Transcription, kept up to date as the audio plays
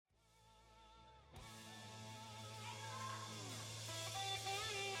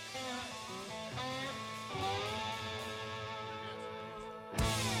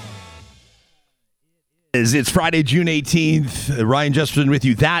It's Friday, June 18th. Ryan Jesperson with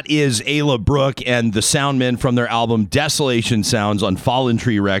you. That is Ayla Brooke and the Soundmen from their album Desolation Sounds on Fallen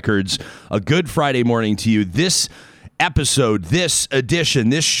Tree Records. A good Friday morning to you. This episode, this edition,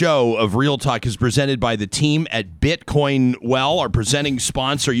 this show of Real Talk is presented by the team at Bitcoin Well, our presenting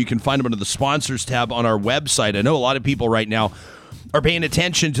sponsor. You can find them under the sponsors tab on our website. I know a lot of people right now are paying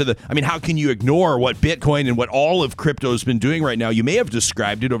attention to how can you ignore what Bitcoin and what all of crypto has been doing right now? You may have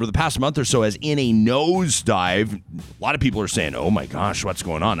described it over the past month or so as in a nosedive. A lot of people are saying, oh my gosh, what's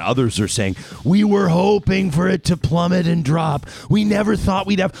going on? Others are saying, we were hoping for it to plummet and drop. We never thought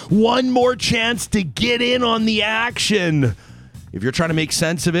we'd have one more chance to get in on the action. If you're trying to make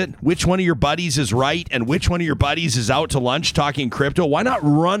sense of it, which one of your buddies is right and which one of your buddies is out to lunch talking crypto, why not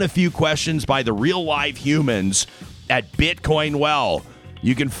run a few questions by the real live humans at Bitcoin Well?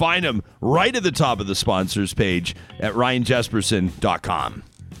 You can find them right at the top of the sponsors page at ryanjesperson.com.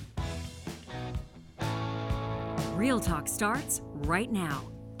 Real Talk starts right now.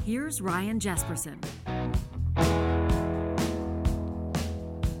 Here's Ryan Jesperson.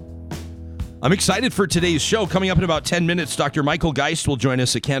 I'm excited for today's show. Coming up in about 10 minutes, Dr. Michael Geist will join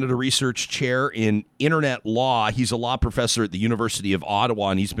us, a Canada Research Chair in Internet Law. He's a law professor at the University of Ottawa,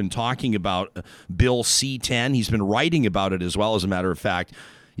 and he's been talking about Bill C-10. He's been writing about it as well, as a matter of fact.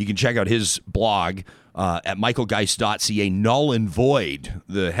 You can check out his blog at michaelgeist.ca. Null and Void,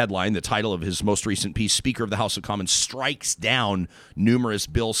 the headline, the title of his most recent piece. Speaker of the House of Commons strikes down numerous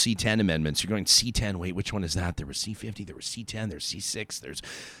Bill C-10 amendments. You're going, C-10, wait, which one is that? There was C-50, there was C-10, there's C-6,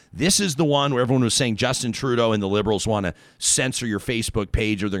 This is the one where everyone was saying Justin Trudeau and the Liberals want to censor your Facebook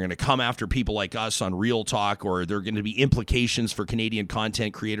page, or they're going to come after people like us on Real Talk, or there are going to be implications for Canadian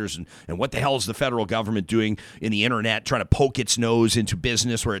content creators. And what the hell is the federal government doing in the internet, trying to poke its nose into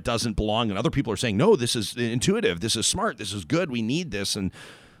business where it doesn't belong? And other people are saying, no, this is intuitive. This is smart. This is good. We need this. And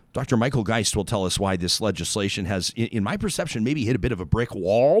Dr. Michael Geist will tell us why this legislation has, in my perception, maybe hit a bit of a brick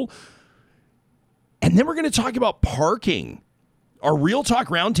wall. And then we're going to talk about parking. Our Real Talk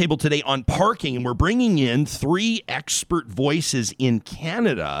Roundtable today on parking, and we're bringing in three expert voices in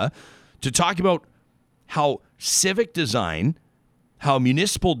Canada to talk about how civic design, how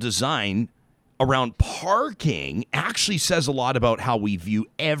municipal design around parking actually says a lot about how we view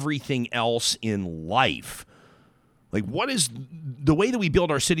everything else in life. Like, what is the way that we build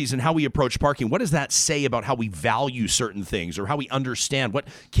our cities and how we approach parking? What does that say about how we value certain things, or how we understand what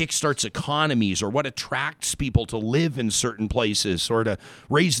kickstarts economies, or what attracts people to live in certain places or to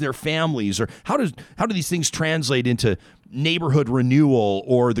raise their families? Or how do these things translate into neighborhood renewal,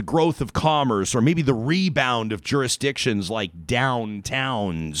 or the growth of commerce, or maybe the rebound of jurisdictions like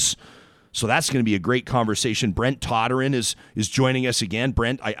downtowns? So that's going to be a great conversation. Brent Toderian is joining us again.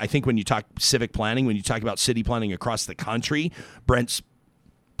 Brent, I think when you talk civic planning, when you talk about city planning across the country, Brent's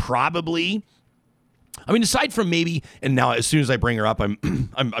probably, aside from maybe, and now as soon as I bring her up, I'm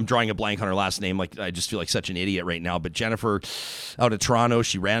drawing a blank on her last name. Like, I just feel like such an idiot right now. But Jennifer out of Toronto,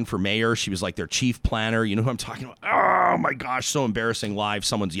 she ran for mayor. She was like their chief planner. You know who I'm talking about? Oh my gosh, so embarrassing live.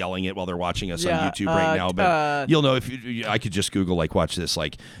 Someone's yelling it while they're watching us on YouTube right now. But you'll know I could just Google, watch this,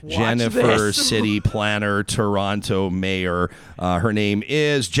 Jennifer City Planner, Toronto Mayor. Her name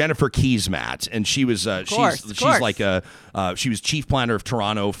is Jennifer Keesmaat, and she was she was chief planner of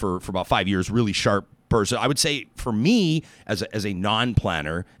Toronto for about 5 years. Really sharp person. I would say for me as a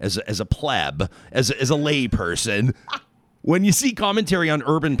non-planner, as a pleb, as a lay person, when you see commentary on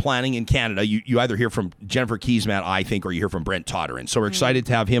urban planning in Canada, you either hear from Jennifer Keesmaat, I think, or you hear from Brent Toderian. So we're excited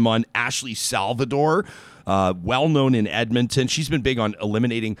to have him on. Ashley Salvador, well-known in Edmonton. She's been big on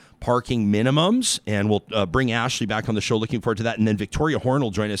eliminating parking minimums, and we'll bring Ashley back on the show. Looking forward to that. And then Victoria Horne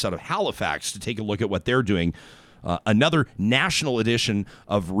will join us out of Halifax to take a look at what they're doing. Another national edition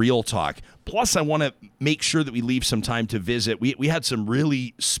of Real Talk. Plus, I want to make sure that we leave some time to visit. We had some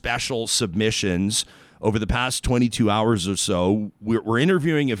really special submissions over the past 22 hours or so. We're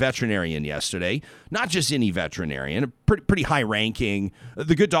interviewing a veterinarian yesterday, not just any veterinarian, a pretty high-ranking.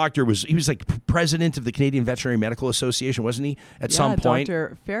 The good doctor was like president of the Canadian Veterinary Medical Association, wasn't he, at some point?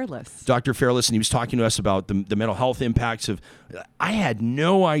 Dr. Fairless. Dr. Fairless, and he was talking to us about the mental health impacts of. I had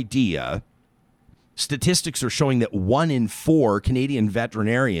no idea. Statistics are showing that 1 in 4 Canadian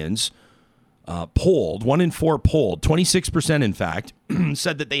veterinarians polled, 1 in 4 polled, 26% in fact,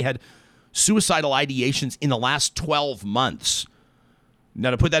 said that they had suicidal ideations in the last 12 months.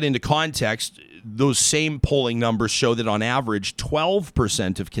 Now, to put that into context, those same polling numbers show that on average,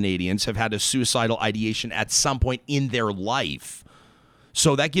 12% of Canadians have had a suicidal ideation at some point in their life.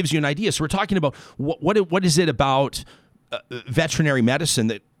 So that gives you an idea. So we're talking about what is it about veterinary medicine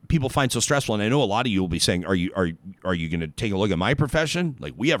that people find so stressful. And I know a lot of you will be saying, are you going to take a look at my profession?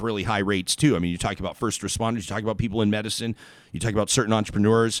 Like, we have really high rates too. I mean, you talk about first responders, you talk about people in medicine, you talk about certain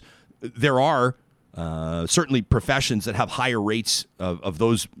entrepreneurs. There are certainly professions that have higher rates of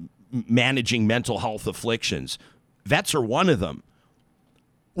those managing mental health afflictions. Vets are one of them.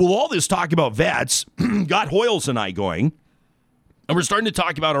 Well, all this talk about vets got Hoyles and I going, and we're starting to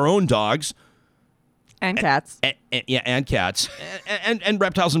talk about our own dogs. And cats. And cats. And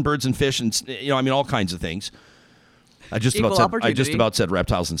reptiles and birds and fish and, all kinds of things. I just about said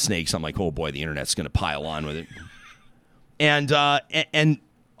reptiles and snakes. I'm like, oh boy, the internet's going to pile on with it. And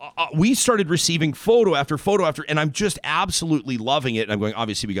we started receiving photo after photo after, and I'm just absolutely loving it. And I'm going,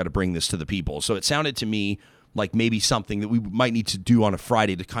 obviously, we got to bring this to the people. So it sounded to me like maybe something that we might need to do on a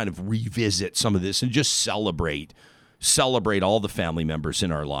Friday to kind of revisit some of this and just celebrate all the family members in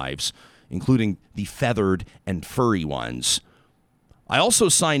our lives, including the feathered and furry ones. I also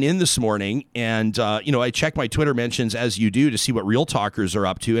sign in this morning, and I check my Twitter mentions, as you do, to see what Real Talkers are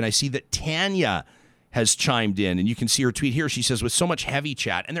up to, and I see that Tanya has chimed in, and you can see her tweet here. She says, with so much heavy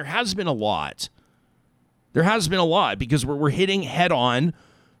chat, and there has been a lot. There has been a lot, because we're hitting head-on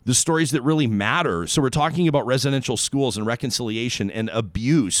the stories that really matter. So we're talking about residential schools and reconciliation and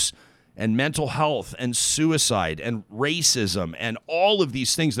abuse and mental health and suicide and racism and all of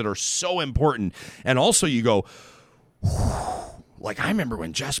these things that are so important. And also you go, like, I remember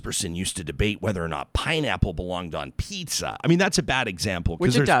when Jesperson used to debate whether or not pineapple belonged on pizza. I mean, that's a bad example.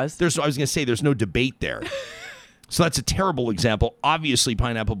 Which it does. I was going to say, there's no debate there. So that's a terrible example. Obviously,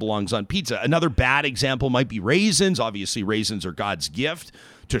 pineapple belongs on pizza. Another bad example might be raisins. Obviously, raisins are God's gift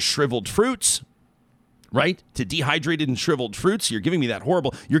to shriveled fruits. Right? To dehydrated and shriveled fruits. You're giving me that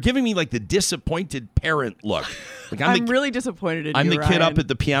horrible. You're giving me like the disappointed parent look. Like I'm really disappointed in you, I'm the kid Ryan. up at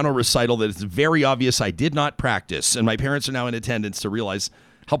the piano recital that it's very obvious I did not practice, and my parents are now in attendance to realize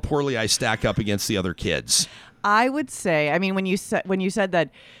how poorly I stack up against the other kids. I would say, I mean, when you said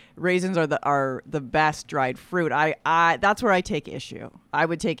that raisins are the best dried fruit, I that's where I take issue. I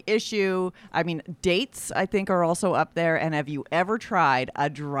would take issue. I mean, dates I think are also up there. And have you ever tried a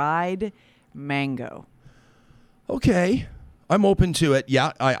dried mango? Okay, I'm open to it.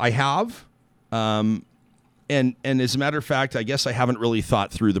 Yeah, I have. And as a matter of fact, I guess I haven't really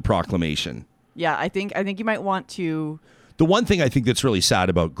thought through the proclamation. Yeah, I think you might want to. The one thing I think that's really sad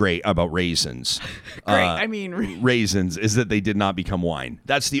about raisins, raisins, is that they did not become wine.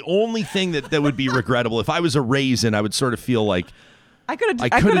 That's the only thing that would be regrettable. If I was a raisin, I would sort of feel like I could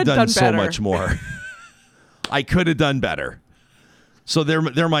have done so much more. I could have done better. So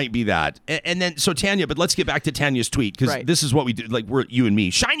there might be that. And then, so Tanya, but let's get back to Tanya's tweet, because This is what we do. Like, we're you and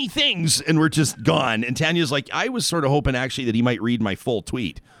me, shiny things, and we're just gone. And Tanya's like, I was sort of hoping actually that he might read my full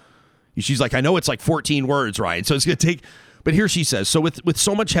tweet. She's like, I know it's like 14 words, Ryan, so it's going to take. But here she says, so with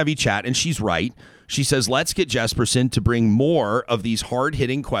so much heavy chat, and she's right, she says, let's get Jesperson to bring more of these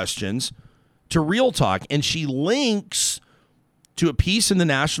hard-hitting questions to Real Talk. And she links to a piece in the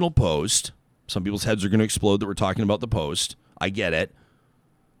National Post. Some people's heads are going to explode that we're talking about the Post. I get it.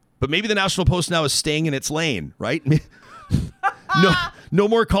 But maybe the National Post now is staying in its lane, right? No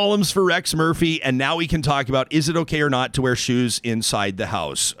more columns for Rex Murphy, and now we can talk about, is it okay or not to wear shoes inside the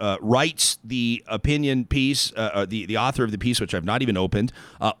house? Writes the opinion piece, the author of the piece, which I've not even opened,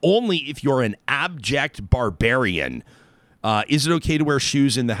 only if you're an abject barbarian. Is it okay to wear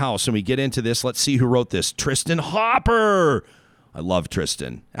shoes in the house? And we get into this. Let's see who wrote this. Tristan Hopper. I love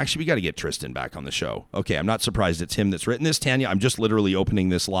Tristan. Actually, we got to get Tristan back on the show. Okay, I'm not surprised it's him that's written this, Tanya. I'm just literally opening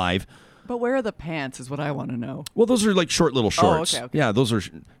this live. But where are the pants is what I want to know. Well, those are like short little shorts. Oh, okay. Yeah, those are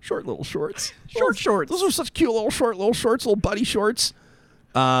short little shorts. Shorts. Those are such cute little shorts, little buddy shorts.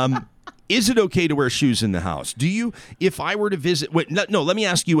 Is it okay to wear shoes in the house? Do you, if I were to visit, let me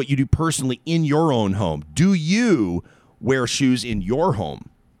ask you what you do personally in your own home. Do you wear shoes in your home?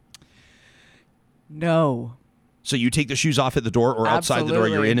 No. So you take the shoes off at the door or outside the door,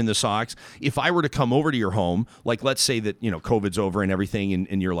 you're in the socks. If I were to come over to your home, like let's say that, COVID's over and everything,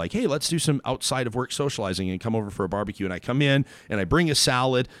 and you're like, hey, let's do some outside of work socializing and come over for a barbecue. And I come in and I bring a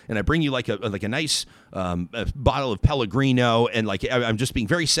salad and I bring you like a nice a bottle of Pellegrino, and like I'm just being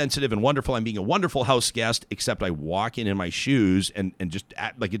very sensitive and wonderful. I'm being a wonderful house guest, except I walk in my shoes and just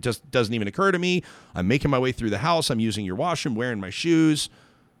act like it just doesn't even occur to me. I'm making my way through the house. I'm using your washroom, wearing my shoes.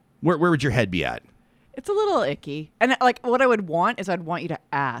 Where would your head be at? It's a little icky. And like what I would want is I'd want you to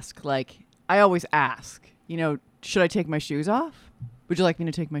ask. Like I always ask, should I take my shoes off? Would you like me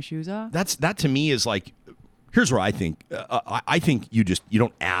to take my shoes off? That to me is like, here's where I think. I think you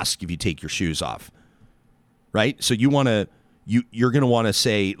don't ask if you take your shoes off, right? So you're going to want to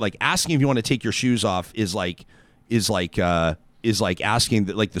say, like, asking if you want to take your shoes off is like is like asking,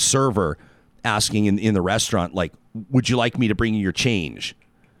 like the server asking in the restaurant, like, would you like me to bring you your change?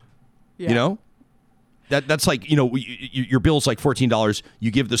 Yeah. You know? That's like, your bill's like $14.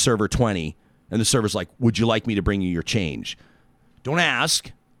 You give the server $20, and the server's like, would you like me to bring you your change? Don't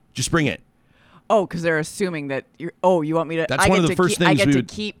ask. Just bring it. Oh, because they're assuming that you want me to. That's one of the first things I get we to would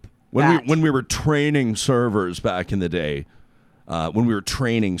keep when we were training servers back in the day. When we were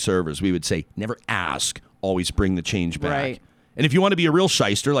training servers, we would say, never ask, always bring the change back. Right. And if you want to be a real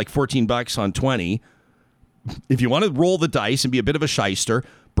shyster, like $14 on 20, if you want to roll the dice and be a bit of a shyster,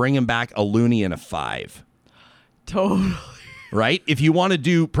 bring him back a loonie and a 5. Totally. Right? If you want to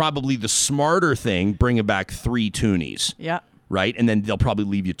do probably the smarter thing, bring him back 3 toonies. Yeah. Right? And then they'll probably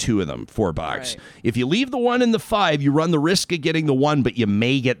leave you 2 of them, $4. Right. If you leave the 1 and the 5, you run the risk of getting the 1, but you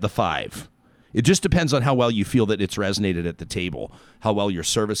may get the 5. It just depends on how well you feel that it's resonated at the table, how well your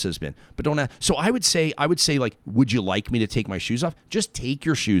service has been. But don't ask. So I would say like, would you like me to take my shoes off? Just take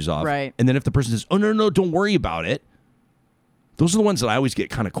your shoes off. Right. And then if the person says, oh, no, don't worry about it. Those are the ones that I always get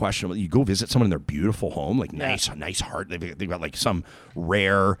kind of questionable. You go visit someone in their beautiful home, like nice heart. They've got like some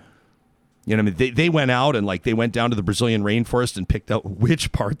rare, they went out and like they went down to the Brazilian rainforest and picked out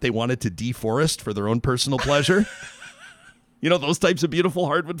which part they wanted to deforest for their own personal pleasure. Those types of beautiful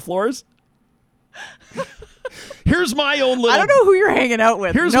hardwood floors. Here's my own little. I don't know who you're hanging out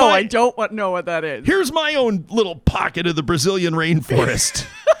with. I don't know what that is. Here's my own little pocket of the Brazilian rainforest.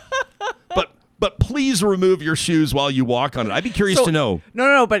 But please remove your shoes while you walk on it. I'd be curious to know.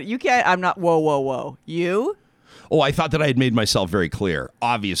 No, but you can't. I'm not. Whoa. You? Oh, I thought that I had made myself very clear.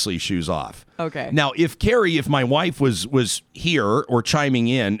 Obviously, shoes off. Okay. Now, if my wife was here or chiming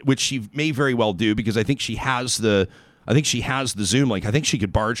in, which she may very well do, because I think she has the Zoom link. I think she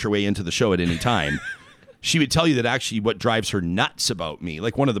could barge her way into the show at any time. She would tell you that actually what drives her nuts about me,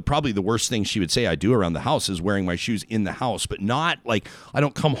 like one of probably the worst things she would say I do around the house is wearing my shoes in the house, but not like I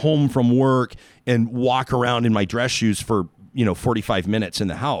don't come home from work and walk around in my dress shoes for, 45 minutes in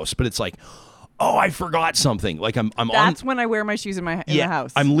the house. But it's like, oh, I forgot something. Like That's when I wear my shoes in the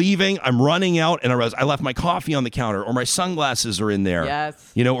house. I'm leaving, I'm running out, and I left my coffee on the counter, or my sunglasses are in there.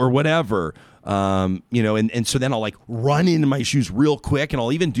 Yes. Or whatever. And so then I'll like run into my shoes real quick, and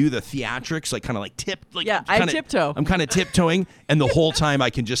I'll even do the theatrics, like kind of like I tiptoe. I'm kind of tiptoeing, and the whole time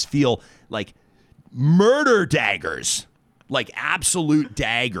I can just feel like murder daggers, like absolute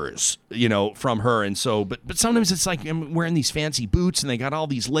daggers, from her. And so, but sometimes it's like I'm wearing these fancy boots, and they got all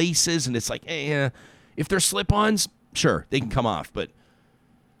these laces, and it's like, if they're slip-ons, sure, they can come off, but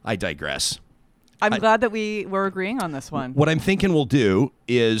I digress. I'm glad that we were agreeing on this one. What I'm thinking we'll do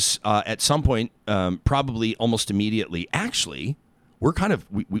is at some point, probably almost immediately. Actually, we're kind of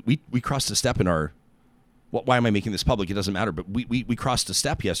we crossed a step in our. Why am I making this public? It doesn't matter. But we crossed a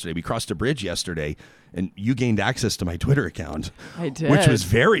step yesterday. We crossed a bridge yesterday, and you gained access to my Twitter account. I did, which was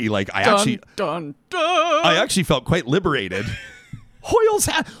very like I actually felt quite liberated.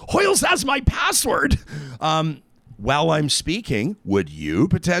 Hoyles has my password. While I'm speaking, would you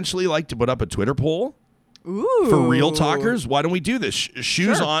potentially like to put up a Twitter poll? Ooh. For Real Talkers? Why don't we do this?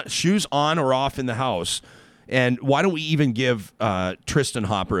 Shoes Sure. on or off in the house? And why don't we even give Tristan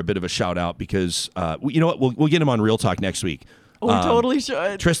Hopper a bit of a shout out? Because you know what? We'll get him on Real Talk next week. Oh, we totally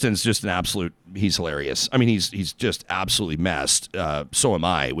should. Tristan's just an absolute. He's hilarious. I mean, he's just absolutely messed. So am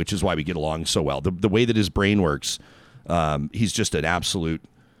I, which is why we get along so well. The way that his brain works, he's just an absolute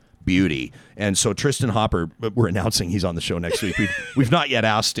beauty. And so Tristan Hopper, we're announcing he's on the show next week. We've not yet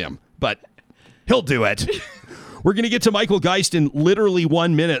asked him, but he'll do it. We're going to get to Michael Geist in literally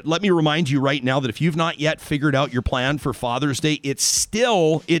 1 minute. Let me remind you right now that if you've not yet figured out your plan for Father's Day, it's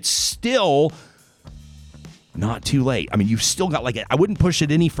still not too late. I mean, you've still got I wouldn't push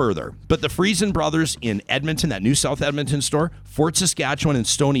it any further. But the Friesen Brothers in Edmonton, that new South Edmonton store, Fort Saskatchewan and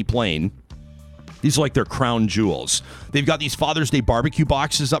Stony Plain, these are like their crown jewels. They've got these Father's Day barbecue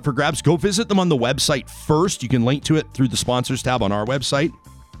boxes up for grabs. Go visit them on the website first. You can link to it through the sponsors tab on our website.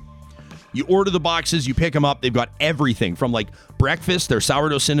 You order the boxes, you pick them up. They've got everything from like breakfast, their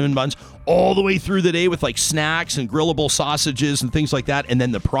sourdough cinnamon buns, all the way through the day with like snacks and grillable sausages and things like that. And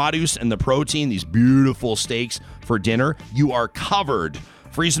then the produce and the protein, these beautiful steaks for dinner. You are covered.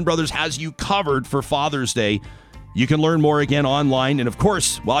 Friesen Brothers has you covered for Father's Day. You can learn more again online. And of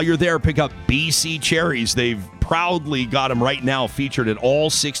course, while you're there, pick up BC Cherries. They've proudly got them right now featured at all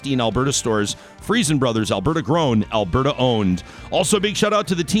 16 Alberta stores. Friesen Brothers, Alberta grown, Alberta owned. Also, a big shout out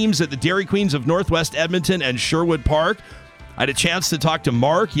to the teams at the Dairy Queens of Northwest Edmonton and Sherwood Park. I had a chance to talk to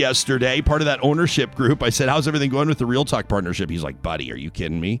Mark yesterday, part of that ownership group. I said, how's everything going with the Real Talk partnership? He's like, buddy, are you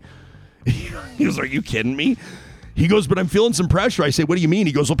kidding me? He was, are you kidding me? He goes, but I'm feeling some pressure. I say, what do you mean?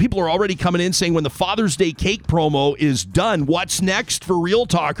 He goes, well, people are already coming in saying when the Father's Day cake promo is done, what's next for Real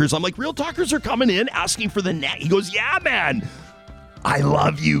Talkers? I'm like, Real Talkers are coming in asking for the net. He goes, yeah, man. I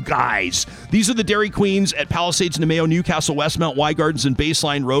love you guys. These are the Dairy Queens at Palisades, Nemeo, Newcastle, Westmount, Y Gardens, and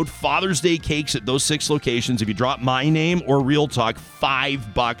Baseline Road. Father's Day cakes at those 6 locations. If you drop my name or Real Talk,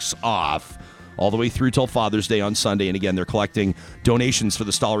 $5 off. All the way through till Father's Day on Sunday. And again, they're collecting donations for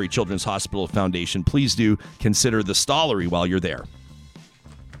the Stollery Children's Hospital Foundation. Please do consider the Stollery while you're there.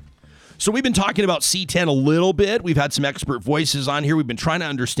 So we've been talking about C-10 a little bit. We've had some expert voices on here. We've been trying to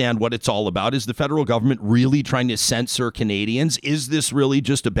understand what it's all about. Is the federal government really trying to censor Canadians? Is this really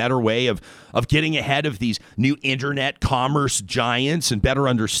just a better way of getting ahead of these new internet commerce giants and better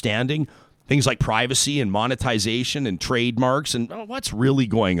understanding things like privacy and monetization and trademarks and what's really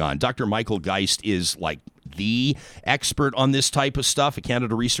going on? Dr. Michael Geist is like the expert on this type of stuff, a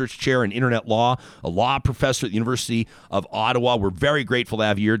Canada Research Chair in Internet Law, a law professor at the University of Ottawa. We're very grateful to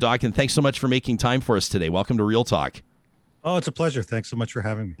have you here, Doc, and thanks so much for making time for us today. Welcome to Real Talk. Oh, it's a pleasure. Thanks so much for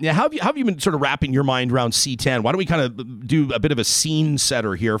having me. Yeah, how have you been sort of wrapping your mind around C-10? Why don't we kind of do a bit of a scene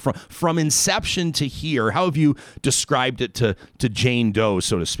setter here from inception to here? How have you described it to Jane Doe,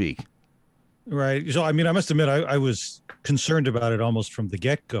 so to speak? Right. So, I mean, I must admit, I was concerned about it almost from the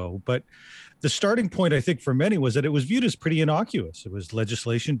get-go, but the starting point, I think, for many was that it was viewed as pretty innocuous. It was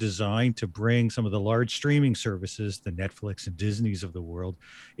legislation designed to bring some of the large streaming services, the Netflix and Disneys of the world,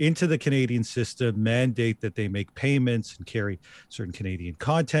 into the Canadian system, mandate that they make payments and carry certain Canadian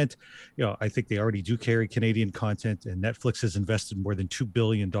content. You know, I think they already do carry Canadian content, and Netflix has invested more than $2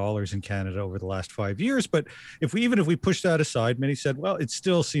 billion in Canada over the last 5 years. But if we push that aside, many said, well, it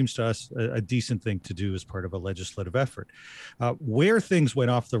still seems to us a decent thing to do as part of a legislative effort. Where things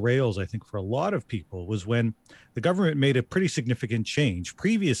went off the rails, I think, for a lot of people was when the government made a pretty significant change.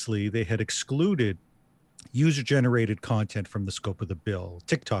 Previously, they had excluded user-generated content from the scope of the bill,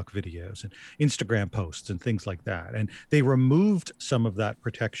 TikTok videos and Instagram posts and things like that. And they removed some of that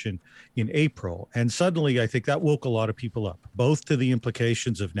protection in April. And suddenly, I think that woke a lot of people up, both to the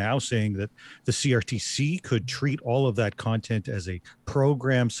implications of now saying that the CRTC could treat all of that content as a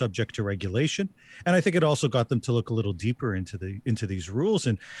program subject to regulation. And I think it also got them to look a little deeper into these rules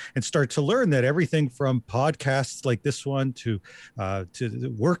and start to learn that everything from podcasts like this one to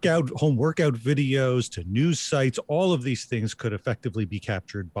home workout videos to news sites, all of these things could effectively be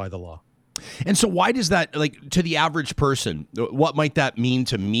captured by the law. And so why does that, like, to the average person, what might that mean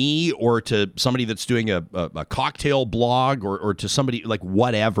to me or to somebody that's doing a cocktail blog or to somebody like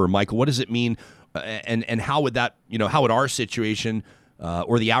whatever, Michael, what does it mean? And how would that, how would our situation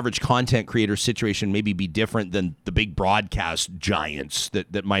or the average content creator situation maybe be different than the big broadcast giants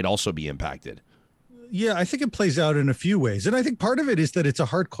that might also be impacted? Yeah, I think it plays out in a few ways. And I think part of it is that it's a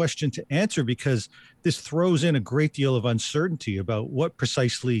hard question to answer because this throws in a great deal of uncertainty about what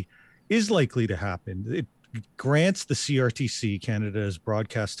precisely is likely to happen. It grants the CRTC, Canada's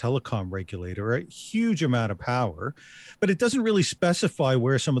broadcast telecom regulator, a huge amount of power, but it doesn't really specify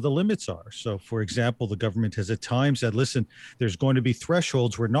where some of the limits are. So, for example, the government has at times said, listen, there's going to be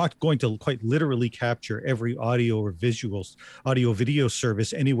thresholds. We're not going to quite literally capture every audio video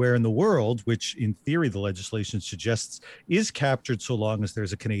service anywhere in the world, which in theory, the legislation suggests is captured so long as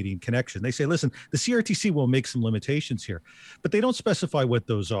there's a Canadian connection. They say, listen, the CRTC will make some limitations here, but they don't specify what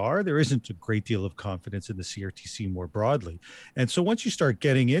those are. There isn't a great deal of confidence in the CRTC more broadly. And so once you start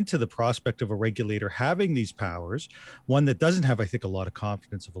getting into the prospect of a regulator having these powers, one that doesn't have, I think, a lot of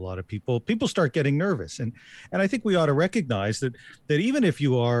confidence of a lot of people start getting nervous. And I think we ought to recognize that even if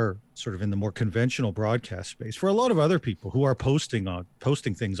you are sort of in the more conventional broadcast space, for a lot of other people who are posting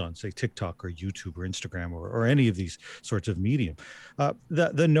things on, say, TikTok or YouTube or Instagram or any of these sorts of medium,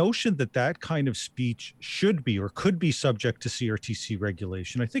 the notion that kind of speech should be or could be subject to CRTC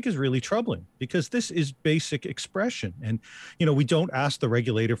regulation, I think is really troubling because this is basic expression. And, we don't ask the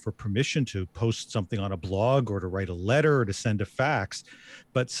regulator for permission to post something on a blog or to write a letter or to send a fax,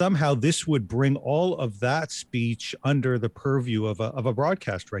 but somehow this would bring all of that speech under the purview of a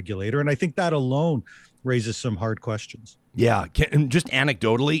broadcast regulator. And I think that alone raises some hard questions. Yeah. And just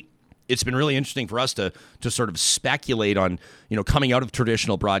anecdotally, it's been really interesting for us to sort of speculate on, coming out of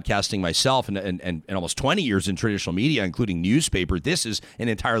traditional broadcasting myself and almost 20 years in traditional media, including newspaper. This is an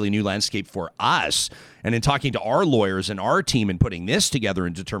entirely new landscape for us. And in talking to our lawyers and our team and putting this together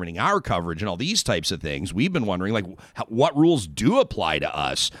and determining our coverage and all these types of things, we've been wondering, what rules do apply to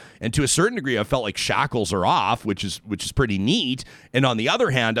us? And to a certain degree, I felt like shackles are off, which is pretty neat. And on the other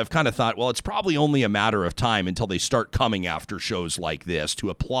hand, I've kind of thought, well, it's probably only a matter of time until they start coming after shows like this to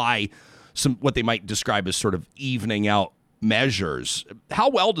apply some what they might describe as sort of evening out measures. How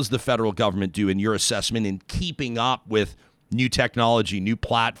well does the federal government do, in your assessment, in keeping up with new technology, new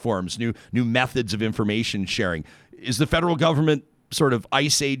platforms, new methods of information sharing? Is the federal government sort of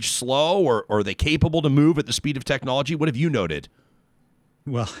ice age slow, or are they capable to move at the speed of technology? What have you noted?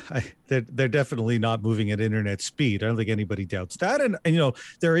 Well, they're definitely not moving at internet speed. I don't think anybody doubts that. And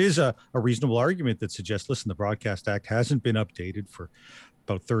there is a reasonable argument that suggests, listen, the Broadcast Act hasn't been updated for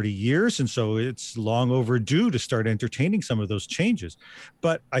about 30 years. And so it's long overdue to start entertaining some of those changes.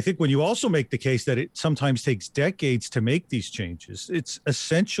 But I think when you also make the case that it sometimes takes decades to make these changes, it's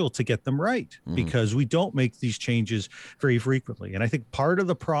essential to get them right, because we don't make these changes very frequently. And I think part of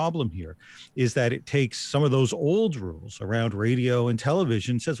the problem here is that it takes some of those old rules around radio and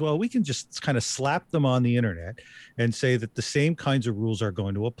television, says, well, we can just kind of slap them on the internet and say that the same kinds of rules are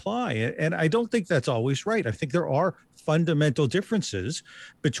going to apply. And I don't think that's always right. I think there are fundamental differences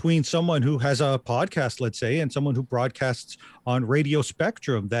between someone who has a podcast, let's say, and someone who broadcasts on radio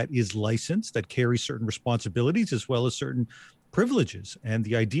spectrum that is licensed, that carries certain responsibilities as well as certain privileges. And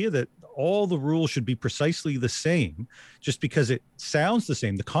the idea that all the rules should be precisely the same just because it sounds the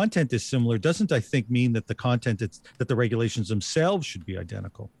same, the content is similar, doesn't, I think, mean that the content, that the regulations themselves should be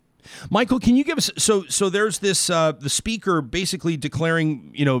identical. Michael, can you give us, so there's this, the speaker basically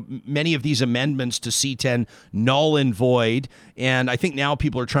declaring, many of these amendments to C-10 null and void. And I think now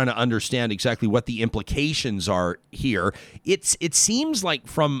people are trying to understand exactly what the implications are here. It seems like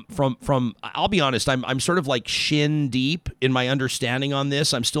from I'll be honest, I'm sort of like shin deep in my understanding on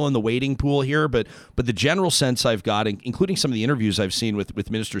this. I'm still in the wading pool here, but the general sense I've got, including some of the interviews I've seen with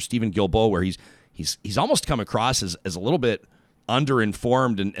Minister Stephen Guilbeault, where he's almost come across as a little bit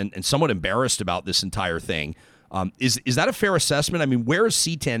underinformed and somewhat embarrassed about this entire thing. Is that a fair assessment? I mean, where is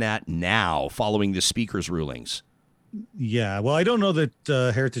C-10 at now following the speaker's rulings? Yeah, well, I don't know that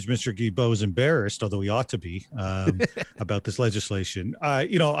Heritage Minister Guilbeault is embarrassed, although he ought to be, about this legislation.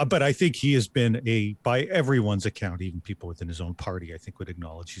 But I think he has been by everyone's account, even people within his own party, I think would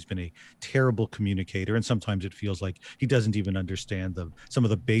acknowledge he's been a terrible communicator. And sometimes it feels like he doesn't even understand some of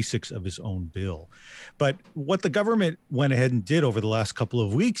the basics of his own bill. But what the government went ahead and did over the last couple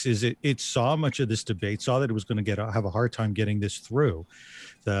of weeks is it saw much of this debate, saw that it was going to have a hard time getting this through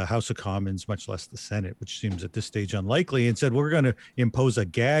the House of Commons, much less the Senate, which seems at this stage unlikely, and said, we're going to impose a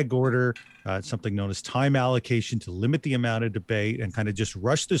gag order, something known as time allocation, to limit the amount of debate and kind of just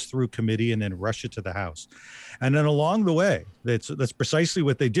rush this through committee and then rush it to the House. And then along the way, that's precisely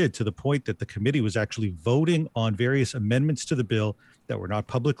what they did, to the point that the committee was actually voting on various amendments to the bill that were not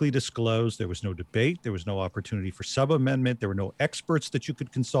publicly disclosed. There was no debate. There was no opportunity for sub-amendment. There were no experts that you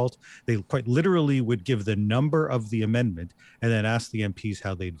could consult. They quite literally would give the number of the amendment and then ask the MPs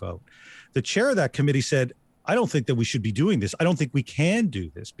how they'd vote. The chair of that committee said, I don't think that we should be doing this. I don't think we can do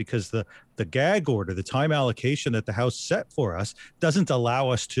this because the gag order, the time allocation that the House set for us, doesn't allow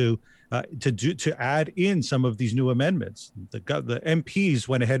us to add in some of these new amendments. The MPs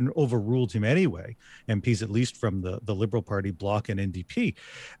went ahead and overruled him anyway, MPs at least from the Liberal Party bloc and NDP.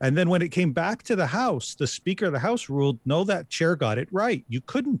 And then when it came back to the House, the Speaker of the House ruled, no, that chair got it right. You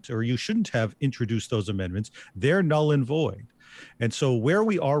couldn't, or you shouldn't have introduced those amendments. They're null and void. And so where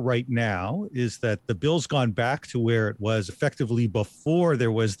we are right now is that the bill's gone back to where it was effectively before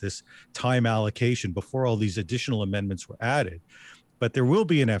there was this time allocation, before all these additional amendments were added. But there will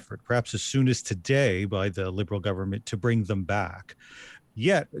be an effort, perhaps as soon as today, by the Liberal government to bring them back.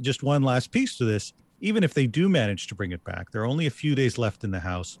 Yet, just one last piece to this, even if they do manage to bring it back, there are only a few days left in the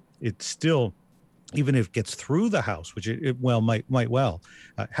House. It's still, even if it gets through the House, which it might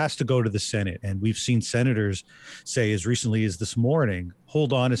has to go to the Senate. And we've seen senators say as recently as this morning,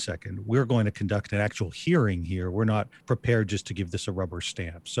 hold on a second, we're going to conduct an actual hearing here. We're not prepared just to give this a rubber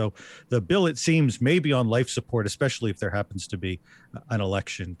stamp. So the bill, it seems, may be on life support, especially if there happens to be an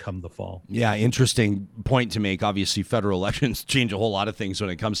election come the fall. Yeah, interesting point to make. Obviously, federal elections change a whole lot of things when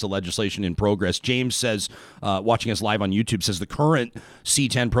it comes to legislation in progress. James says, watching us live on YouTube, says the current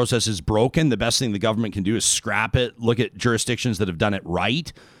C-10 process is broken. The best thing the government can do is scrap it, look at jurisdictions that have done it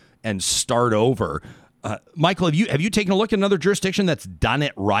right, and start over. Michael, have you taken a look at another jurisdiction that's done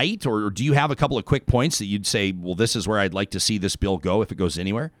it right, or do you have a couple of quick points that you'd say, well, this is where I'd like to see this bill go if it goes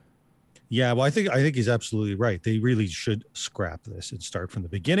anywhere? Yeah, well, I think he's absolutely right. They really should scrap this and start from the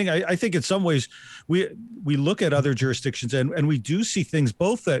beginning. I think in some ways we look at other jurisdictions and we do see things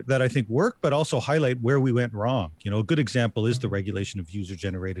both that I think work, but also highlight where we went wrong. A good example is the regulation of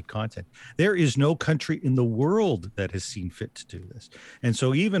user-generated content. There is no country in the world that has seen fit to do this. And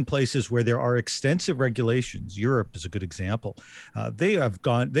so even places where there are extensive regulations, Europe is a good example, they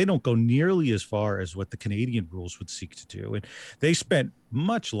don't go nearly as far as what the Canadian rules would seek to do. And they spent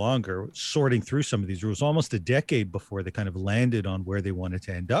much longer sorting through some of these rules, almost a decade before they kind of landed on where they wanted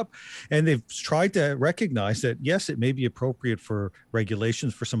to end up. And they've tried to recognize that, yes, it may be appropriate for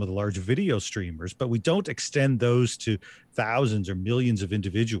regulations for some of the large video streamers, but we don't extend those to thousands or millions of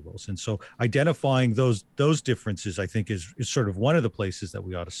individuals. And so identifying those differences, I think, is sort of one of the places that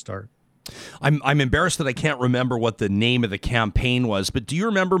we ought to start. I'm embarrassed that I can't remember what the name of the campaign was, but do you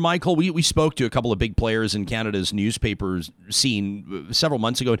remember, Michael? We spoke to a couple of big players in Canada's newspapers scene several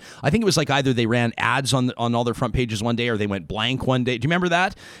months ago. I think it was like either they ran ads on all their front pages one day or they went blank one day. Do you remember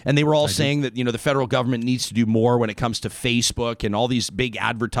that? And they were all saying that, the federal government needs to do more when it comes to Facebook and all these big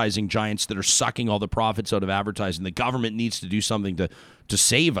advertising giants that are sucking all the profits out of advertising. The government needs to do something to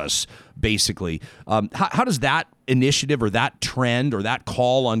save us, basically. How does that initiative or that trend or that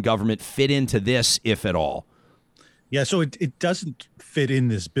call on government fit into this, if at all? Yeah, so it doesn't fit in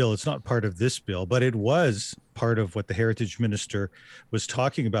this bill. It's not part of this bill, but it was part of what the Heritage Minister was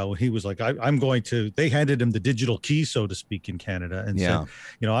talking about when he was like, they handed him the digital key, so to speak, in Canada, and said,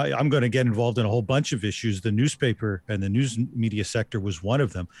 I'm going to get involved in a whole bunch of issues. The newspaper and the news media sector was one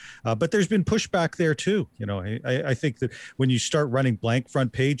of them. But there's been pushback there too. I think that when you start running blank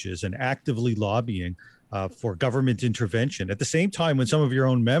front pages and actively lobbying for government intervention, at the same time when some of your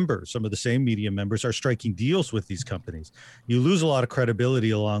own members, some of the same media members, are striking deals with these companies, you lose a lot of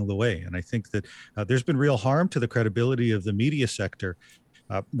credibility along the way. And I think that there's been real harm to the credibility of the media sector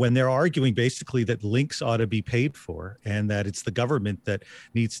when they're arguing basically that links ought to be paid for and that it's the government that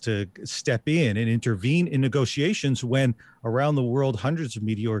needs to step in and intervene in negotiations, when around the world, hundreds of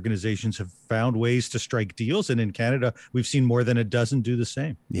media organizations have found ways to strike deals. And in Canada, we've seen more than a dozen do the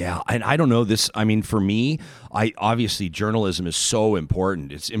same. Yeah. And I don't know this. I mean, for me, obviously journalism is so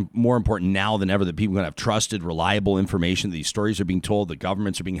important. It's more important now than ever that people are going to have trusted, reliable information. These stories are being told, the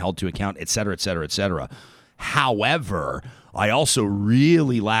governments are being held to account, et cetera, et cetera, et cetera. However, I also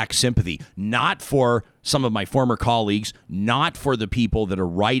really lack sympathy, not for some of my former colleagues, not for the people that are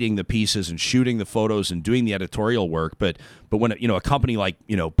writing the pieces and shooting the photos and doing the editorial work, but when a company like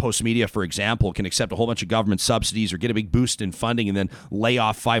Postmedia, for example, can accept a whole bunch of government subsidies or get a big boost in funding and then lay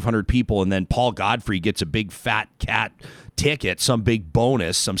off 500 people, and then Paul Godfrey gets a big fat cat ticket, some big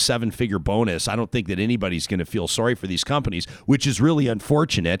bonus, some 7-figure bonus. I don't think that anybody's going to feel sorry for these companies, which is really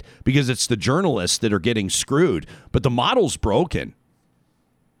unfortunate because it's the journalists that are getting screwed. But the model's broken.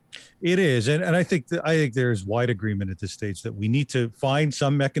 It is, and I think there's wide agreement at this stage that we need to find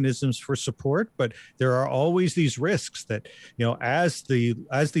some mechanisms for support, but there are always these risks that, as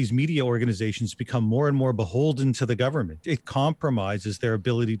these media organizations become more and more beholden to the government, it compromises their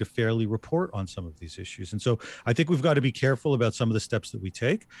ability to fairly report on some of these issues. And so I think we've got to be careful about some of the steps that we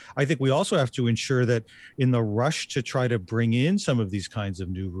take. I think we also have to ensure that in the rush to try to bring in some of these kinds of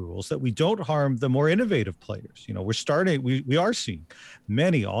new rules, that we don't harm the more innovative players. We are seeing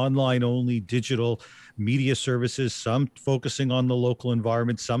many online only digital media services, some focusing on the local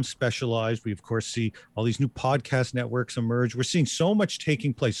environment, some specialized. We, of course, see all these new podcast networks emerge. We're seeing so much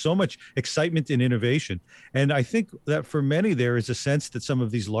taking place, so much excitement and innovation. And I think that for many, there is a sense that some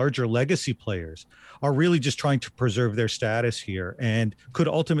of these larger legacy players are really just trying to preserve their status here and could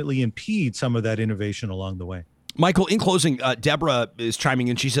ultimately impede some of that innovation along the way. Michael, in closing, Deborah is chiming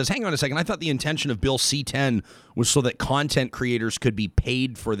in. She says, hang on a second. I thought the intention of Bill C-10 was so that content creators could be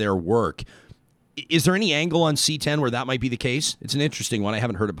paid for their work. Is there any angle on C-10 where that might be the case? It's an interesting one. I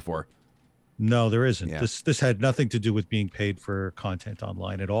haven't heard it before. No, there isn't. Yeah. This had nothing to do with being paid for content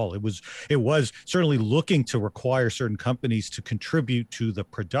online at all. It was certainly looking to require certain companies to contribute to the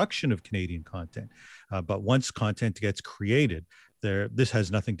production of Canadian content. But once content gets created, this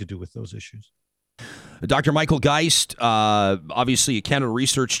has nothing to do with those issues. Dr. Michael Geist, obviously a Canada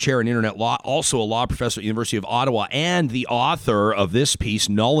Research Chair in Internet Law, also a law professor at the University of Ottawa, and the author of this piece,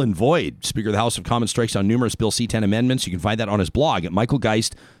 Null and Void. Speaker of the House of Commons strikes down numerous Bill C-10 amendments. You can find that on his blog at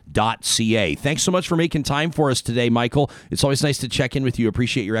michaelgeist.ca. Thanks so much for making time for us today, Michael. It's always nice to check in with you.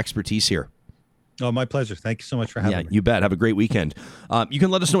 Appreciate your expertise here. Oh, my pleasure. Thank you so much for having me. Yeah, you bet. Have a great weekend. You can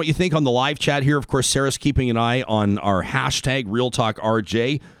let us know what you think on the live chat here. Of course, Sarah's keeping an eye on our hashtag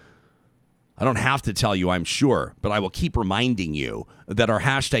RealTalkRJ. I don't have to tell you, I'm sure, but I will keep reminding you that our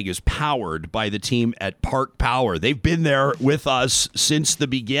hashtag is powered by the team at Park Power. They've been there with us since the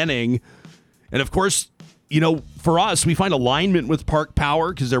beginning. And of course, for us, we find alignment with Park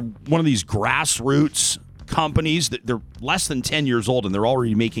Power because they're one of these grassroots companies that they're less than 10 years old and they're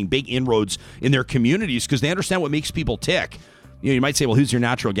already making big inroads in their communities because they understand what makes people tick. You might say, well, who's your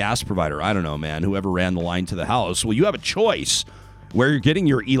natural gas provider? I don't know, man. Whoever ran the line to the house. Well, you have a choice where you're getting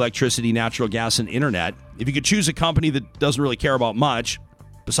your electricity, natural gas, and internet. If you could choose a company that doesn't really care about much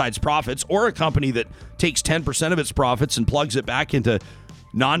besides profits, or a company that takes 10% of its profits and plugs it back into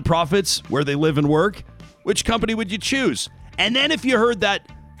Nonprofits, where they live and work, which company would you choose? And then if you heard that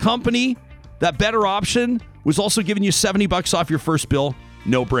company, that better option, was also giving you $70 off your first bill,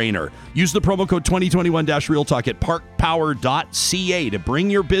 no brainer. Use the promo code 2021-RealTalk at parkpower.ca to bring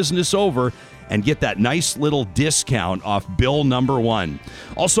your business over and get that nice little discount off bill number one.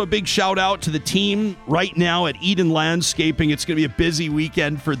 Also, a big shout out to the team right now at Eden Landscaping. It's going to be a busy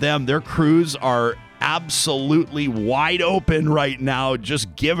weekend for them. Their crews are absolutely wide open right now,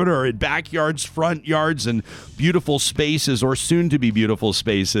 just giving her in backyards, front yards, and beautiful spaces, or soon to be beautiful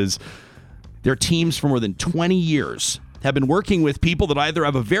spaces. Their teams for more than 20 years have been working with people that either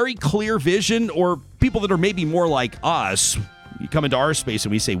have a very clear vision or people that are maybe more like us. You come into our space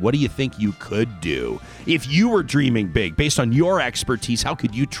and we say, what do you think you could do? If you were dreaming big, based on your expertise, how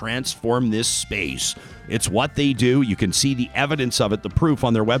could you transform this space? It's what they do. You can see the evidence of it, the proof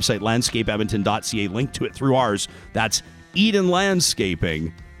on their website, landscapeedmonton.ca. Link to it through ours. That's Eden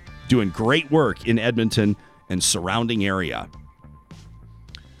Landscaping, doing great work in Edmonton and surrounding area.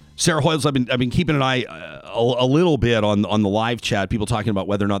 Sarah Hoyles, I've been keeping an eye a little bit on the live chat, people talking about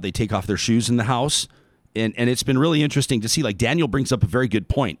whether or not they take off their shoes in the house. And it's been really interesting to see, like, Daniel brings up a very good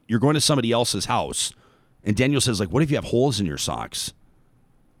point. You're going to somebody else's house, and Daniel says, like, what if you have holes in your socks?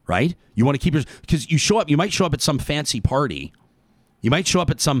 Right? You want to keep your, because you might show up at some fancy party. You might show up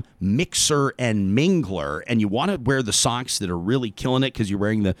at some mixer and mingler, and you want to wear the socks that are really killing it because you're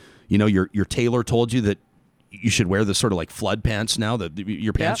wearing the, your tailor told you that you should wear the sort of like flood pants now, that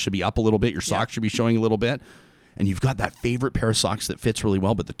your pants should be up a little bit, your socks should be showing a little bit, and you've got that favorite pair of socks that fits really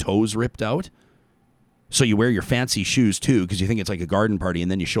well, but the toes ripped out. So you wear your fancy shoes, too, because you think it's like a garden party,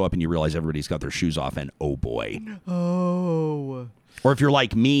 and then you show up and you realize everybody's got their shoes off, and oh, boy. Oh. Or if you're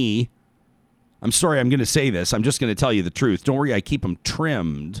like me, I'm sorry, I'm going to say this. I'm just going to tell you the truth. Don't worry, I keep them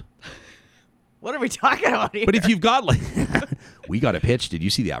trimmed. What are we talking about here? But if you've got, like, we got a pitch. Did you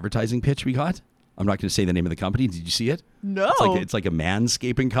see the advertising pitch we got? I'm not going to say the name of the company. Did you see it? No. It's like a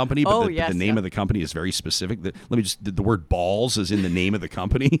manscaping company, but the name of the company is very specific. The word balls is in the name of the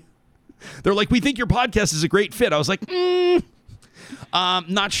company. They're like, we think your podcast is a great fit. I was like,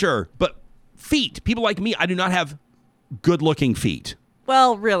 not sure. But feet, people like me, I do not have good-looking feet.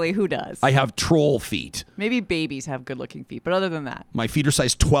 Well, really, who does? I have troll feet. Maybe babies have good-looking feet, but other than that. My feet are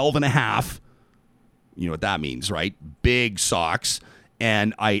size 12 and a half. You know what that means, right? Big socks.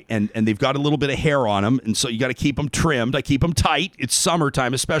 And they've got a little bit of hair on them, and so you got to keep them trimmed. I keep them tight. It's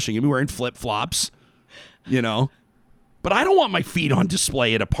summertime, especially. You'll be wearing flip-flops, But I don't want my feet on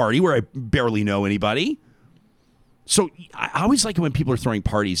display at a party where I barely know anybody. So I always like it when people are throwing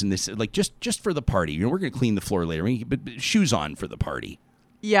parties and this, like, just for the party. We're going to clean the floor later, but shoes on for the party.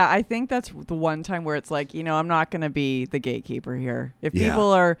 Yeah, I think that's the one time where it's like, I'm not going to be the gatekeeper here. If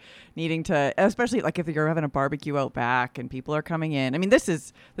people are needing to, especially like if you're having a barbecue out back and people are coming in. I mean, this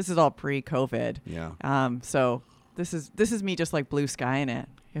is all pre-COVID. Yeah. So this is me just like blue skying it.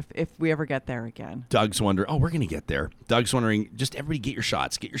 If we ever get there again. Doug's wondering, we're going to get there. Doug's wondering, just everybody get your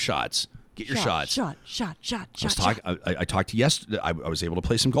shots. Get your shots. I talked to yesterday. I was able to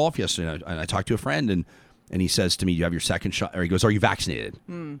play some golf yesterday, and I talked to a friend, and he says to me, do you have your second shot? Or he goes, are you vaccinated?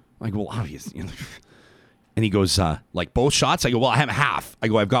 I'm like, well, obviously. And he goes, like both shots? I go, well, I have half. I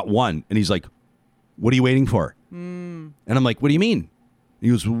go, I've got one. And he's like, what are you waiting for? And I'm like, what do you mean? He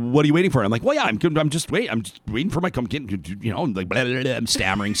goes, what are you waiting for? And I'm like, well, yeah, I'm just waiting for my like blah, blah, blah. I'm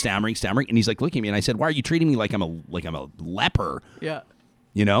stammering. And he's like, look at me. And I said, why are you treating me like I'm a leper? Yeah.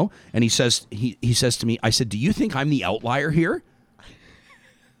 And he says to me, I said, do you think I'm the outlier here?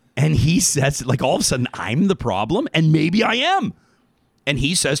 And he says, like, all of a sudden, I'm the problem, and maybe I am. And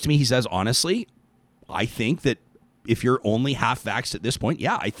he says to me, honestly, I think that if you're only half vaxxed at this point,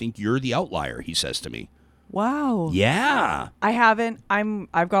 yeah, I think you're the outlier, he says to me. Wow. Yeah. I haven't.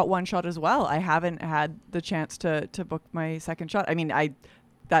 I've got one shot as well. I haven't had the chance to book my second shot. I mean,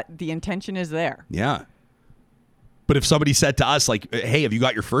 the intention is there. Yeah. But if somebody said to us, like, hey, have you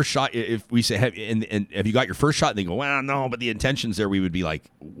got your first shot? If we say, have you got your first shot? And they go, well, no, but the intention's there. We would be like,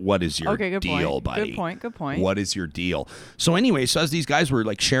 what is your deal, buddy? Good point. What is your deal? So anyway, so as these guys were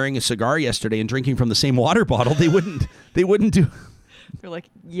like sharing a cigar yesterday and drinking from the same water bottle, they wouldn't do. They're like,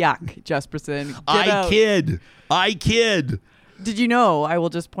 yuck, Jesperson. I kid. Did you know, I will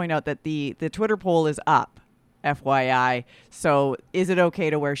just point out that the Twitter poll is up, FYI. So is it okay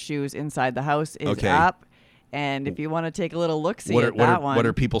to wear shoes inside the house is up. And if you want to take a little look-see at that one. What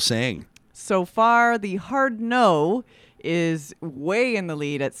are people saying? So far, the hard no is way in the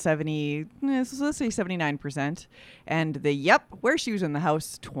lead at 79%. And the yep, wear shoes in the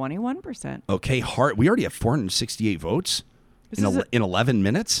house, 21%. Okay, we already have 468 votes in 11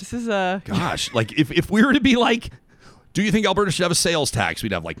 minutes. This is a... Gosh, like if we were to be like Do you think Alberta should have a sales tax?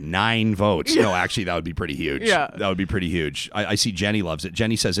 We'd have like 9 votes. No, actually, that would be pretty huge. Yeah. That would be pretty huge. I see Jenny loves it.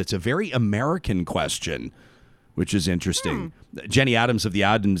 Jenny says it's a very American question, which is interesting. Jenny Adams of the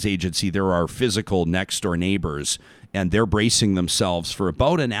Adams Agency, there are physical next-door neighbors, and they're bracing themselves for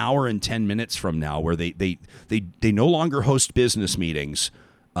about an hour and 10 minutes from now where they no longer host business meetings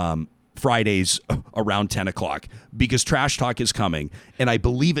Fridays around 10 o'clock because trash talk is coming. And I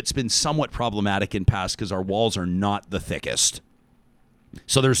believe it's been somewhat problematic in past because our walls are not the thickest.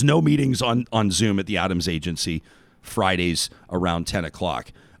 So there's no meetings on Zoom at the Adams Agency Fridays around 10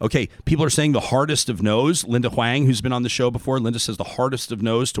 o'clock. Okay, people are saying the hardest of no's. Linda Huang, who's been on the show before, Linda says the hardest of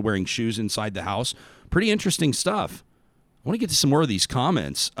no's to wearing shoes inside the house. Pretty interesting stuff. I want to get to some more of these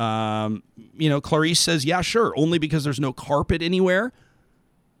comments. Clarice says, yeah, sure, only because there's no carpet anywhere.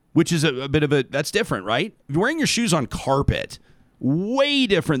 Which is a bit of that's different, right? If you're wearing your shoes on carpet, way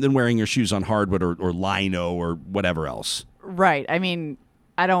different than wearing your shoes on hardwood or lino or whatever else. Right. I mean,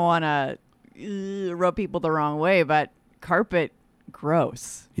 I don't want to rub people the wrong way, but carpet,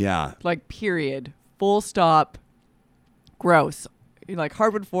 gross. Yeah. Like, period. Full stop. Gross. Like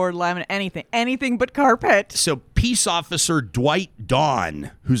hardwood floor, laminate, anything but carpet. So Peace Officer Dwight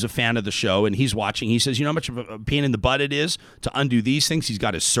Don, who's a fan of the show, and he's watching, he says, you know how much of a pain in the butt it is to undo these things? He's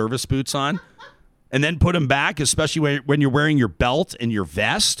got his service boots on and then put them back, especially when you're wearing your belt and your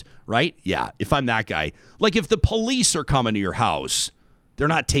vest, right? Yeah, if I'm that guy. Like if the police are coming to your house, they're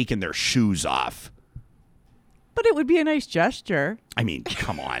not taking their shoes off. But it would be a nice gesture. I mean,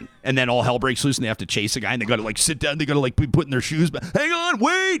 come on. And then all hell breaks loose and they have to chase a guy and they got to like sit down. They got to like be putting their shoes back. Hang on.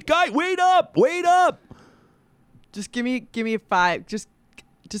 Wait, guy. Wait up. Just give me a 5. Just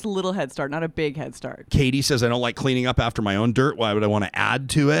a little head start, not a big head start. Katie says, I don't like cleaning up after my own dirt. Why would I want to add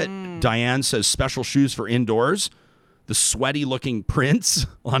to it? Diane says, special shoes for indoors. The sweaty looking prints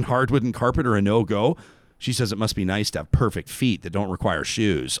on hardwood and carpet are a no-go. She says it must be nice to have perfect feet that don't require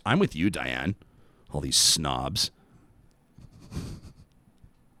shoes. I'm with you, Diane. All these snobs.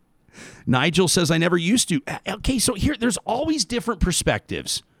 Nigel says, I never used to. Okay, so here, there's always different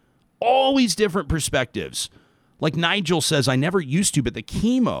perspectives. Like Nigel says, I never used to, but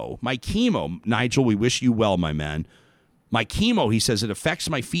my chemo, Nigel, we wish you well, my man. My chemo, he says, it affects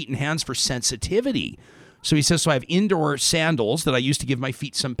my feet and hands for sensitivity. So he says, so I have indoor sandals that I use to give my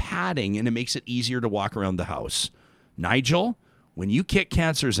feet some padding, and it makes it easier to walk around the house. Nigel, when you kick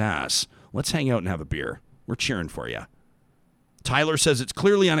cancer's ass, let's hang out and have a beer. We're cheering for you. Tyler says it's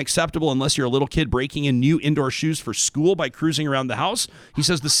clearly unacceptable unless you're a little kid breaking in new indoor shoes for school by cruising around the house. He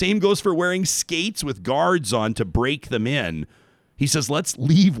says the same goes for wearing skates with guards on to break them in. He says, let's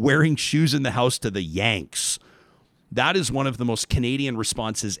leave wearing shoes in the house to the Yanks. That is one of the most Canadian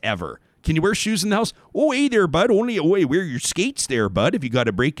responses ever. Can you wear shoes in the house? Oh, hey there, bud. Only wear your skates there, bud, if you got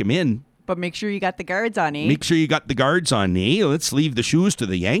to break them in. But make sure you got the guards on, eh? Make sure you got the guards on, eh? Let's leave the shoes to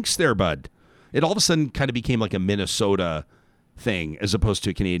the Yanks there, bud. It all of a sudden kind of became like a Minnesota thing as opposed to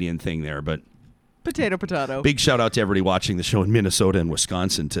a Canadian thing there, but potato. Big shout out to everybody watching the show in Minnesota and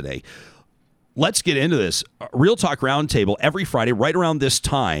Wisconsin today. Let's get into this. Real Talk Roundtable every Friday right around this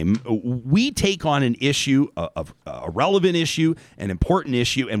time. We take on an issue, a relevant issue, an important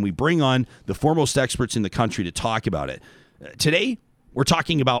issue, and we bring on the foremost experts in the country to talk about it. Today, we're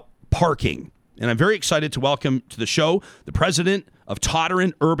talking about parking. And I'm very excited to welcome to the show the president of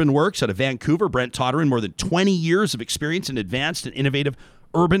Toderian Urban Works out of Vancouver, Brent Toderian, more than 20 years of experience in advanced and innovative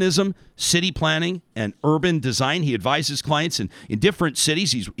urbanism, city planning, and urban design. He advises clients in different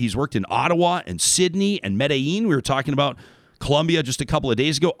cities. He's worked in Ottawa and Sydney and Medellin. We were talking about Colombia just a couple of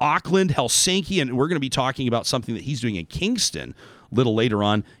days ago, Auckland, Helsinki, and we're going to be talking about something that he's doing in Kingston a little later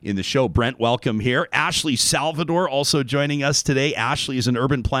on in the show. Brent, welcome here. Ashley Salvador also joining us today. Ashley is an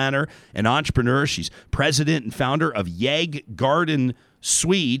urban planner and entrepreneur. She's president and founder of Yag Garden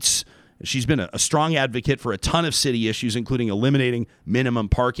Suites. She's been a strong advocate for a ton of city issues, including eliminating minimum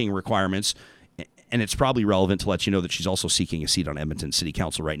parking requirements. And it's probably relevant to let you know that she's also seeking a seat on Edmonton City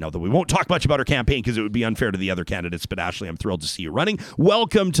Council right now, though we won't talk much about her campaign because it would be unfair to the other candidates. But Ashley, I'm thrilled to see you running.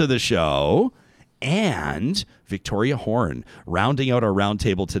 Welcome to the show. And Victoria Horne, rounding out our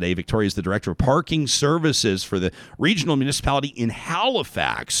roundtable today. Victoria is the Director of Parking Services for the regional municipality in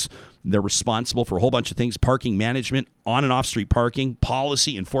Halifax. They're responsible for a whole bunch of things: parking management, on and off street parking,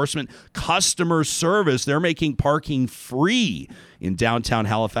 policy enforcement, customer service. They're making parking free in downtown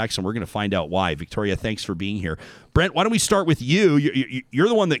Halifax, and we're going to find out why. Victoria, thanks for being here. Brent, why don't we start with you? You're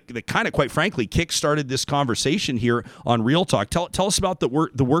the one that kind of, quite frankly, kick-started this conversation here on Real Talk. Tell us about the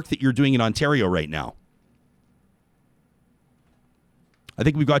work that you're doing in Ontario right now. I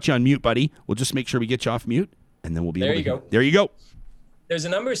think we've got you on mute, buddy. We'll just make sure we get you off mute, and then we'll be able to... There you go. There you go. there's a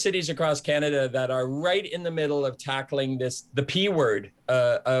number of cities across Canada that are right in the middle of tackling the P word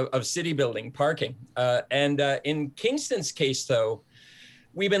of city building, parking. And in Kingston's case, though,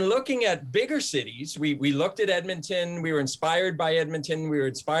 we've been looking at bigger cities. We looked at Edmonton. We were inspired by Edmonton. We were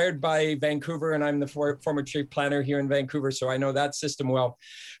inspired by Vancouver, and I'm the former chief planner here in Vancouver, so I know that system well.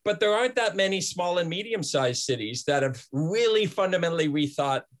 But there aren't that many small and medium-sized cities that have really fundamentally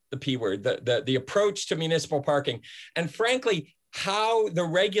rethought the P word, the approach to municipal parking. And frankly, how the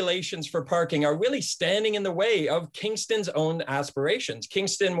regulations for parking are really standing in the way of Kingston's own aspirations.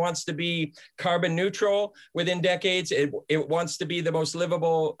 Kingston wants to be carbon neutral within decades. It wants to be the most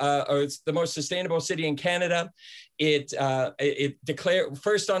livable or it's the most sustainable city in Canada. It declared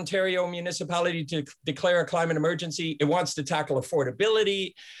first Ontario municipality to declare a climate emergency. It wants to tackle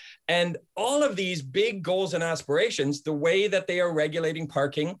affordability. And all of these big goals and aspirations, the way that they are regulating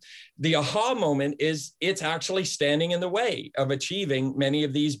parking, the aha moment is it's actually standing in the way of achieving many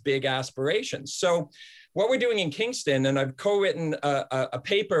of these big aspirations. So what we're doing in Kingston, and I've co-written a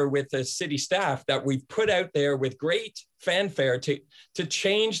paper with the city staff that we've put out there with great fanfare to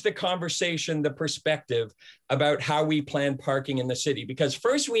change the conversation, the perspective about how we plan parking in the city. Because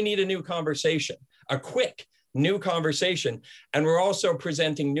first we need a new conversation, a quick new conversation. And we're also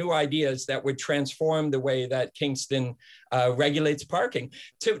presenting new ideas that would transform the way that Kingston regulates parking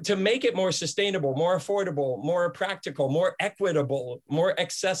to make it more sustainable, more affordable, more practical, more equitable, more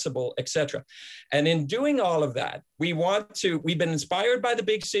accessible, etc. And in doing all of that, we've been inspired by the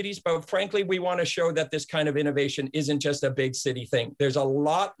big cities, but frankly, we want to show that this kind of innovation isn't just a big city thing. There's a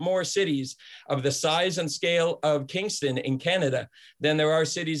lot more cities of the size and scale of Kingston in Canada than there are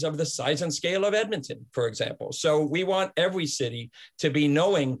cities of the size and scale of Edmonton, for example. So we want every city to be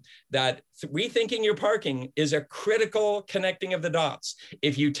knowing that rethinking your parking is a critical connecting of the dots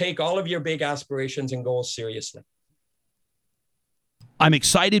if you take all of your big aspirations and goals seriously. I'm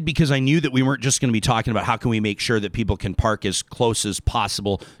excited because I knew that we weren't just going to be talking about how can we make sure that people can park as close as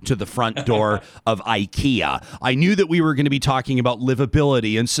possible to the front door of IKEA. I knew that we were going to be talking about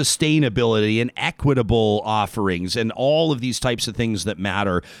livability and sustainability and equitable offerings and all of these types of things that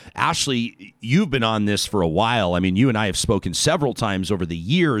matter. Ashley, you've been on this for a while. I mean, you and I have spoken several times over the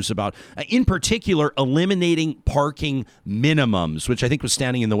years about, in particular, eliminating parking minimums, which I think was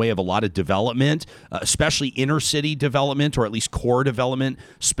standing in the way of a lot of development, especially inner city development or at least core development,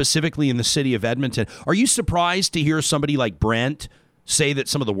 specifically in the city of Edmonton. Are you surprised to hear somebody like Brent say that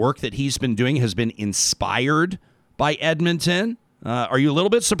some of the work that he's been doing has been inspired by Edmonton? Are you a little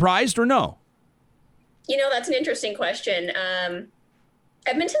bit surprised or no? You know, that's an interesting question.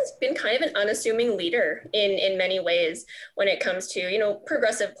 Edmonton's been kind of an unassuming leader in many ways when it comes to, you know,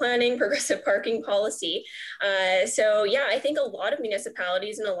 progressive planning, progressive parking policy. So yeah, I think a lot of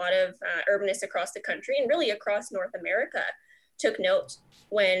municipalities and a lot of urbanists across the country and really across North America took note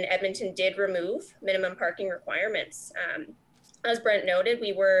when Edmonton did remove minimum parking requirements. As Brent noted,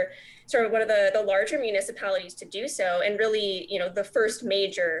 we were sort of one of the larger municipalities to do so, and really, you know, the first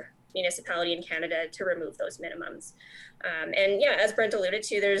major municipality in Canada to remove those minimums. And yeah, as Brent alluded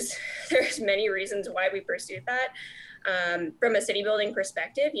to, there's many reasons why we pursued that. From a city building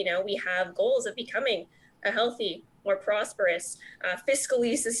perspective, you know, we have goals of becoming a healthy, more prosperous,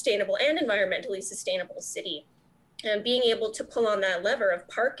 fiscally sustainable and environmentally sustainable city. And being able to pull on that lever of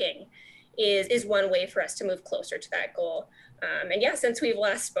parking is one way for us to move closer to that goal. And yeah, since we've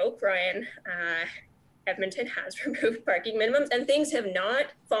last spoke, Ryan, Edmonton has removed parking minimums and things have not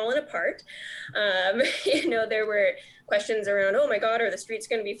fallen apart. You know, there were questions around, oh my God, are the streets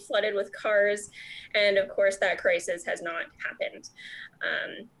going to be flooded with cars? And of course, that crisis has not happened.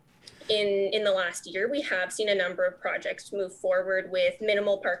 In the last year, we have seen a number of projects move forward with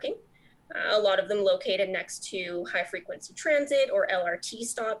minimal parking. A lot of them located next to high frequency transit or LRT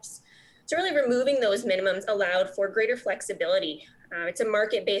stops. So really removing those minimums allowed for greater flexibility. It's a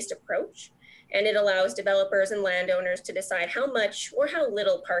market-based approach, and it allows developers and landowners to decide how much or how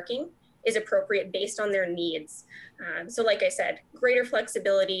little parking is appropriate based on their needs. So like I said, greater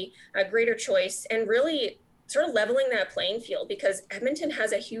flexibility, greater choice, and really sort of leveling that playing field because Edmonton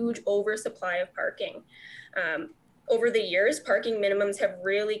has a huge oversupply of parking. Over the years, parking minimums have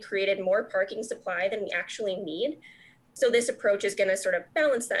really created more parking supply than we actually need. So this approach is going to sort of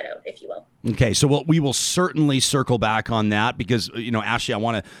balance that out, if you will. Okay, so we will certainly circle back on that because, you know, Ashley, I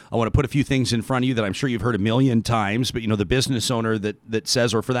want to put a few things in front of you that I'm sure you've heard a million times. But, you know, the business owner that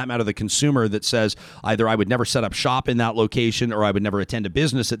says, or for that matter, the consumer that says either I would never set up shop in that location or I would never attend a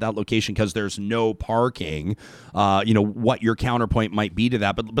business at that location because there's no parking. You know, what your counterpoint might be to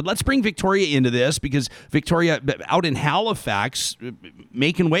that. But let's bring Victoria into this because Victoria out in Halifax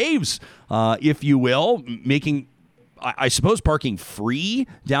making waves, if you will, making I suppose, parking free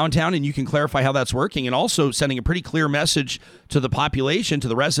downtown, and you can clarify how that's working, and also sending a pretty clear message to the population, to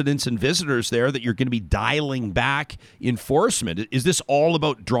the residents and visitors there, that you're going to be dialing back enforcement. Is this all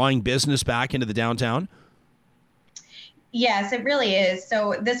about drawing business back into the downtown? Yes, it really is.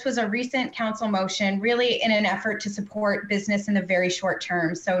 So this was a recent council motion, really in an effort to support business in the very short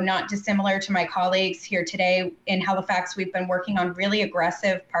term. So not dissimilar to my colleagues here today in Halifax, we've been working on really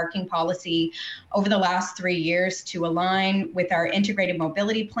aggressive parking policy over the last 3 years to align with our integrated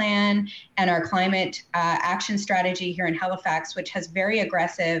mobility plan and our climate action strategy here in Halifax, which has very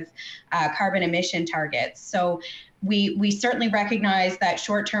aggressive carbon emission targets. So we certainly recognize that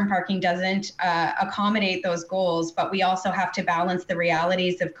short-term parking doesn't accommodate those goals, but we also have to balance the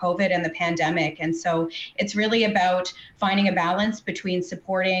realities of COVID and the pandemic. And so it's really about finding a balance between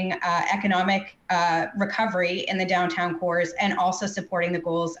supporting economic recovery in the downtown cores and also supporting the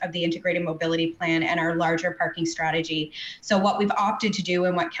goals of the integrated mobility plan and our larger parking strategy. So what we've opted to do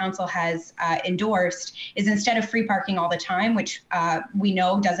and what council has endorsed is, instead of free parking all the time, which we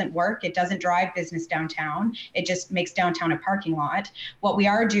know doesn't work, it doesn't drive business downtown, it just makes downtown a parking lot. What we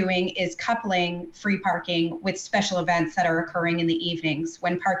are doing is coupling free parking with special events that are occurring in the evenings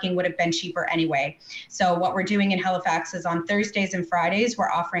when parking would have been cheaper anyway. So what we're doing in Halifax is on Thursdays and Fridays,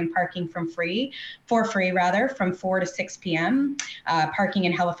 we're offering parking for free from 4 to 6 p.m. Parking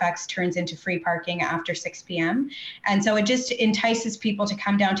in Halifax turns into free parking after 6 p.m. And so it just entices people to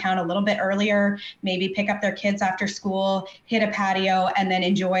come downtown a little bit earlier, maybe pick up their kids after school, hit a patio, and then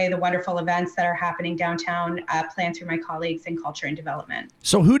enjoy the wonderful events that are happening downtown, planned through my colleagues in culture and development.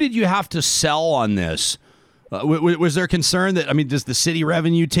 So who did you have to sell on this? Was there concern that, does the city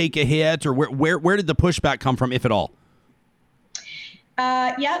revenue take a hit, or where did the pushback come from, if at all?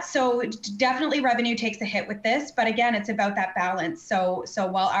 So definitely revenue takes a hit with this, but again, it's about that balance. So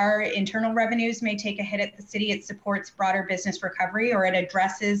while our internal revenues may take a hit at the city, it supports broader business recovery, or it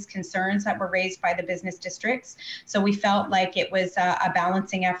addresses concerns that were raised by the business districts. So we felt like it was a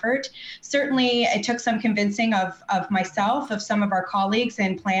balancing effort. Certainly, it took some convincing of myself, of some of our colleagues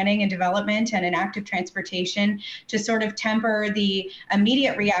in planning and development and in active transportation, to sort of temper the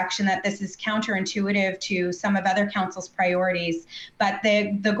immediate reaction that this is counterintuitive to some of other council's priorities. But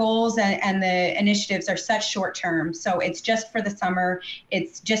the goals and the initiatives are such short term. So it's just for the summer.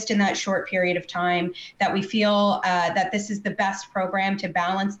 It's just in that short period of time that we feel that this is the best program to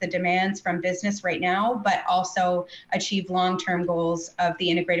balance the demands from business right now, but also achieve long-term goals of the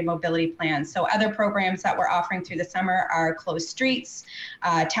integrated mobility plan. So other programs that we're offering through the summer are closed streets,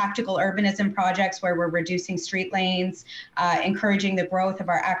 tactical urbanism projects where we're reducing street lanes, encouraging the growth of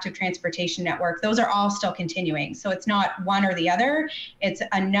our active transportation network. Those are all still continuing. So it's not one or the other. It's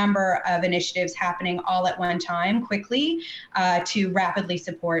a number of initiatives happening all at one time, quickly, to rapidly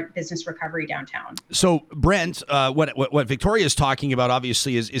support business recovery downtown. So, Brent, what Victoria is talking about,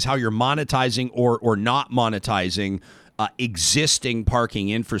 obviously, is how you're monetizing or not monetizing existing parking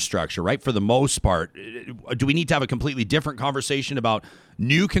infrastructure, right? For the most part, do we need to have a completely different conversation about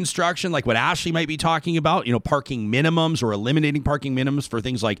new construction, like what Ashley might be talking about, parking minimums or eliminating parking minimums for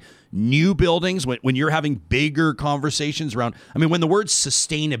things like new buildings, when you're having bigger conversations around, when the word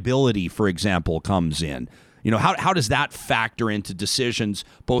sustainability, for example, comes in, how does that factor into decisions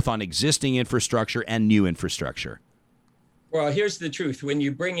both on existing infrastructure and new infrastructure? Well, here's the truth. When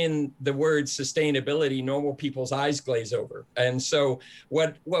you bring in the word sustainability, normal people's eyes glaze over. And so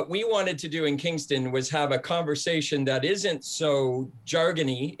what we wanted to do in Kingston was have a conversation that isn't so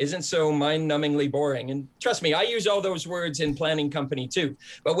jargony, isn't so mind-numbingly boring. And trust me, I use all those words in planning company too.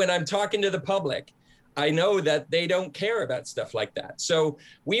 But when I'm talking to the public, I know that they don't care about stuff like that. So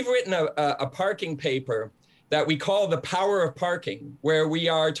we've written a parking paper that we call The Power of Parking, where we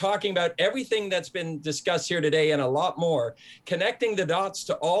are talking about everything that's been discussed here today and a lot more, connecting the dots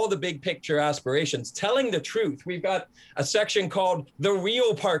to all the big picture aspirations, telling the truth. We've got a section called The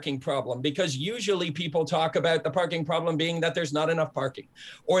Real Parking Problem, because usually people talk about the parking problem being that there's not enough parking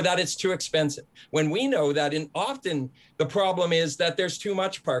or that it's too expensive, when we know that often the problem is that there's too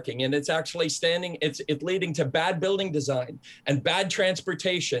much parking, and it's actually it's leading to bad building design and bad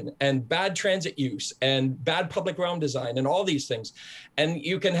transportation and bad transit use and bad public realm design and all these things. And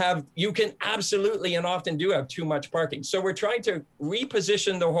you can absolutely and often do have too much parking. So we're trying to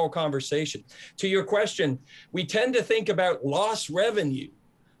reposition the whole conversation. To your question, we tend to think about lost revenue,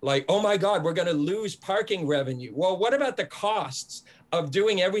 like, oh my God, we're going to lose parking revenue. Well, what about the costs of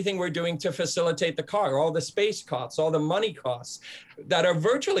doing everything we're doing to facilitate the car, all the space costs, all the money costs that are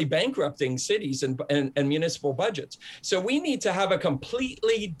virtually bankrupting cities and municipal budgets. So we need to have a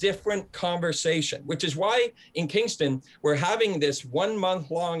completely different conversation, which is why in Kingston, we're having this 1 month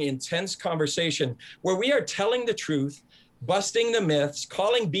long intense conversation where we are telling the truth, busting the myths,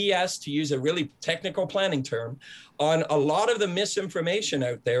 calling BS, to use a really technical planning term, on a lot of the misinformation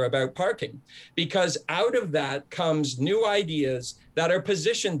out there about parking, because out of that comes new ideas that are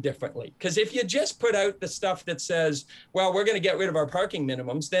positioned differently. Because if you just put out the stuff that says, well, we're going to get rid of our parking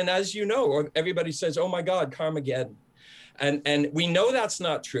minimums, then as you know, everybody says, oh my God, Carmageddon. And we know that's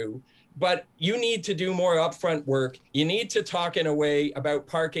not true. But you need to do more upfront work. You need to talk in a way about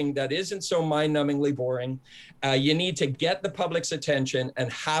parking that isn't so mind-numbingly boring. You need to get the public's attention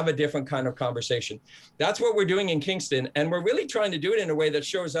and have a different kind of conversation. That's what we're doing in Kingston. And we're really trying to do it in a way that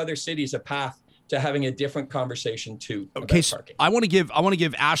shows other cities a path to having a different conversation too. Okay, so I want to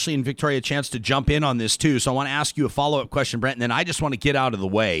give Ashley and Victoria a chance to jump in on this too. So I want to ask you a follow-up question, Brent, and then I just want to get out of the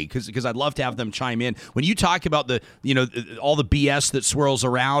way because I'd love to have them chime in. When you talk about the all the BS that swirls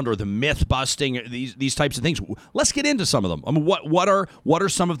around or the myth busting, these types of things, let's get into some of them. I mean, what are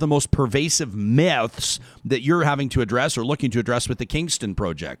some of the most pervasive myths that you're having to address or looking to address with the Kingston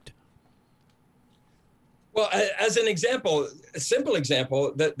project? Well, as an example, a simple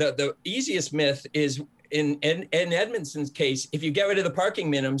example, the easiest myth is in Edmonton's case, if you get rid of the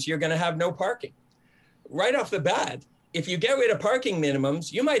parking minimums, you're going to have no parking. Right off the bat, if you get rid of parking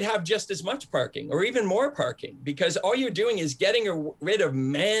minimums, you might have just as much parking or even more parking, because all you're doing is getting rid of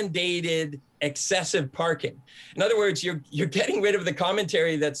mandated excessive parking. In other words, you're getting rid of the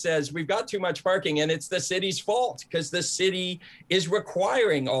commentary that says we've got too much parking and it's the city's fault because the city is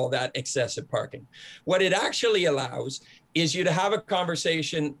requiring all that excessive parking. What it actually allows is you to have a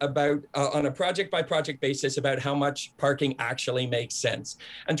conversation about on a project by project basis about how much parking actually makes sense.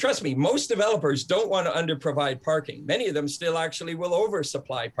 And trust me, most developers don't want to underprovide parking. Many of them still actually will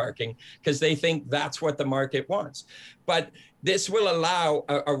oversupply parking because they think that's what the market wants. But this will allow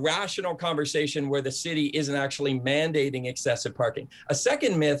a rational conversation where the city isn't actually mandating excessive parking. A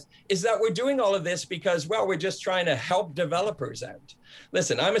second myth is that we're doing all of this because, well, we're just trying to help developers out.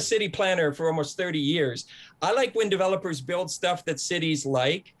 Listen, I'm a city planner for almost 30 years. I like when developers build stuff that cities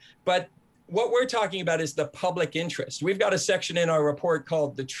like, but what we're talking about is the public interest. We've got a section in our report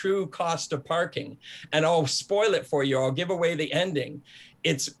called The True Cost of Parking, and I'll spoil it for you. I'll give away the ending.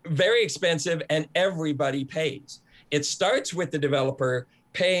 It's very expensive and everybody pays. It starts with the developer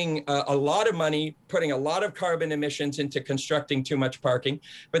paying a lot of money, putting a lot of carbon emissions into constructing too much parking,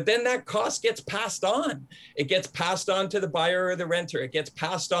 but then that cost gets passed on. It gets passed on to the buyer or the renter. It gets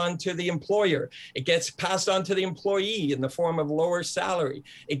passed on to the employer. It gets passed on to the employee in the form of lower salary.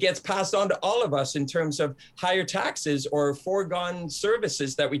 It gets passed on to all of us in terms of higher taxes or foregone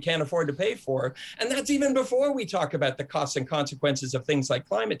services that we can't afford to pay for. And that's even before we talk about the costs and consequences of things like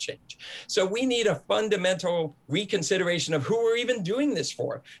climate change. So we need a fundamental reconsideration of who we're even doing this for.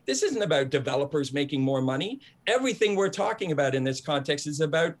 This isn't about developers making more money. Everything we're talking about in this context is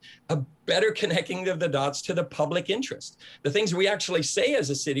about a better connecting of the dots to the public interest, the things we actually say as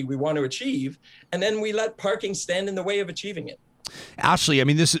a city we want to achieve, and then we let parking stand in the way of achieving it. Ashley, I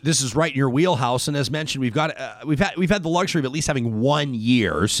mean, this is right in your wheelhouse, and as mentioned, we've had the luxury of at least having 1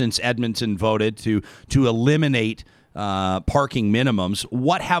 year since Edmonton voted to eliminate parking minimums.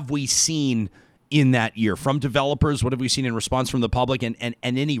 What have we seen in that year from developers? What have we seen in response from the public, and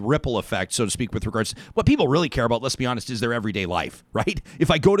any ripple effect, so to speak, with regards to what people really care about, let's be honest, is their everyday life, right?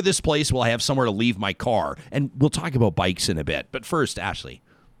 If I go to this place, will I have somewhere to leave my car? And we'll talk about bikes in a bit. But first, Ashley.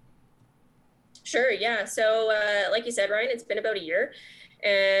 Sure, yeah. So like you said, Ryan, it's been about a year.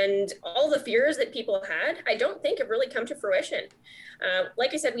 And all the fears that people had, I don't think have really come to fruition.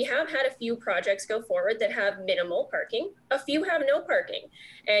 Like I said, we have had a few projects go forward that have minimal parking. A few have no parking.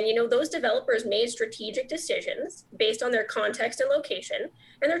 And, those developers made strategic decisions based on their context and location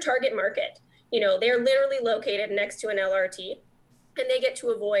and their target market. They're literally located next to an LRT, and they get to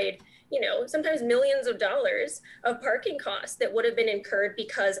avoid sometimes millions of dollars of parking costs that would have been incurred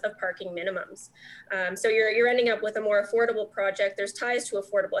because of parking minimums. So you're ending up with a more affordable project. There's ties to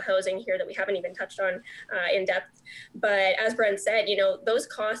affordable housing here that we haven't even touched on in depth. But as Brent said, those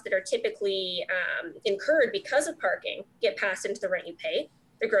costs that are typically incurred because of parking get passed into the rent you pay,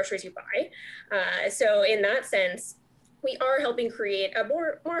 the groceries you buy. So in that sense, we are helping create a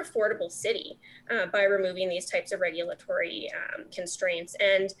more affordable city by removing these types of regulatory constraints.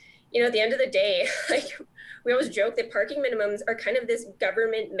 And at the end of the day, we always joke that parking minimums are kind of this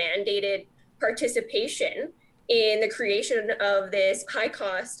government mandated participation in the creation of this high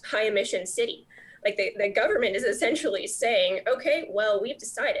cost, high emission city. Like the government is essentially saying, okay, well, we've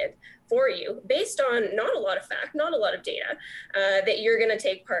decided for you, based on not a lot of fact, not a lot of data, that you're going to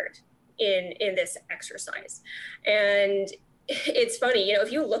take part in this exercise. And it's funny, you know,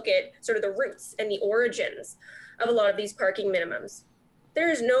 if you look at sort of the roots and the origins of a lot of these parking minimums,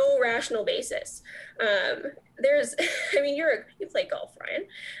 there's no rational basis. There's, I mean, you play golf, Ryan.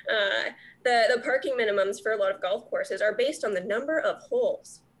 The parking minimums for a lot of golf courses are based on the number of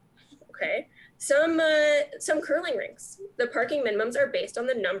holes. Okay, some curling rinks, the parking minimums are based on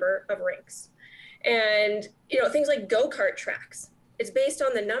the number of rinks, and you know, things like go-kart tracks. It's based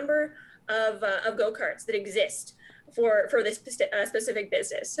on the number of go-karts that exist for this specific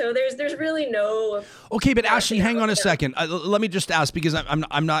business. So there's really no. Okay, but Ashley, hang on a second. Let me just ask, because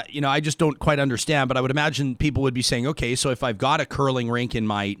I'm not, you know, I just don't quite understand. But I would imagine people would be saying, okay, so if I've got a curling rink in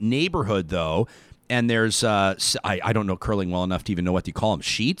my neighborhood, though, and there's I don't know curling well enough to even know what you call them,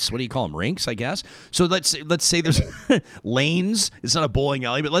 sheets. What do you call them? Rinks, I guess. So let's say there's lanes. It's not a bowling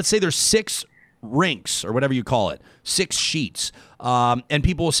alley, but let's say there's 6 rinks or whatever you call it, 6 sheets. And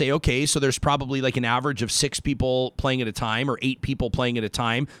people will say, okay, so there's probably like an average of 6 people playing at a time or 8 people playing at a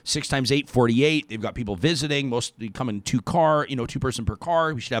time. 6 times 8, 48. They've got people visiting. Mostly come in 2-person per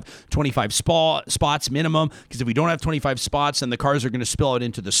car. We should have 25 spots minimum, because if we don't have 25 spots, then the cars are going to spill out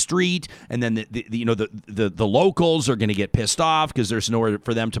into the street, and then the locals are going to get pissed off because there's nowhere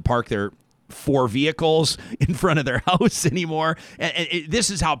for them to park their 4 vehicles in front of their house anymore. And this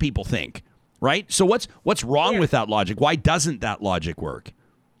is how people think. Right? So what's wrong with that logic? Why doesn't that logic work?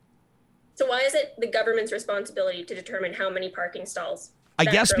 So why is it the government's responsibility to determine how many parking stalls? I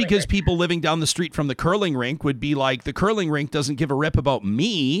guess because people living down the street from the curling rink would be like, the curling rink doesn't give a rip about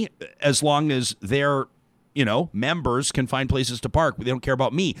me as long as their, you know, members can find places to park. They don't care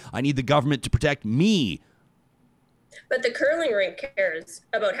about me. I need the government to protect me. But the curling rink cares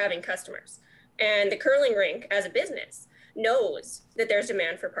about having customers. And the curling rink, as a business, knows that there's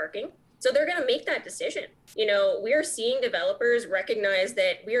demand for parking. So they're going to make that decision. You know, we're seeing developers recognize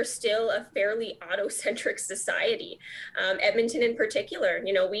that we are still a fairly auto-centric society. Edmonton in particular,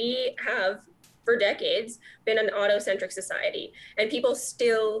 you know, we have for decades been an auto-centric society, and people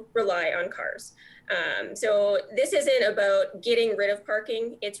still rely on cars. So this isn't about getting rid of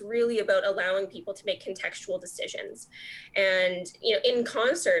parking. It's really about allowing people to make contextual decisions. And, you know, in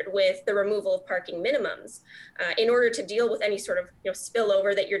concert with the removal of parking minimums, in order to deal with any sort of, you know,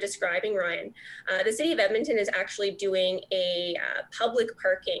 spillover that you're describing, Ryan, the city of Edmonton is actually doing a public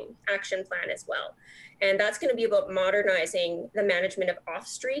parking action plan as well. And that's going to be about modernizing the management of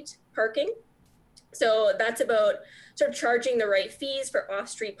off-street parking. So that's about sort of charging the right fees for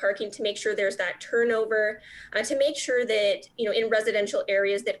off-street parking to make sure there's that turnover, to make sure that, you know, in residential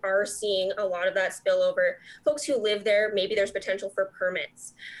areas that are seeing a lot of that spillover, folks who live there, maybe there's potential for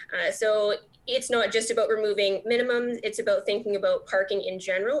permits. So it's not just about removing minimums, it's about thinking about parking in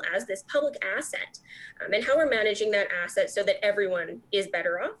general as this public asset, and how we're managing that asset so that everyone is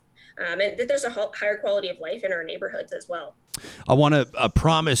better off. And that there's a higher quality of life in our neighborhoods as well. I want to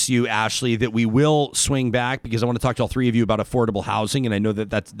promise you, Ashley, that we will swing back, because I want to talk to all 3 of you about affordable housing, and I know that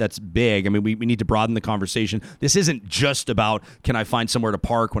that's big. I mean, we need to broaden the conversation. This isn't just about, can I find somewhere to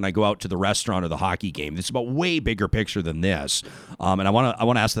park when I go out to the restaurant or the hockey game? This is about way bigger picture than this. And I want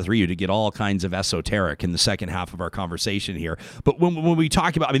to ask the 3 of you to get all kinds of esoteric in the second half of our conversation here. But when we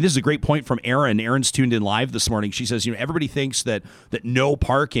talk about, I mean, this is a great point from Erin. Erin's tuned in live this morning. She says, you know, everybody thinks that no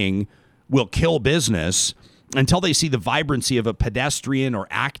parking will kill business until they see the vibrancy of a pedestrian or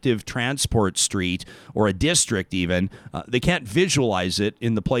active transport street or a district even. They can't visualize it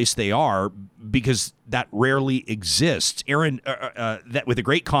in the place they are because that rarely exists. Erin, that with a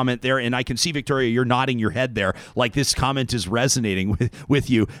great comment there, and I can see, Victoria, you're nodding your head there like this comment is resonating with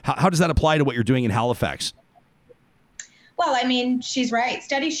you. How does that apply to what you're doing in Halifax? Well, I mean, she's right.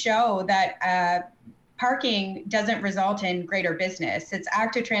 Studies show that parking doesn't result in greater business. It's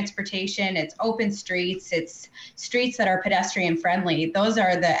active transportation, it's open streets, it's streets that are pedestrian friendly. Those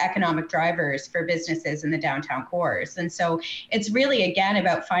are the economic drivers for businesses in the downtown cores. And so it's really, again,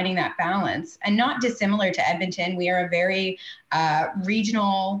 about finding that balance. And not dissimilar to Edmonton, we are a very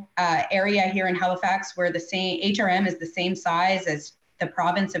regional area here in Halifax where the same HRM is the same size as the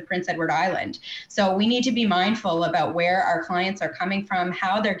province of Prince Edward Island. So we need to be mindful about where our clients are coming from,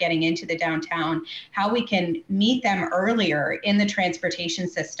 how they're getting into the downtown, how we can meet them earlier in the transportation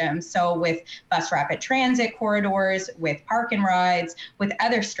system. So with bus rapid transit corridors, with park and rides, with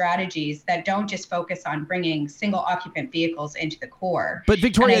other strategies that don't just focus on bringing single occupant vehicles into the core. But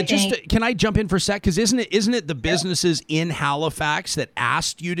Victoria, can I jump in for a sec? Because isn't it the businesses in Halifax that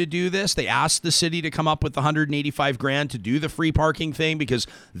asked you to do this? They asked the city to come up with the $185,000 to do the free parking thing. saying, because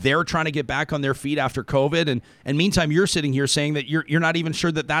they're trying to get back on their feet after COVID. And meantime, you're sitting here saying that you're not even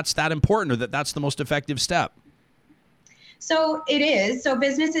sure that that's that important or that that's the most effective step. So it is. So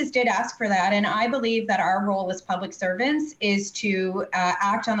businesses did ask for that. And I believe that our role as public servants is to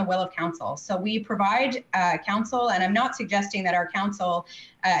act on the will of council. So we provide counsel, and I'm not suggesting that our council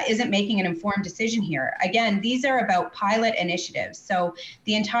isn't making an informed decision here. Again, these are about pilot initiatives. So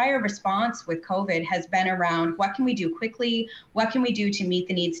the entire response with COVID has been around what can we do quickly? What can we do to meet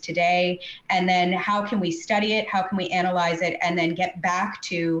the needs today? And then how can we study it? How can we analyze it? And then get back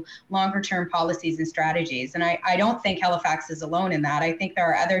to longer term policies and strategies. And I don't think Halifax is alone in that. I think there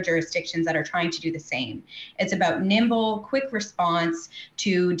are other jurisdictions that are trying to do the same. It's about nimble, quick response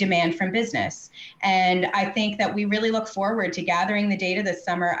to demand from business. And I think that we really look forward to gathering the data this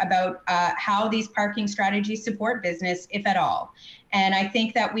summer about how these parking strategies support business, if at all. And I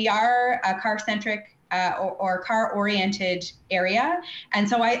think that we are a car-centric or car-oriented area. And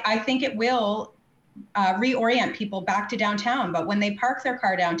so I think it will reorient people back to downtown. But when they park their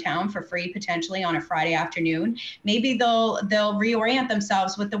car downtown for free, potentially on a Friday afternoon, maybe they'll reorient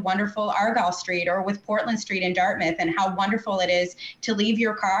themselves with the wonderful Argyle Street or with Portland Street in Dartmouth, and how wonderful it is to leave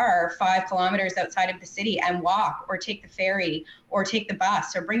your car 5 kilometers outside of the city and walk, or take the ferry, or take the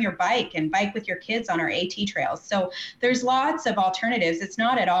bus, or bring your bike and bike with your kids on our AT trails. So there's lots of alternatives. It's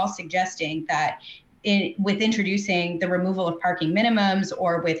not at all suggesting that with introducing the removal of parking minimums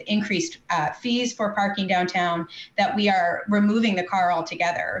or with increased fees for parking downtown, that we are removing the car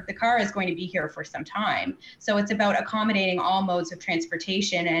altogether. The car is going to be here for some time. So it's about accommodating all modes of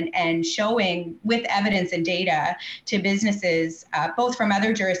transportation and showing with evidence and data to businesses, both from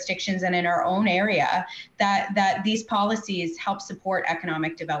other jurisdictions and in our own area, that these policies help support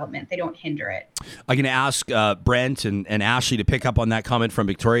economic development. They don't hinder it. I'm going to ask Brent and Ashley to pick up on that comment from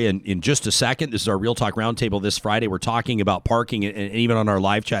Victoria in just a second. This is our Real Talk Roundtable this Friday. We're talking about parking, and even on our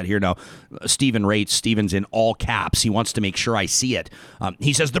live chat here now, Stephen rates, Stephen's in all caps. He wants to make sure I see it.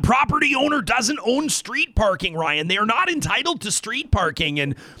 He says, the property owner doesn't own street parking, Ryan. They are not entitled to street parking.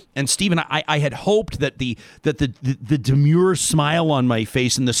 And Stephen, I had hoped that the demure smile on my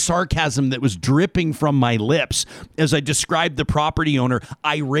face and the sarcasm that was dripping from my lips as I described the property owner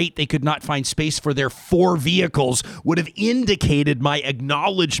irate they could not find space for their 4 vehicles would have indicated my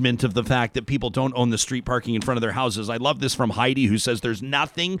acknowledgement of the fact that people don't own the street parking in front of their houses. I love this from Heidi, who says there's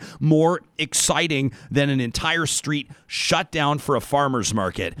nothing more exciting than an entire street shut down for a farmer's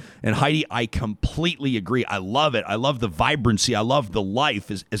market. And Heidi, I completely agree. I love it. I love the vibrancy. I love the life.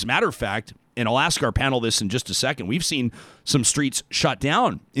 As a matter of fact, and I'll ask our panel this in just a second, we've seen some streets shut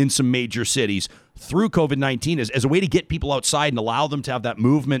down in some major cities through COVID-19 as a way to get people outside and allow them to have that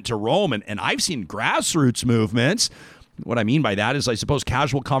movement to roam. And I've seen grassroots movements. What I mean by that is, I suppose,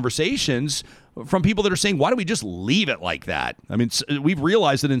 casual conversations from people that are saying, why don't we just leave it like that? I mean, we've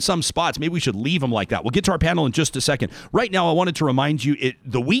realized that in some spots, maybe we should leave them like that. We'll get to our panel in just a second. Right now, I wanted to remind you,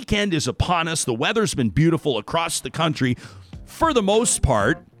 the weekend is upon us. The weather's been beautiful across the country for the most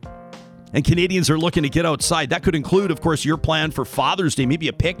part. And Canadians are looking to get outside. That could include, of course, your plan for Father's Day, maybe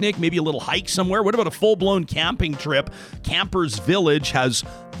a picnic, maybe a little hike somewhere. What about a full-blown camping trip? Campers Village has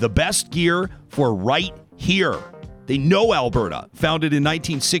the best gear for right here. They know Alberta. Founded in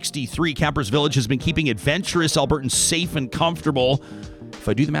 1963, Campers Village has been keeping adventurous Albertans safe and comfortable. If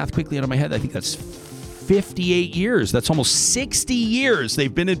I do the math quickly out of my head, I think that's 58 years. That's almost 60 years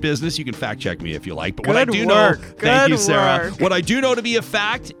they've been in business. You can fact check me if you like. But what I do know, thank you, Sarah. What I do know to be a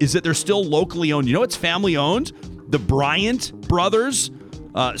fact is that they're still locally owned. You know, it's family owned. The Bryant brothers,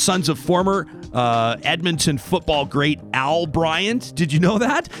 sons of former Edmonton football great Al Bryant. Did you know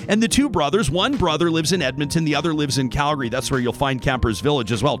that? And the 2 brothers, one brother lives in Edmonton, the other lives in Calgary. That's where you'll find Campers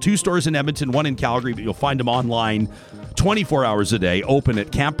Village as well. 2 stores in Edmonton, 1 in Calgary, but you'll find them online 24 hours a day, open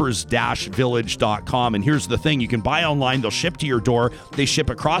at campers-village.com. And here's the thing, you can buy online, they'll ship to your door, they ship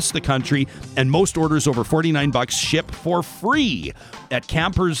across the country, and most orders over $49 ship for free at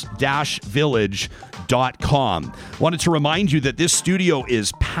campers-village.com. Wanted to remind you that this studio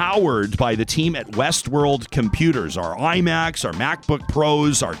is powered by the team at Westworld Computers. Our iMacs, our MacBook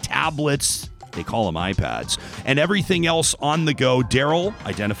Pros, our tablets, they call them iPads, and everything else on the go. Daryl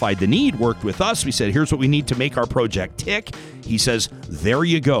identified the need, worked with us. We said, here's what we need to make our project tick. He says, there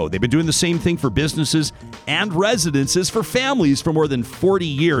you go. They've been doing the same thing for businesses and residences for families for more than 40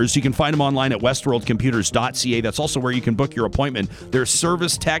 years. You can find them online at westworldcomputers.ca. That's also where you can book your appointment. Their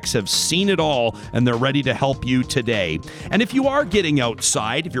service techs have seen it all, and they're ready to help you today. And if you are getting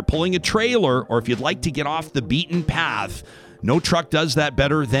outside, if you're pulling a trailer, or if you'd like to get off the beaten path, No truck does that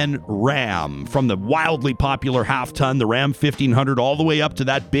better than Ram. From the wildly popular half-ton, the Ram 1500, all the way up to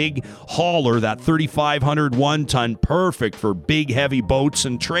that big hauler, that 3500 one-ton, perfect for big, heavy boats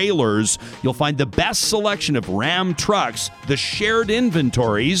and trailers. You'll find the best selection of Ram trucks, the shared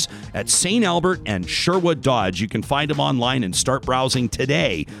inventories, at St. Albert and Sherwood Dodge. You can find them online and start browsing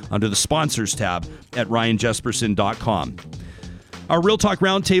today under the sponsors tab at ryanjesperson.com. Our Real Talk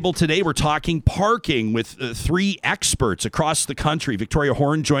Roundtable today, we're talking parking with three experts across the country. Victoria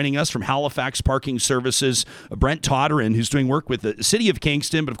Horne joining us from Halifax Parking Services. Brent Toderian, who's doing work with the City of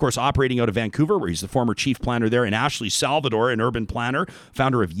Kingston, but of course operating out of Vancouver, where he's the former chief planner there. And Ashley Salvador, an urban planner,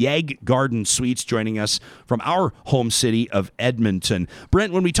 founder of Yag Garden Suites, joining us from our home city of Edmonton.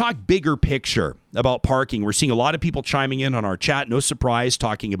 Brent, when we talk bigger picture about parking, we're seeing a lot of people chiming in on our chat, no surprise,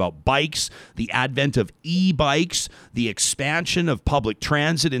 talking about bikes, the advent of e-bikes, the expansion of public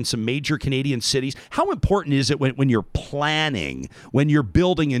transit in some major Canadian cities. How important is it when you're planning, when you're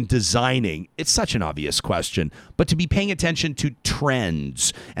building and designing? It's such an obvious question, but to be paying attention to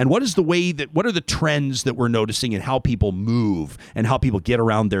trends. And what are the trends that we're noticing in how people move and how people get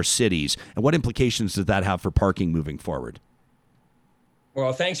around their cities? And what implications does that have for parking moving forward?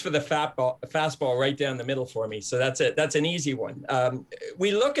 Well, thanks for the fastball right down the middle for me. So that's an easy one.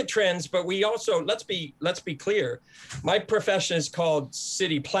 We look at trends, but we also, let's be clear. My profession is called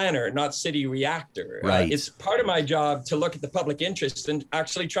city planner, not city reactor. Right. It's part of my job to look at the public interest and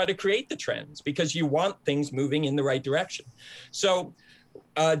actually try to create the trends, because you want things moving in the right direction. So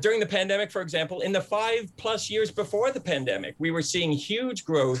during the pandemic, for example, in the 5+ years before the pandemic, we were seeing huge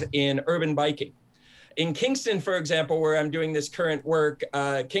growth in urban biking. In Kingston, for example, where I'm doing this current work,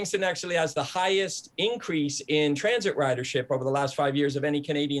 Kingston actually has the highest increase in transit ridership over the last 5 years of any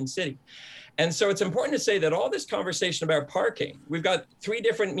Canadian city. And so it's important to say that all this conversation about parking, we've got 3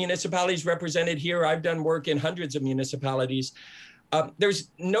 different municipalities represented here. I've done work in hundreds of municipalities.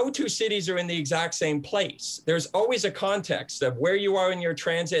 There's no 2 cities are in the exact same place. There's always a context of where you are in your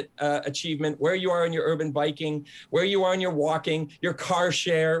transit achievement, where you are in your urban biking, where you are in your walking, your car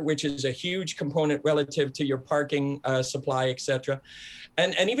share, which is a huge component relative to your parking supply, et cetera.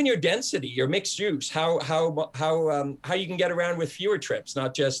 And even your density, your mixed use, how you can get around with fewer trips,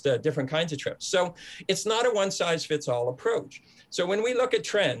 not just different kinds of trips. So it's not a one-size-fits-all approach. So when we look at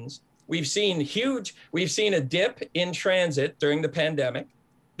trends, we've seen a dip in transit during the pandemic.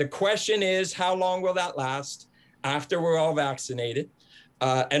 The question is, how long will that last after we're all vaccinated?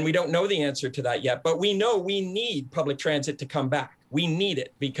 And we don't know the answer to that yet, but we know we need public transit to come back. We need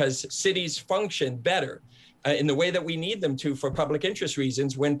it because cities function better in the way that we need them to for public interest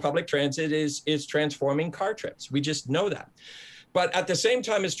reasons when public transit is transforming car trips. We just know that. But at the same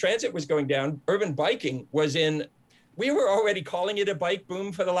time as transit was going down, urban biking was in. We were already calling it a bike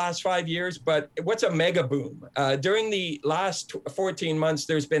boom for the last 5 years, but what's a mega boom? During the last 14 months,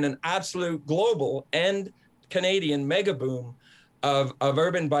 there's been an absolute global and Canadian mega boom of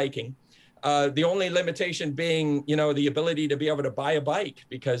urban biking. The only limitation being, the ability to be able to buy a bike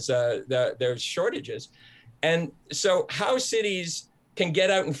because there's shortages. And so how cities can get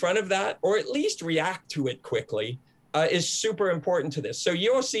out in front of that, or at least react to it quickly, is super important to this. So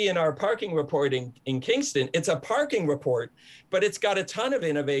you'll see in our parking report in Kingston, it's a parking report, but it's got a ton of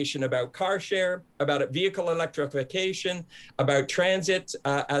innovation about car share, about vehicle electrification, about transit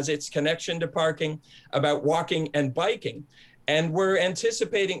as its connection to parking, about walking and biking. And we're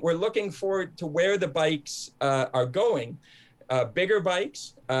looking forward to where the bikes are going. Bigger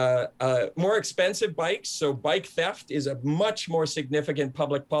bikes, more expensive bikes. So bike theft is a much more significant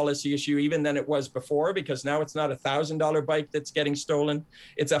public policy issue even than it was before, because now it's not a $1,000 bike that's getting stolen.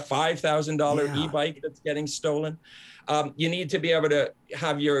 It's a $5,000 e-bike that's getting stolen. You need to be able to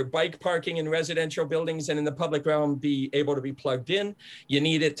have your bike parking in residential buildings and in the public realm be able to be plugged in. You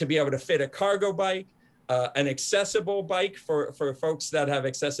need it to be able to fit a cargo bike, an accessible bike for folks that have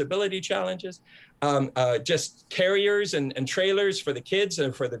accessibility challenges. Just carriers and trailers for the kids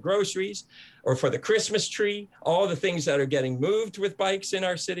and for the groceries or for the Christmas tree, all the things that are getting moved with bikes in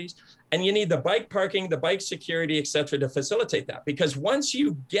our cities. And you need the bike parking, the bike security, et cetera, to facilitate that. Because once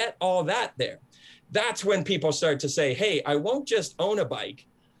you get all that there, that's when people start to say, hey, I won't just own a bike.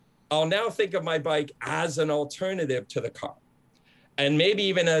 I'll now think of my bike as an alternative to the car, and maybe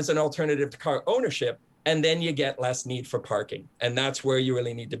even as an alternative to car ownership. And then you get less need for parking. And that's where you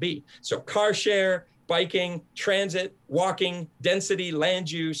really need to be. So car share, biking, transit, walking, density,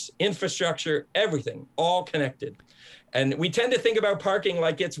 land use, infrastructure, everything, all connected. And we tend to think about parking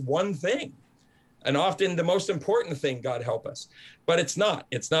like it's one thing. And often the most important thing, God help us. But it's not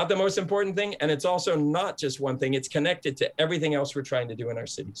the most important thing. And it's also not just one thing. It's connected to everything else we're trying to do in our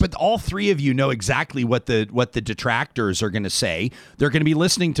cities. But all three of you know exactly what the detractors are going to say. They're going to be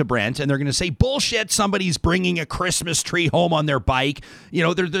listening to Brent and they're going to say, bullshit, somebody's bringing a Christmas tree home on their bike. You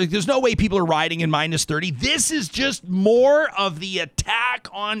know, there's no way people are riding in minus 30. This is just more of the attack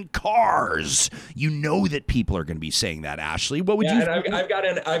on cars. You know that people are going to be saying that, Ashley. What would you? And I've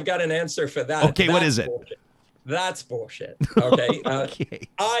got an answer for that. Okay, what is it? Bullshit. That's bullshit. Okay. Okay.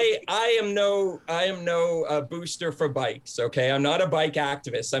 I am no booster for bikes. Okay. I'm not a bike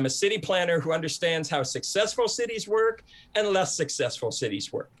activist. I'm a city planner who understands how successful cities work and less successful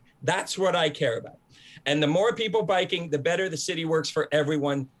cities work. That's what I care about. And the more people biking, the better the city works for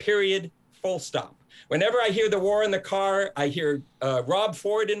everyone, period, full stop. Whenever I hear the war in the car, I hear Rob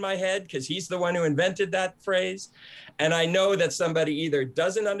Ford in my head because he's the one who invented that phrase. And I know that somebody either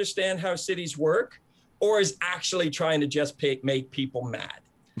doesn't understand how cities work or is actually trying to just make people mad.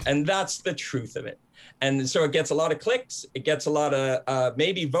 And that's the truth of it. And so it gets a lot of clicks. It gets a lot of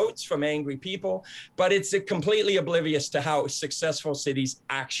maybe votes from angry people, but it's completely oblivious to how successful cities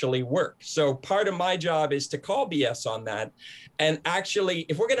actually work. So part of my job is to call BS on that. And actually,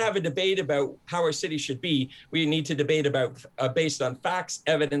 if we're going to have a debate about how our city should be, we need to debate about based on facts,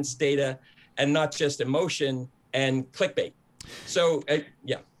 evidence, data, and not just emotion and clickbait. So,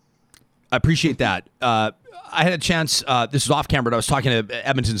 yeah. I appreciate that. I had a chance, this is off camera, but I was talking to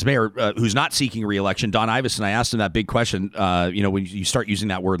Edmonton's mayor, who's not seeking re-election, Don Iveson. I asked him that big question, when you start using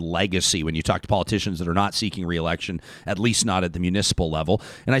that word legacy, when you talk to politicians that are not seeking re-election, at least not at the municipal level.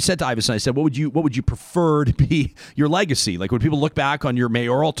 And I said to Iveson, I said, what would you prefer to be your legacy? Like when people look back on your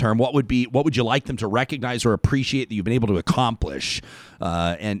mayoral term, what would you like them to recognize or appreciate that you've been able to accomplish?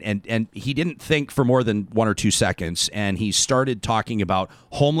 And he didn't think for more than 1 or 2 seconds, and he started talking about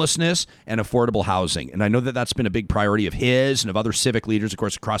homelessness and affordable housing. And I know that that's been a big priority of his and of other civic leaders, of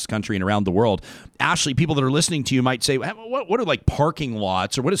course, across the country and around the world. Ashley, people that are listening to you might say, what are like parking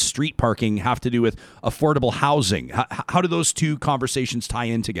lots or what does street parking have to do with affordable housing? How do those two conversations tie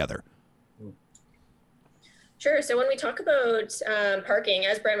in together? Sure. So when we talk about parking,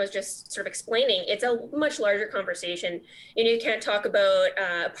 as Brent was just sort of explaining, it's a much larger conversation. You can't talk about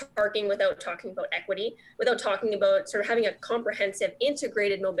parking without talking about equity, without talking about sort of having a comprehensive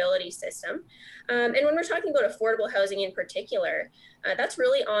integrated mobility system. And when we're talking about affordable housing in particular, that's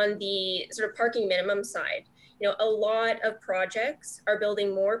really on the sort of parking minimum side. A lot of projects are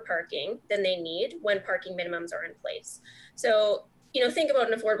building more parking than they need when parking minimums are in place. So think about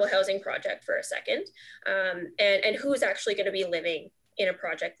an affordable housing project for a second, and who's actually going to be living in a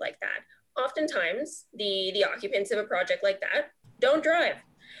project like that. Oftentimes, the occupants of a project like that don't drive,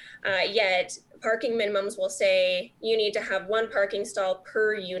 yet parking minimums will say you need to have 1 parking stall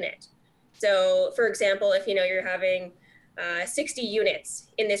per unit. So, for example, if you're having 60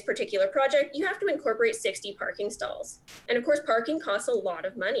 units in this particular project, you have to incorporate 60 parking stalls. And of course, parking costs a lot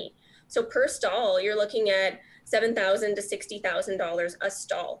of money. So per stall, you're looking at $7,000 to $60,000 a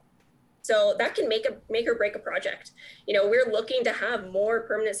stall. So that can make or break a project. We're looking to have more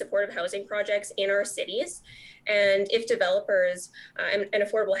permanent supportive housing projects in our cities. And if developers and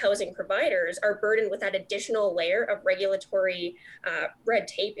affordable housing providers are burdened with that additional layer of regulatory red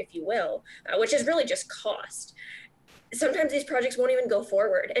tape, if you will, which is really just cost, sometimes these projects won't even go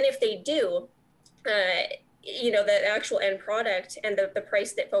forward. And if they do, the actual end product and the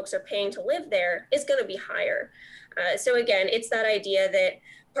price that folks are paying to live there is going to be higher. So again, it's that idea that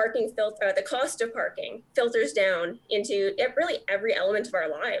the cost of parking filters down into really every element of our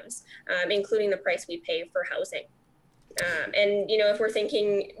lives, including the price we pay for housing. And if we're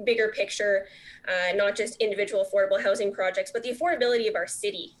thinking bigger picture, not just individual affordable housing projects, but the affordability of our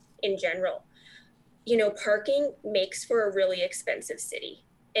city in general, parking makes for a really expensive city.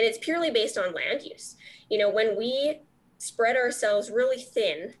 And it's purely based on land use. When we spread ourselves really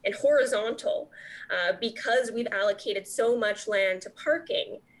thin and horizontal, because we've allocated so much land to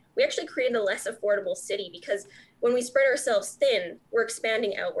parking, we actually create a less affordable city, because when we spread ourselves thin, we're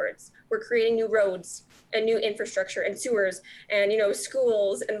expanding outwards. We're creating new roads and new infrastructure and sewers and,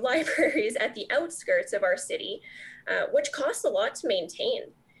 schools and libraries at the outskirts of our city, which costs a lot to maintain.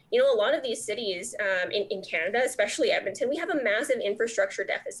 A lot of these cities in Canada, especially Edmonton, we have a massive infrastructure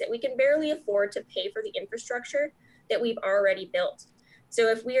deficit. We can barely afford to pay for the infrastructure that we've already built. So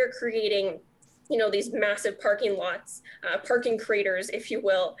if we are creating, these massive parking lots, parking craters, if you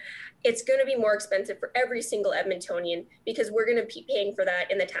will, it's going to be more expensive for every single Edmontonian, because we're going to be paying for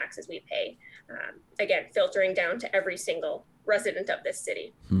that in the taxes we pay. Again, filtering down to every single resident of this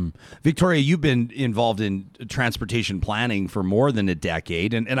city. Victoria, you've been involved in transportation planning for more than a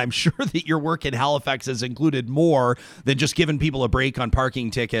decade, and I'm sure that your work in Halifax has included more than just giving people a break on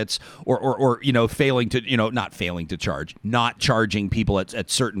parking tickets or not charging people at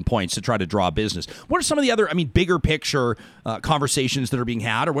certain points to try to draw business. What are some of the other, bigger picture conversations that are being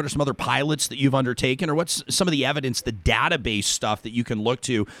had, or what are some other pilots that you've undertaken, or what's some of the evidence, the database stuff that you can look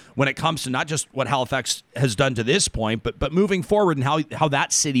to when it comes to not just what Halifax has done to this point, but moving forward and how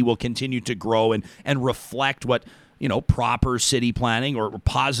that city will continue to grow and reflect what, proper city planning or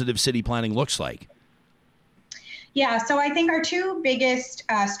positive city planning looks like? Yeah, so I think our two biggest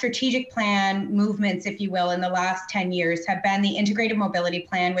strategic plan movements, if you will, in the last 10 years have been the Integrated Mobility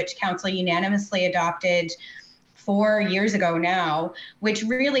Plan, which Council unanimously adopted 4 years ago now, which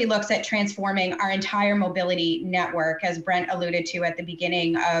really looks at transforming our entire mobility network, as Brent alluded to at the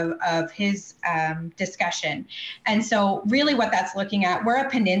beginning of his discussion. And so really what that's looking at, we're a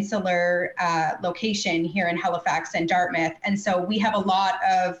peninsular location here in Halifax and Dartmouth. And so we have a lot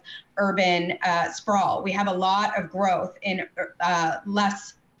of urban sprawl. We have a lot of growth in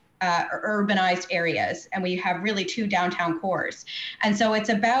less urbanized areas, and we have really two downtown cores. And so it's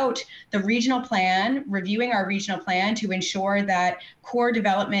about the regional plan, reviewing our regional plan to ensure that core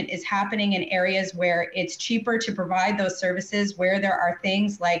development is happening in areas where it's cheaper to provide those services, where there are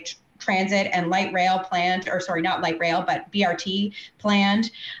things like transit and light rail planned, or sorry, not light rail, but BRT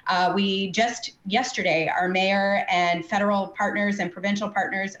planned. We just yesterday, our mayor and federal partners and provincial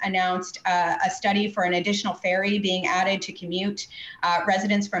partners announced a study for an additional ferry being added to commute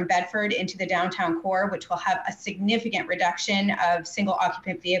residents from Bedford into the downtown core, which will have a significant reduction of single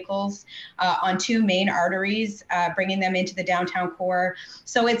occupant vehicles on two main arteries, bringing them into the downtown core.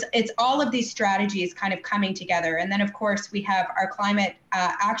 So it's all of these strategies kind of coming together. And then of course we have our climate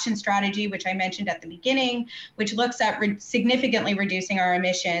action strategy, which I mentioned at the beginning, which looks at significantly reducing our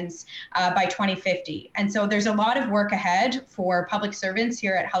emissions by 2050. And so there's a lot of work ahead for public servants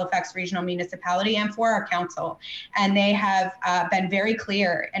here at Halifax Regional Municipality and for our council. And they have been very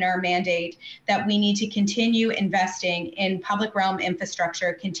clear in our mandate that we need to continue investing in public realm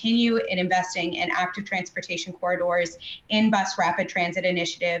infrastructure, continue in investing in active transportation corridors, in bus rapid transit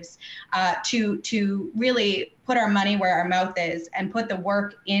initiatives, to really put our money where our mouth is and put the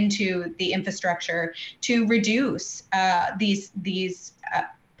work into the infrastructure to reduce these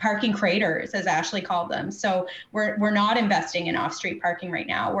parking craters, as Ashley called them. So we're not investing in off-street parking right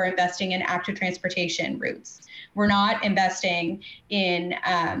now. We're investing in active transportation routes. We're not investing in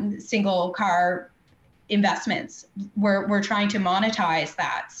single car investments. We're trying to monetize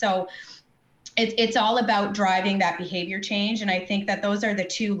that. So it's all about driving that behavior change. And I think that those are the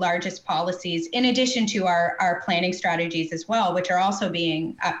two largest policies, in addition to our planning strategies as well, which are also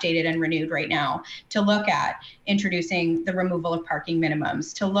being updated and renewed right now, to look at introducing the removal of parking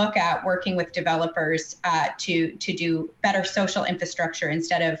minimums, to look at working with developers to do better social infrastructure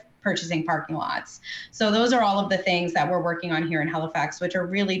instead of purchasing parking lots. So those are all of the things that we're working on here in Halifax, which are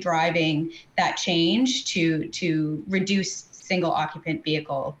really driving that change to reduce single occupant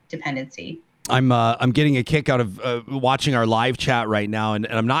vehicle dependency. I'm getting a kick out of watching our live chat right now, and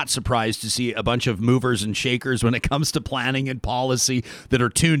I'm not surprised to see a bunch of movers and shakers when it comes to planning and policy that are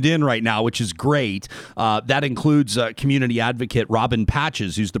tuned in right now, which is great. That includes community advocate Robin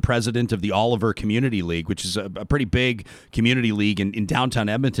Patches, who's the president of the Oliver Community League, which is a pretty big community league in downtown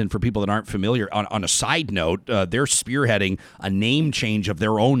Edmonton. For people that aren't familiar, on a side note, they're spearheading a name change of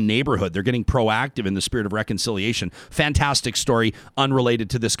their own neighborhood. They're getting proactive in the spirit of reconciliation. Fantastic story, unrelated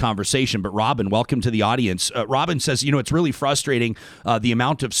to this conversation, but Robin, welcome to the audience. Robin says, it's really frustrating the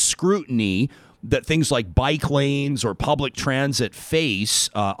amount of scrutiny that things like bike lanes or public transit face,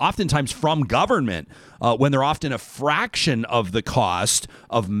 oftentimes from government, when they're often a fraction of the cost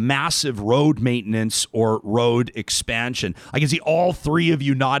of massive road maintenance or road expansion. I can see all three of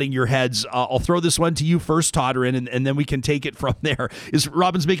you nodding your heads. I'll throw this one to you first, Toderian, and then we can take it from there. Is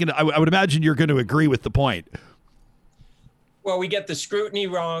Robin's making? I would imagine you're going to agree with the point. Well, we get the scrutiny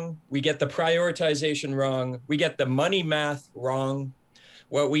wrong. We get the prioritization wrong. We get the money math wrong.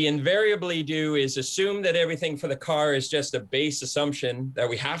 What we invariably do is assume that everything for the car is just a base assumption that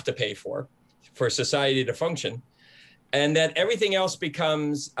we have to pay for society to function, and that everything else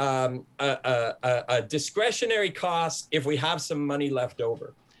becomes a discretionary cost if we have some money left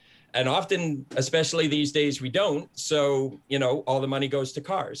over. And often, especially these days, we don't. So, all the money goes to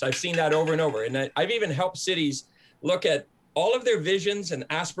cars. I've seen that over and over. And I've even helped cities look at all of their visions and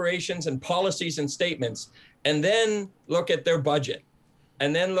aspirations and policies and statements, and then look at their budget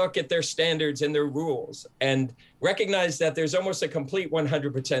and then look at their standards and their rules and recognize that there's almost a complete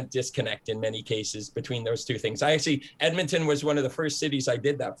 100% disconnect in many cases between those two things. Edmonton was one of the first cities I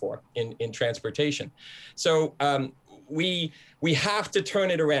did that for in transportation. So we have to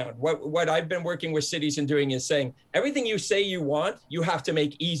turn it around. What I've been working with cities and doing is saying, everything you say you want, you have to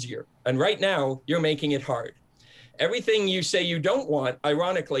make easier. And right now, you're making it hard. Everything you say you don't want,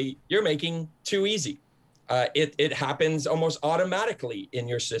 ironically, you're making too easy. It happens almost automatically in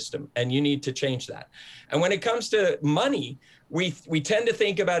your system, and you need to change that. And when it comes to money, we tend to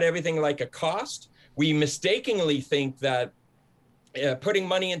think about everything like a cost. We mistakenly think that putting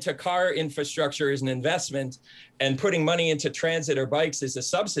money into car infrastructure is an investment and putting money into transit or bikes is a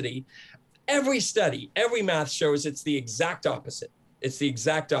subsidy. Every study, every math shows it's the exact opposite. It's the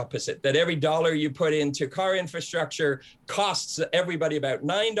exact opposite, that every dollar you put into car infrastructure costs everybody about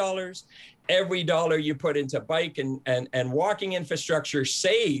 $9. Every dollar you put into bike and walking infrastructure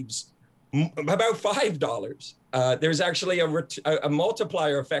saves about $5. There's actually a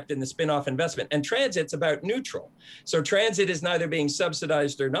multiplier effect in the spin-off investment, and transit's about neutral. So transit is neither being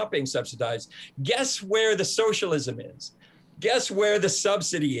subsidized or not being subsidized. Guess where the socialism is? Guess where the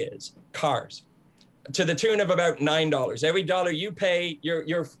subsidy is? Cars, to the tune of about $9. Every dollar you pay,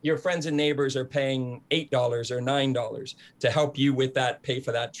 your friends and neighbors are paying $8 or $9 to help you with that, pay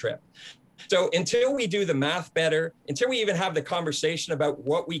for that trip. So until we do the math better, until we even have the conversation about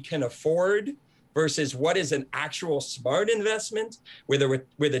what we can afford versus what is an actual smart investment with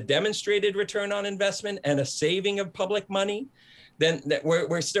a demonstrated return on investment and a saving of public money, then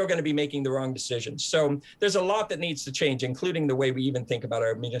we're still going to be making the wrong decisions. So there's a lot that needs to change, including the way we even think about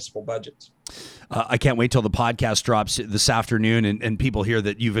our municipal budgets. I can't wait till the podcast drops this afternoon and people hear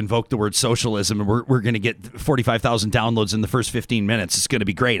that you've invoked the word socialism, and we're going to get 45,000 downloads in the first 15 minutes. It's going to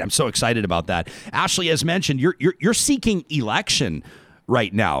be great. I'm so excited about that. Ashley, as mentioned, you're seeking election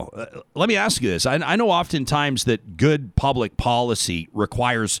right now. Let me ask you this. I know oftentimes that good public policy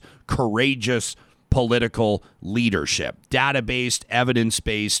requires courageous political leadership, data-based,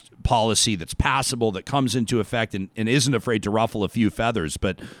 evidence-based policy that's passable, that comes into effect and isn't afraid to ruffle a few feathers.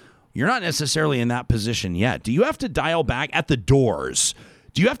 But you're not necessarily in that position yet. Do you have to dial back at the doors?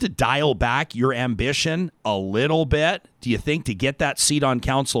 Do you have to dial back your ambition a little bit, do you think, to get that seat on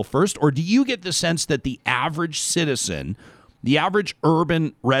council first? Or do you get the sense that the average citizen, the average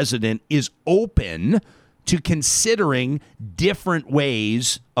urban resident, is open to considering different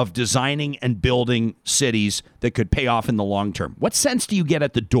ways of designing and building cities that could pay off in the long term? What sense do you get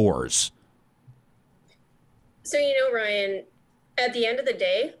at the doors? So, Ryan, at the end of the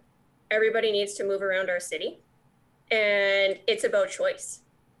day, everybody needs to move around our city, and it's about choice.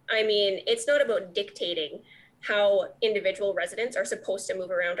 I mean, it's not about dictating how individual residents are supposed to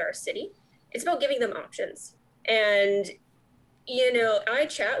move around our city. It's about giving them options. And, I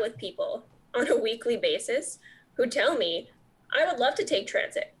chat with people on a weekly basis who tell me, I would love to take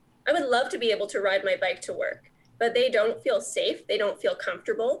transit. I would love to be able to ride my bike to work, but they don't feel safe. They don't feel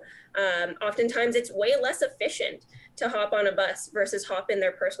comfortable. Oftentimes it's way less efficient to hop on a bus versus hop in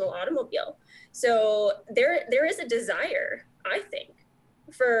their personal automobile. So there is a desire, I think,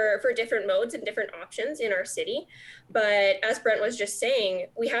 for different modes and different options in our city. But as Brent was just saying,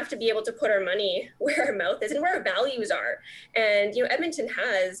 we have to be able to put our money where our mouth is and where our values are. And, Edmonton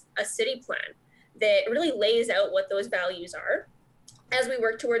has a city plan that really lays out what those values are. As we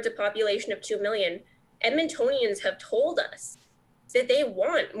work towards a population of 2 million, Edmontonians have told us that they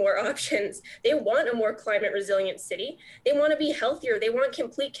want more options. They want a more climate resilient city. They want to be healthier. They want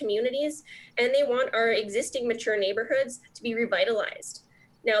complete communities, and they want our existing mature neighborhoods to be revitalized.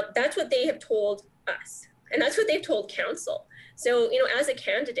 Now, that's what they have told us, and that's what they've told council. So, as a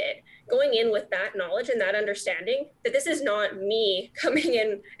candidate, going in with that knowledge and that understanding that this is not me coming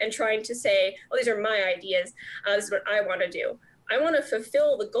in and trying to say, oh, these are my ideas, this is what I want to do. I want to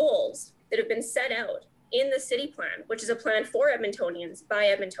fulfill the goals that have been set out in the city plan, which is a plan for Edmontonians by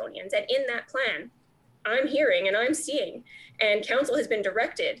Edmontonians. And in that plan, I'm hearing and I'm seeing, and council has been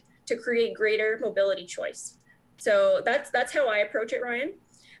directed to create greater mobility choice. So that's how I approach it, Ryan.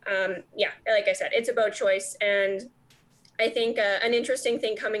 Like I said, it's about choice. And I think an interesting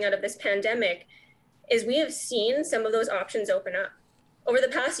thing coming out of this pandemic is we have seen some of those options open up. Over the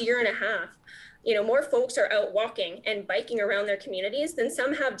past year and a half, more folks are out walking and biking around their communities than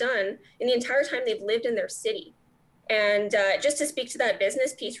some have done in the entire time they've lived in their city. And just to speak to that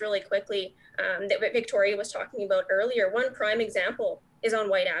business piece really quickly that Victoria was talking about earlier, one prime example is on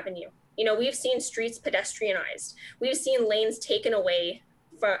White Avenue. We've seen streets pedestrianized. We've seen lanes taken away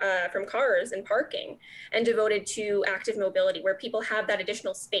from cars and parking and devoted to active mobility, where people have that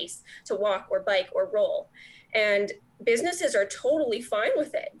additional space to walk or bike or roll. And businesses are totally fine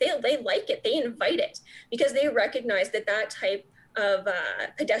with it. They like it. They invite it because they recognize that type of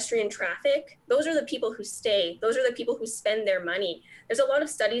pedestrian traffic, those are the people who stay. Those are the people who spend their money. There's a lot of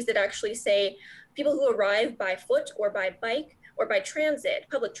studies that actually say people who arrive by foot or by bike or by transit,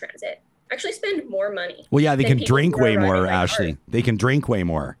 public transit, actually spend more money. Well, yeah, they can drink way more, Ashley. They can drink way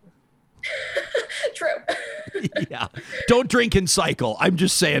more. True. Yeah. Don't drink and cycle. I'm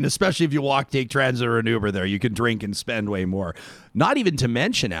just saying, especially if you walk, take transit or an Uber there, you can drink and spend way more. Not even to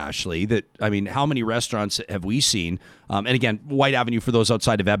mention, Ashley, that, I mean, how many restaurants have we seen? And again, White Avenue, for those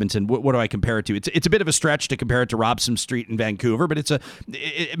outside of Edmonton, what do I compare it to? It's a bit of a stretch to compare it to Robson Street in Vancouver, but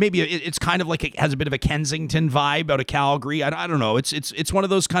it's kind of like it has a bit of a Kensington vibe out of Calgary. I don't know. It's one of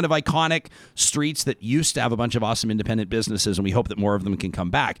those kind of iconic streets that used to have a bunch of awesome independent businesses, and we hope that more of them can come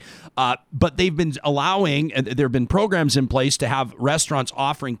back. But they've been allowing, there have been programs in place to have restaurants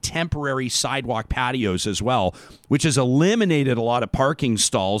offering temporary sidewalk patios as well, which has eliminated a lot of parking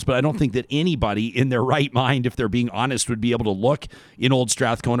stalls. But I don't think that anybody in their right mind, if they're being honest, would be able to look in Old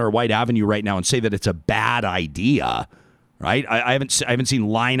Strathcona or White Avenue right now and say that it's a bad idea, right? I haven't seen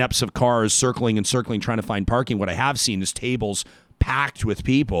lineups of cars circling trying to find parking. What I have seen is tables packed with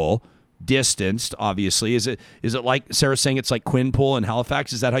people, distanced, obviously. Is it like Sarah's saying, it's like Quinpool in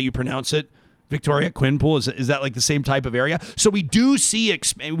Halifax? Is that how you pronounce it? Victoria, Quinpool, is that like the same type of area? So we do see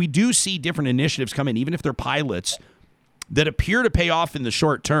different initiatives come in, even if they're pilots, that appear to pay off in the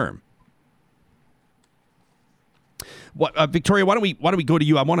short term. Victoria, why don't we go to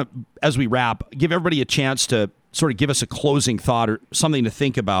you? I want to, as we wrap, give everybody a chance to sort of give us a closing thought or something to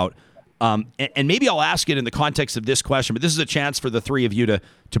think about. And maybe I'll ask it in the context of this question, but this is a chance for the three of you to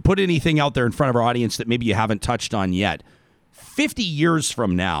put anything out there in front of our audience that maybe you haven't touched on yet. 50 years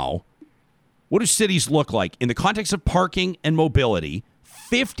from now, what do cities look like in the context of parking and mobility?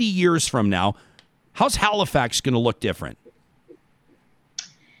 50 years from now, how's Halifax going to look different?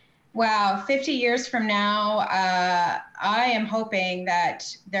 Wow, 50 years from now, I am hoping that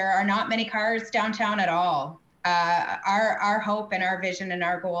there are not many cars downtown at all. Our hope and our vision and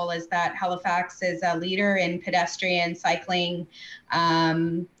our goal is that Halifax is a leader in pedestrian cycling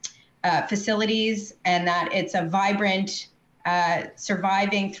facilities, and that it's a vibrant,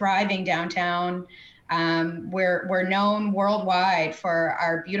 surviving, thriving downtown. We're known worldwide for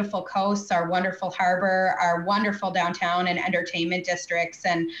our beautiful coasts, our wonderful harbor, our wonderful downtown and entertainment districts.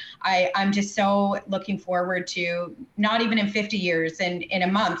 And I'm just so looking forward to, not even in 50 years, in a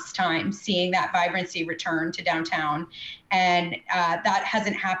month's time, seeing that vibrancy return to downtown. And that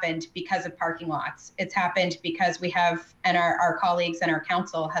hasn't happened because of parking lots. It's happened because we have, and our colleagues and our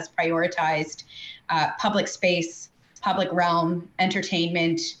council has prioritized public space, public realm,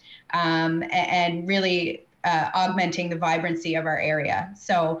 entertainment, and really augmenting the vibrancy of our area.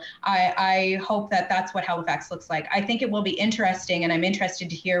 So I hope that that's what Halifax looks like. I think it will be interesting, and I'm interested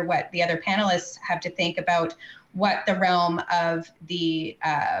to hear what the other panelists have to think about what the realm of the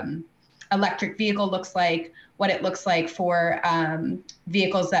electric vehicle looks like, what it looks like for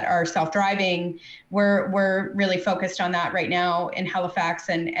vehicles that are self-driving. We're really focused on that right now in Halifax,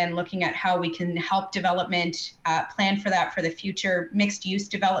 and looking at how we can help development plan for that for the future, mixed use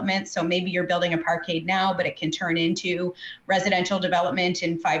development. So maybe you're building a parkade now, but it can turn into residential development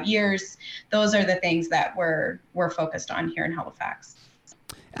in 5 years. Those are the things that we're focused on here in Halifax.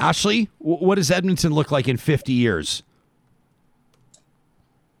 Ashley, what does Edmonton look like in 50 years?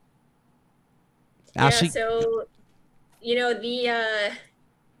 Ashley? Yeah, so,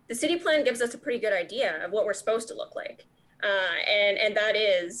 the city plan gives us a pretty good idea of what we're supposed to look like. And that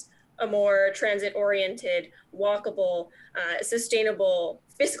is a more transit-oriented, walkable, sustainable,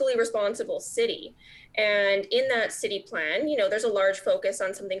 fiscally responsible city. And in that city plan, there's a large focus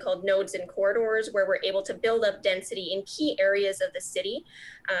on something called nodes and corridors, where we're able to build up density in key areas of the city,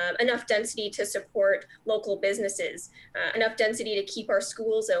 enough density to support local businesses, enough density to keep our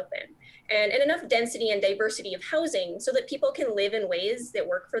schools open, and enough density and diversity of housing so that people can live in ways that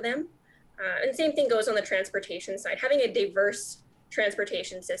work for them. And same thing goes on the transportation side, having a diverse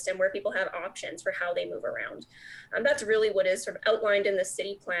transportation system where people have options for how they move around. That's really what is sort of outlined in the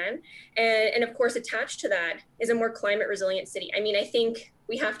city plan. And of course, attached to that is a more climate resilient city. I mean, I think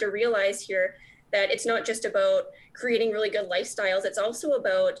we have to realize here that it's not just about creating really good lifestyles. It's also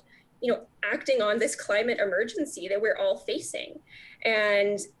about, acting on this climate emergency that we're all facing.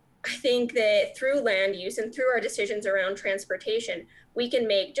 And I think that through land use and through our decisions around transportation, we can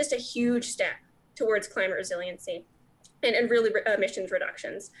make just a huge step towards climate resiliency and really emissions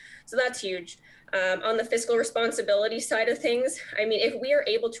reductions. So that's huge. On the fiscal responsibility side of things, I mean, if we are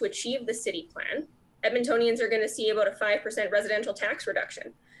able to achieve the city plan, Edmontonians are going to see about a 5% residential tax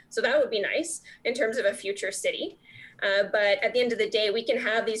reduction, So that would be nice in terms of a future city. But at the end of the day, we can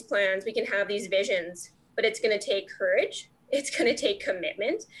have these plans, we can have these visions, but it's going to take courage. It's going to take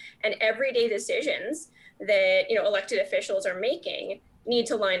commitment, and everyday decisions that, you know, elected officials are making need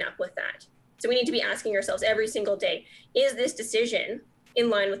to line up with that. So we need to be asking ourselves every single day, is this decision in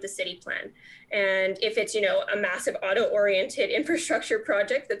line with the city plan? And if it's, you know, a massive auto-oriented infrastructure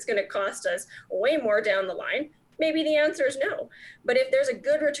project that's going to cost us way more down the line, maybe the answer is no. But if there's a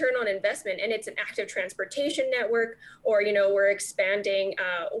good return on investment and it's an active transportation network, or, you know, we're expanding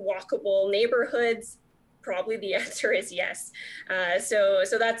walkable neighborhoods, probably the answer is yes. So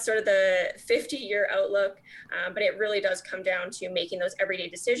that's sort of the 50-year outlook, but it really does come down to making those everyday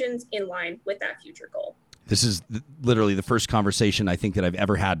decisions in line with that future goal. This is literally the first conversation I think that I've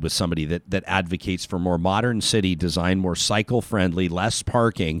ever had with somebody that advocates for more modern city design, more cycle-friendly, less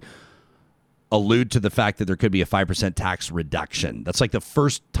parking, allude to the fact that there could be a 5% tax reduction. That's like the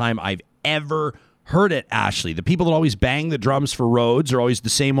first time I've ever heard it, Ashley. The people that always bang the drums for roads are always the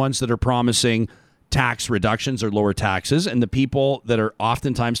same ones that are promising tax reductions or lower taxes, and the people that are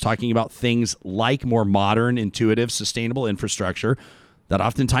oftentimes talking about things like more modern, intuitive, sustainable infrastructure that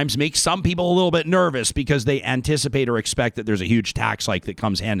oftentimes makes some people a little bit nervous because they anticipate or expect that there's a huge tax hike that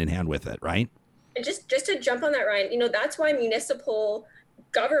comes hand in hand with it, right? And just to jump on that, Ryan, you know, that's why municipal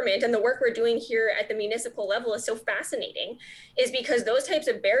government and the work we're doing here at the municipal level is so fascinating, is because those types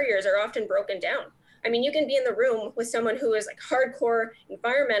of barriers are often broken down. I mean, you can be in the room with someone who is like hardcore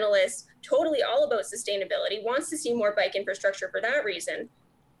environmentalist, totally all about sustainability, wants to see more bike infrastructure for that reason.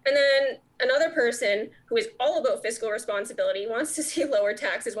 And then another person who is all about fiscal responsibility, wants to see lower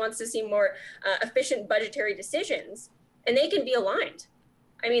taxes, wants to see more efficient budgetary decisions, and they can be aligned.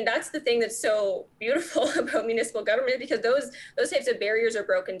 I mean, that's the thing that's so beautiful about municipal government, because those types of barriers are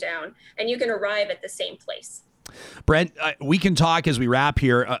broken down and you can arrive at the same place. Brent, we can talk as we wrap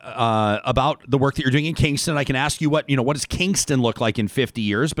here about the work that you're doing in Kingston. I can ask you what does Kingston look like in 50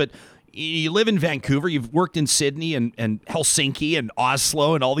 years? But you live in Vancouver. You've worked in Sydney and Helsinki and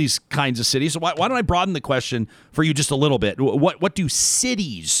Oslo and all these kinds of cities. So why don't I broaden the question for you just a little bit? What do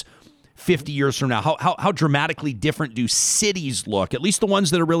cities 50 years from now, how dramatically different do cities look? At least the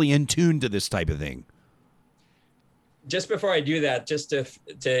ones that are really in tune to this type of thing. Just before I do that, just to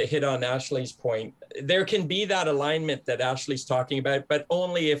hit on Ashley's point, there can be that alignment that Ashley's talking about, but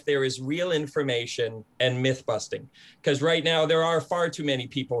only if there is real information and myth busting. Because right now there are far too many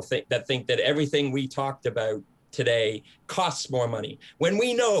people that think that everything we talked about today costs more money, when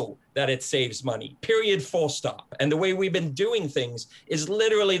we know that it saves money, period, full stop. And the way we've been doing things is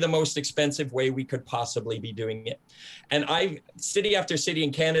literally the most expensive way we could possibly be doing it. And city after city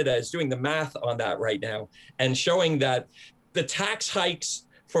in Canada is doing the math on that right now and showing that the tax hikes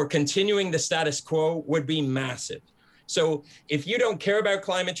for continuing the status quo would be massive. So if you don't care about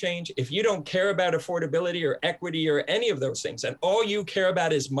climate change, if you don't care about affordability or equity or any of those things, and all you care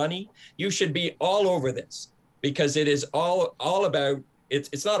about is money, you should be all over this. Because it is all about,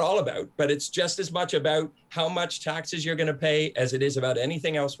 it's not all about, but it's just as much about how much taxes you're going to pay as it is about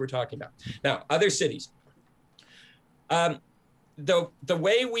anything else we're talking about. Now, other cities. The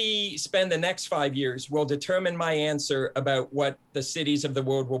way we spend the next 5 years will determine my answer about what the cities of the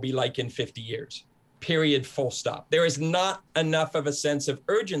world will be like in 50 years. Period, full stop. There is not enough of a sense of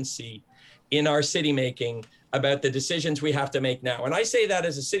urgency in our city making about the decisions we have to make now. And I say that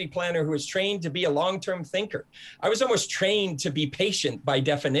as a city planner who is trained to be a long-term thinker. I was almost trained to be patient by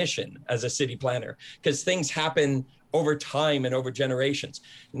definition as a city planner, because things happen over time and over generations.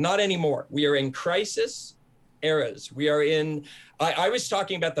 Not anymore. We are in crisis eras. We are in, I was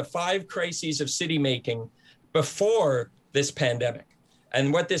talking about the 5 crises of city making before this pandemic.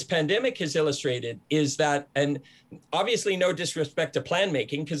 And what this pandemic has illustrated is that, and obviously no disrespect to plan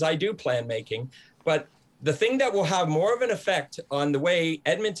making, because I do plan making, but the thing that will have more of an effect on the way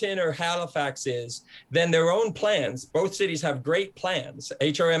Edmonton or Halifax is than their own plans. Both cities have great plans,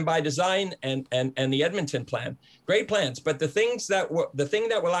 HRM by design and the Edmonton plan, great plans. But the thing that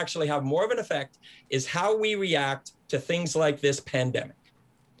will actually have more of an effect is how we react to things like this pandemic.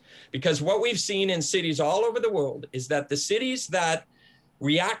 Because what we've seen in cities all over the world is that the cities that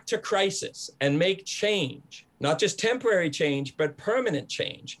react to crisis and make change, not just temporary change, but permanent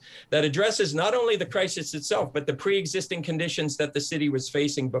change that addresses not only the crisis itself, but the pre-existing conditions that the city was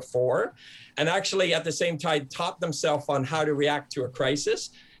facing before, and actually at the same time taught themselves on how to react to a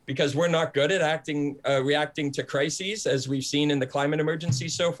crisis, because we're not good at reacting to crises, as we've seen in the climate emergency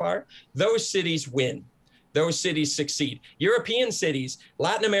so far. Those cities win. Those cities succeed. European cities,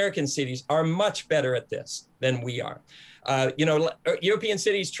 Latin American cities are much better at this than we are. European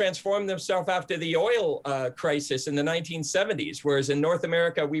cities transformed themselves after the oil crisis in the 1970s, whereas in North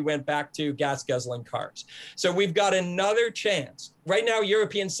America, we went back to gas guzzling cars. So we've got another chance. Right now,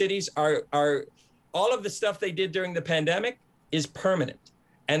 European cities are all of the stuff they did during the pandemic is permanent.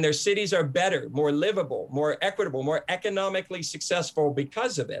 And their cities are better, more livable, more equitable, more economically successful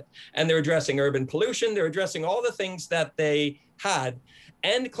because of it. And they're addressing urban pollution. They're addressing all the things that they had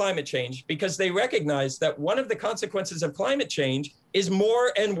and climate change, because they recognize that one of the consequences of climate change is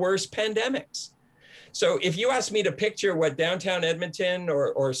more and worse pandemics. So if you ask me to picture what downtown Edmonton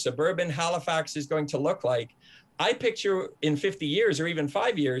or suburban Halifax is going to look like, I picture in 50 years or even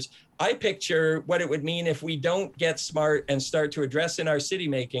 5 years, I picture what it would mean if we don't get smart and start to address in our city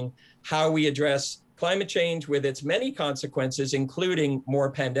making how we address climate change with its many consequences, including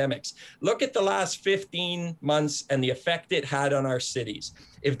more pandemics. Look at the last 15 months and the effect it had on our cities.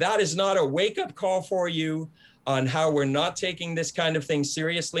 If that is not a wake-up call for you on how we're not taking this kind of thing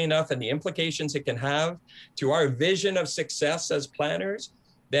seriously enough and the implications it can have to our vision of success as planners,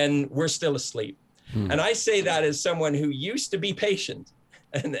 then we're still asleep. And I say that as someone who used to be patient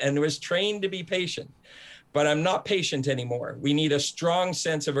and was trained to be patient, but I'm not patient anymore. We need a strong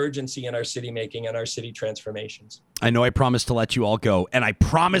sense of urgency in our city making and our city transformations. I know I promised to let you all go, and I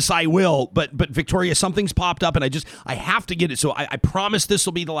promise I will, but Victoria, something's popped up, and I have to get it. So I promise this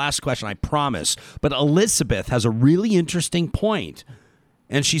will be the last question, I promise. But Elizabeth has a really interesting point,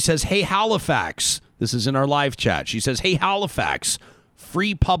 and she says, hey, Halifax, this is in our live chat. She says, hey, Halifax,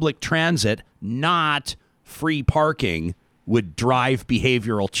 free public transit, not free parking, would drive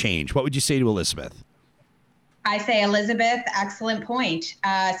behavioral change. What would you say to Elizabeth? I say, Elizabeth, excellent point.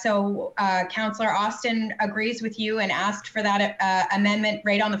 So Councillor Austin agrees with you and asked for that amendment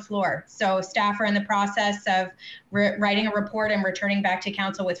right on the floor. So staff are in the process of writing a report and returning back to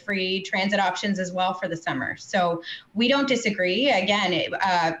council with free transit options as well for the summer. So we don't disagree. Again,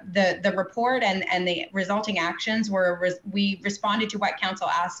 the report and the resulting actions we responded to what council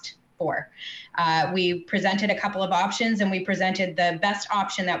asked for. We presented a couple of options, and we presented the best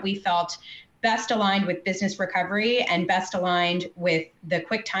option that we felt best aligned with business recovery and best aligned with the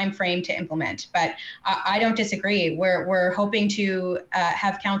quick time frame to implement. But I don't disagree. We're hoping to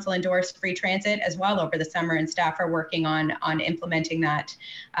have council endorse free transit as well over the summer, and staff are working on implementing that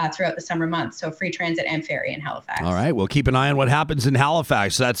throughout the summer months. So free transit and ferry in Halifax. All right, we'll keep an eye on what happens in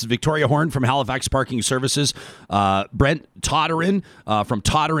Halifax. That's Victoria Horne from Halifax Parking Services, Brent Toderian from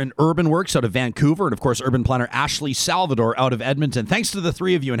Toderian Urban Works out of Vancouver, and of course urban planner Ashley Salvador out of Edmonton. Thanks to the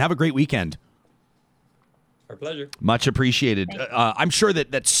three of you, and have a great weekend. Our pleasure. Much appreciated. I'm sure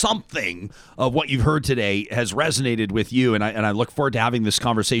that something of what you've heard today has resonated with you, and I look forward to having this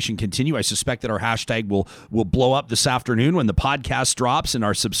conversation continue. I suspect that our hashtag will blow up this afternoon when the podcast drops and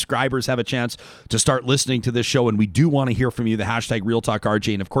our subscribers have a chance to start listening to this show, and we do want to hear from you, the hashtag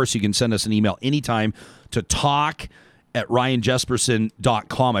RealTalkRJ, and of course you can send us an email anytime to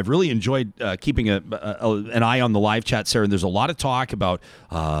talk@ryanjesperson.com. I've really enjoyed keeping an eye on the live chat, Sarah, and there's a lot of talk about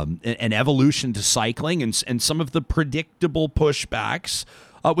an evolution to cycling and some of the predictable pushbacks,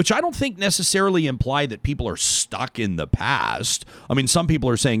 which I don't think necessarily imply that people are stuck in the past. I mean, some people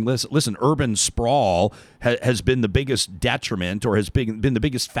are saying, listen, urban sprawl has been the biggest detriment or has been the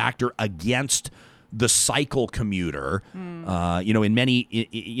biggest factor against the cycle commuter, in a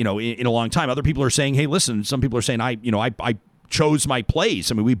long time. Other people are saying, hey, listen, some people are saying, I chose my place.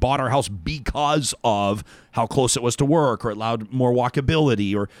 I mean, we bought our house because of how close it was to work, or it allowed more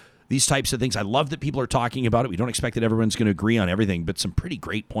walkability, or these types of things. I love that people are talking about it. We don't expect that everyone's going to agree on everything, but some pretty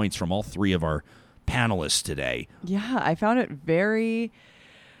great points from all three of our panelists today. Yeah, I found it very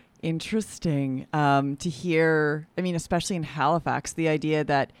interesting to hear, I mean, especially in Halifax, the idea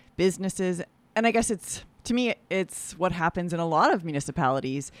that businesses, and I guess it's what happens in a lot of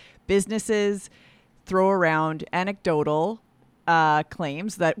municipalities. Businesses throw around anecdotal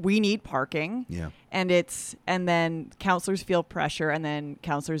claims that we need parking. Yeah. And then councillors feel pressure, and then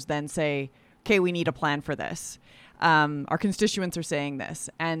councillors then say, okay, we need a plan for this. Our constituents are saying this.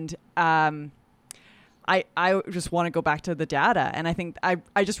 And I just want to go back to the data. And I think I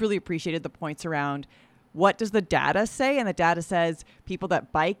just really appreciated the points around what does the data say? And the data says people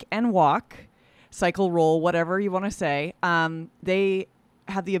that bike and walk, cycle, roll, whatever you want to say, they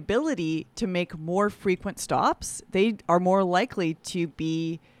have the ability to make more frequent stops. They are more likely to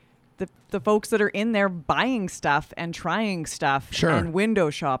be the folks that are in there buying stuff and trying stuff and window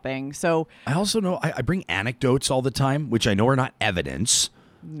shopping. So I also know I bring anecdotes all the time, which I know are not evidence.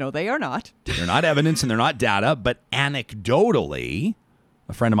 No, they are not. They're not evidence and they're not data, but anecdotally,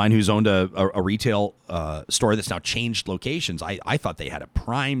 a friend of mine who's owned a retail store that's now changed locations, I thought they had a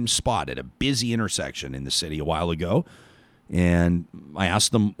prime spot at a busy intersection in the city a while ago. And I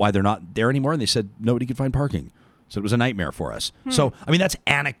asked them why they're not there anymore, and they said nobody could find parking. So it was a nightmare for us. So, I mean, that's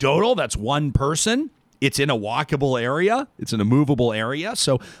anecdotal. That's one person. It's in a walkable area. It's in a movable area.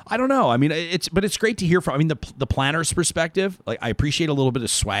 So I don't know. I mean, it's great to hear from, I mean, the planner's perspective. Like, I appreciate a little bit of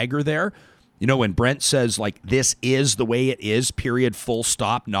swagger there. You know, when Brent says, like, this is the way it is, period, full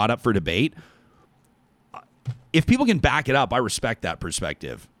stop, not up for debate. If people can back it up, I respect that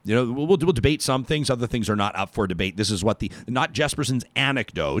perspective. You know, we'll debate some things. Other things are not up for debate. This is what not Jesperson's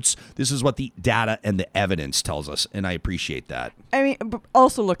anecdotes. This is what the data and the evidence tells us. And I appreciate that. I mean,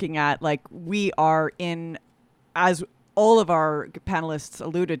 also looking at, like, we are in, as all of our panelists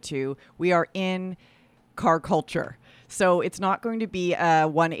alluded to, we are in car culture. So it's not going to be a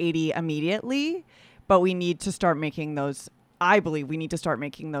 180 immediately, but we need to start making those, I believe we need to start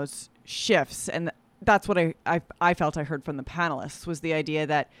making those shifts. And that's what I felt I heard from the panelists, was the idea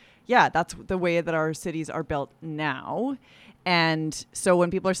that, yeah, that's the way that our cities are built now. And so when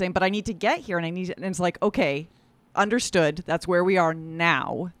people are saying, but I need to get here and it's like, okay, understood. That's where we are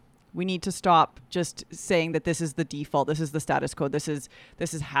now. We need to stop just saying that this is the default. This is the status quo. This is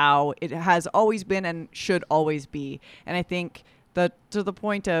how it has always been and should always be. And I think that to the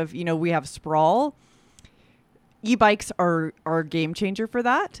point of, you know, we have sprawl. E-bikes are a game changer for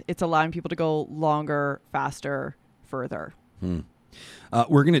that. It's allowing people to go longer, faster, further.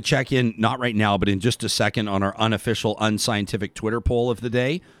 We're going to check in, not right now, but in just a second, on our unofficial, unscientific Twitter poll of the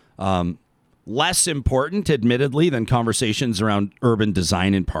day. Less important, admittedly, than conversations around urban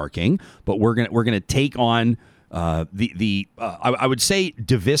design and parking. But we're gonna take on I would say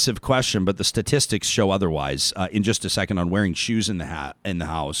divisive question, but the statistics show otherwise. In just a second, on wearing shoes in the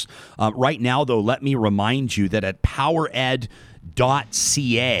house. Right now, though, let me remind you that at powered.ca,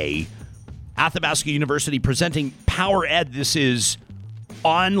 Athabasca University presenting Power Ed. This is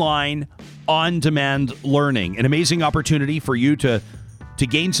online, on-demand learning, an amazing opportunity for you to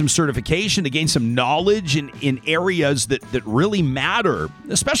gain some certification, to gain some knowledge in areas that really matter,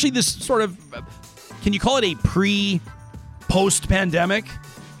 especially this sort of. Can you call it a post-pandemic?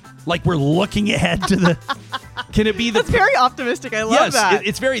 Like we're looking ahead to the... Can it be the... That's very optimistic. I love that.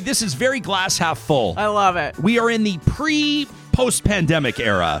 This is very glass half full. I love it. We are in the post-pandemic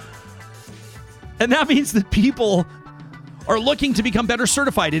era. And that means that people are looking to become better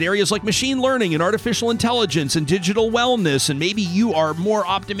certified in areas like machine learning and artificial intelligence and digital wellness. And maybe you are more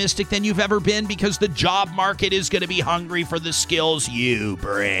optimistic than you've ever been because the job market is going to be hungry for the skills you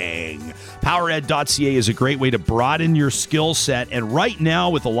bring. Powered.ca is a great way to broaden your skill set. And right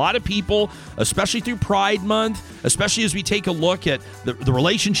now, with a lot of people, especially through Pride Month, especially as we take a look at the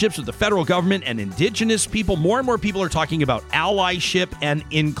relationships with the federal government and Indigenous people, more and more people are talking about allyship and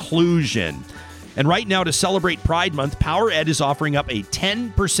inclusion. And right now, to celebrate Pride Month, PowerEd is offering up a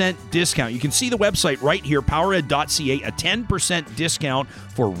 10% discount. You can see the website right here, powered.ca, a 10% discount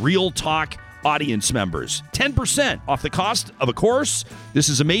for Real Talk audience members. 10% off the cost of a course. This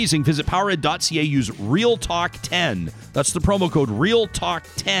is amazing. Visit powered.ca, use RealTalk10. That's the promo code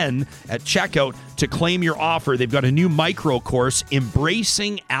RealTalk10 at checkout to claim your offer. They've got a new micro course,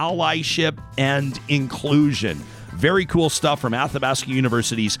 Embracing Allyship and Inclusion. Very cool stuff from Athabasca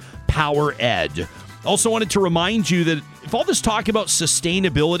University's Power Ed. Also wanted to remind you that if all this talk about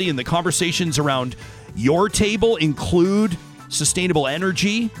sustainability and the conversations around your table include sustainable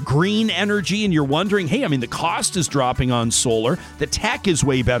energy, green energy, and you're wondering, hey, I mean, the cost is dropping on solar. The tech is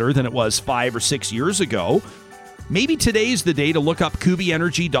way better than it was 5 or 6 years ago. Maybe today's the day to look up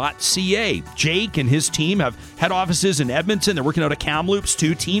kubyenergy.ca. Jake and his team have head offices in Edmonton. They're working out of Kamloops,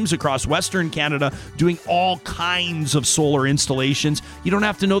 2 teams across Western Canada doing all kinds of solar installations. You don't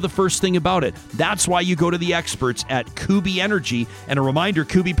have to know the first thing about it. That's why you go to the experts at Kuby Energy. And a reminder,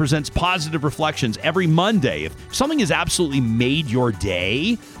 Kuby presents Positive Reflections every Monday. If something has absolutely made your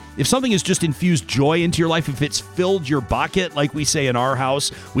day, if something has just infused joy into your life, if it's filled your bucket, like we say in our house,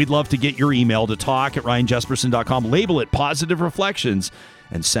 we'd love to get your email to talk@ryanjesperson.com. Label it Positive Reflections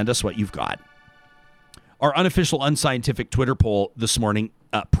and send us what you've got. Our unofficial unscientific Twitter poll this morning,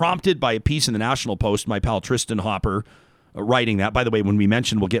 prompted by a piece in the National Post, my pal Tristan Hopper writing that. By the way, when we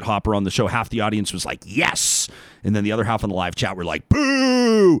mentioned we'll get Hopper on the show, half the audience was like, yes! And then the other half on the live chat were like,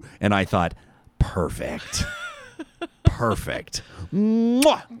 boo! And I thought, perfect. Perfect.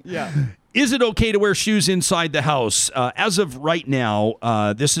 Mwah! Yeah. Is it okay to wear shoes inside the house? As of right now,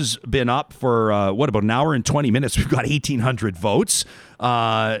 this has been up for, about an hour and 20 minutes. We've got 1,800 votes.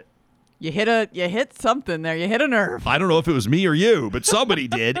 You hit something there. You hit a nerve. I don't know if it was me or you, but somebody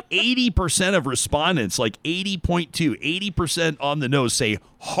did. 80% of respondents, like 80% on the nose, say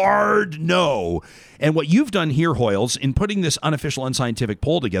hard no. And what you've done here, Hoyles, in putting this unofficial, unscientific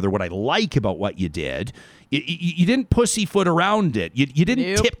poll together, what I like about what you did, you didn't pussyfoot around it. You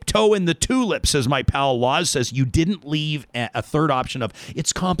didn't tiptoe in the tulips, as my pal Laws says. You didn't leave a third option of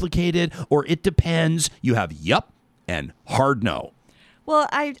it's complicated or it depends. You have yup and hard no. Well,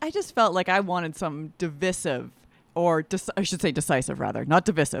 I just felt like I wanted some divisive, or I should say decisive rather, not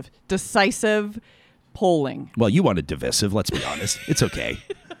divisive, decisive polling. Well, you wanted divisive, let's be honest. It's okay.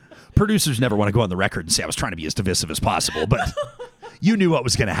 Producers never want to go on the record and say I was trying to be as divisive as possible, but you knew what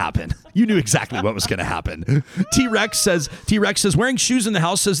was going to happen. You knew exactly what was going to happen. T-Rex says wearing shoes in the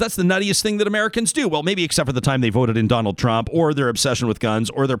house says that's the nuttiest thing that Americans do. Well, maybe except for the time they voted in Donald Trump or their obsession with guns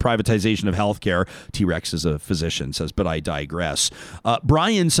or their privatization of healthcare. T-Rex is a physician, says, but I digress.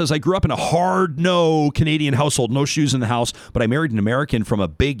 Brian says, I grew up in a hard no Canadian household, no shoes in the house, but I married an American from a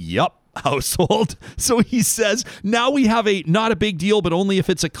big yup household. So he says, now we have a not a big deal, but only if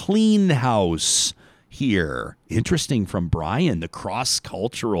it's a clean house here. Interesting from Brian, the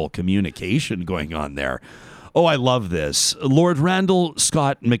cross-cultural communication going on there. Oh, I love this. Lord Randall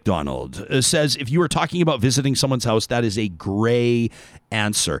Scott MacDonald says, if you are talking about visiting someone's house, that is a gray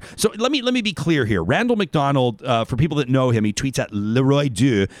answer. So let me be clear here. Randall MacDonald, for people that know him, he tweets at Leroy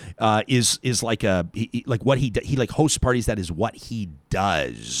Deux, is like what he like hosts parties. That is what he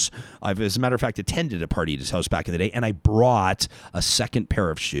does. I've, as a matter of fact, attended a party at his house back in the day, and I brought a second pair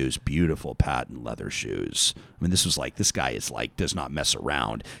of shoes, beautiful patent leather shoes. I mean, this guy is like, does not mess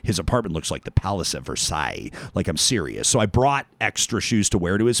around. His apartment looks like the Palace at Versailles. Like, I'm serious. So I brought extra shoes to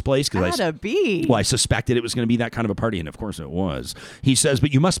wear to his place because I suspected it was going to be that kind of a party, and of course it was. He says,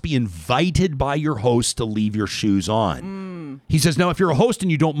 but you must be invited by your host to leave your shoes on. He says, now if you're a host and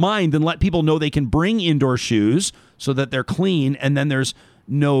you don't mind, then let people know they can bring indoor shoes so that they're clean, and then there's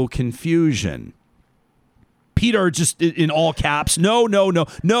no confusion. Peter, just in all caps, no.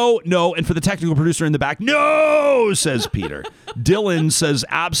 And for the technical producer in the back, no, says Peter. Dylan says,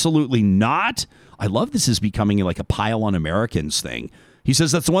 absolutely not. I love this is becoming like a pile on Americans thing. He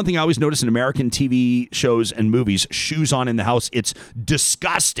says, that's the one thing I always notice in American TV shows and movies, shoes on in the house. It's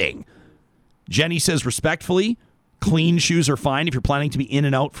disgusting. Jenny says, respectfully, clean shoes are fine if you're planning to be in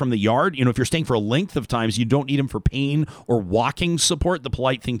and out from the yard. You know, if you're staying for a length of times, you don't need them for pain or walking support. The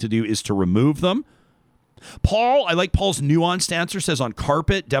polite thing to do is to remove them. Paul, I like Paul's nuanced answer, says on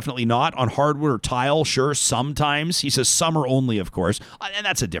carpet, definitely not. On hardwood or tile, sure, sometimes. He says summer only, of course. And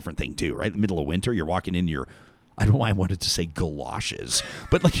that's a different thing too, right? In the middle of winter, you're walking into your, I don't know why I wanted to say galoshes,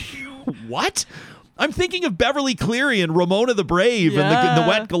 but like, what? I'm thinking of Beverly Cleary and Ramona the Brave and the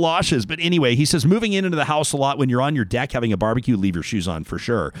wet galoshes. But anyway, he says moving into the house a lot when you're on your deck having a barbecue, leave your shoes on for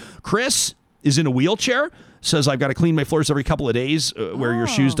sure. Chris is in a wheelchair, says I've got to clean my floors every couple of days where your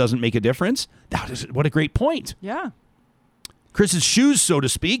shoes doesn't make a difference. What a great point. Yeah. Chris's shoes, so to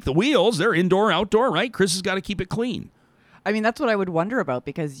speak, the wheels, they're indoor, outdoor, right? Chris has got to keep it clean. I mean, that's what I would wonder about,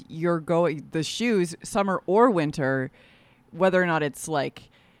 because the shoes, summer or winter, whether or not it's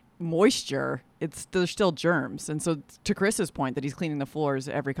like moisture, there's still germs. And so to Chris's point that he's cleaning the floors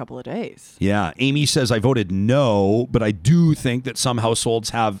every couple of days. Yeah. Amy says, I voted no, but I do think that some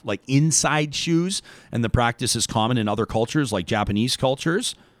households have like inside shoes, and the practice is common in other cultures like Japanese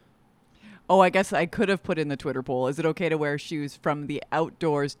cultures. Oh, I guess I could have put in the Twitter poll. Is it okay to wear shoes from the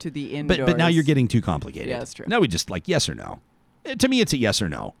outdoors to the indoors? But now you're getting too complicated. Yeah, that's true. Now we just like yes or no. To me, it's a yes or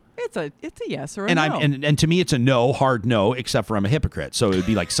no. It's a yes or a no. And to me, it's a no, hard no, except for I'm a hypocrite. So it would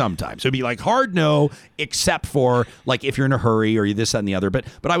be like sometimes. So it'd be like hard no, except for like if you're in a hurry or you this, that, and the other. But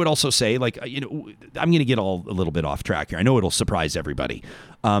I would also say like, I'm going to get a little bit off track here. I know it'll surprise everybody.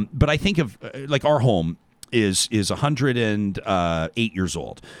 But I think of like our home is 108 years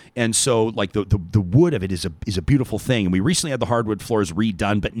old. And so like the wood of it is a beautiful thing. And we recently had the hardwood floors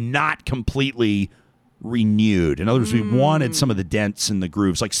redone, but not completely renewed. In other words, we wanted some of the dents and the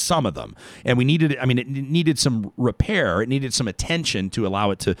grooves, like some of them. And we needed, it needed some repair. It needed some attention to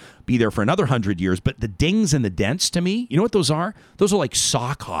allow it to be there for another 100 years. But the dings and the dents, to me, you know what those are? Those are like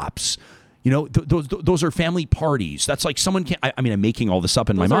sock hops. You know, those are family parties. That's like someone came, I'm making all this up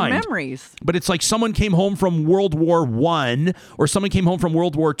in my mind. Those are memories. But it's like someone came home from World War I or someone came home from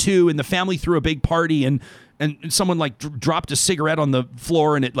World War II and the family threw a big party and and someone like dropped a cigarette on the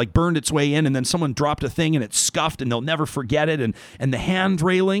floor and it like burned its way in, and then someone dropped a thing and it scuffed and they'll never forget it. And the hand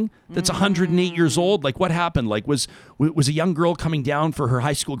railing that's 108 years old, like what happened? Like was a young girl coming down for her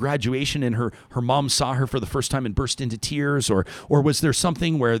high school graduation and her mom saw her for the first time and burst into tears, or was there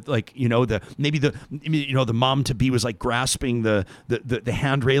something where like, the mom to be was like grasping the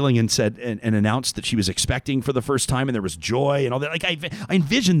hand railing and said and announced that she was expecting for the first time, and there was joy and all that. Like I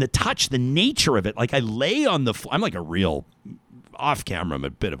envision the touch, the nature of it. Like I lay on the floor. I'm like a real off camera. I'm a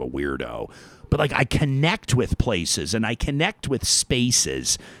bit of a weirdo, but like I connect with places and I connect with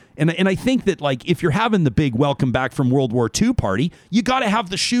spaces. And I think that like if you're having the big welcome back from World War II party, you got to have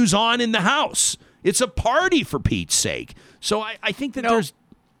the shoes on in the house. It's a party, for Pete's sake. So I think that there's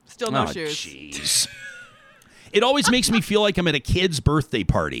still no shoes. Jeez. It always makes me feel like I'm at a kid's birthday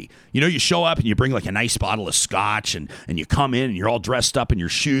party. You show up and you bring like a nice bottle of scotch and you come in and you're all dressed up and your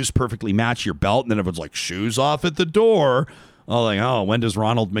shoes perfectly match your belt. And then everyone's like, shoes off at the door. When does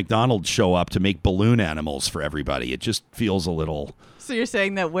Ronald McDonald show up to make balloon animals for everybody? It just feels a little... So you're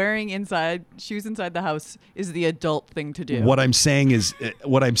saying that wearing shoes inside the house is the adult thing to do? What I'm saying,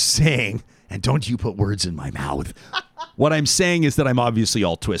 and don't you put words in my mouth. What I'm saying is that I'm obviously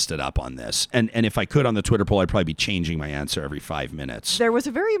all twisted up on this. And if I could on the Twitter poll, I'd probably be changing my answer every 5 minutes. There was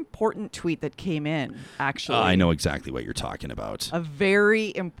a very important tweet that came in, actually. I know exactly what you're talking about. A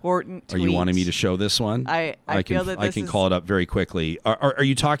very important tweet. Are you wanting me to show this one? I feel that I can call it up very quickly. Are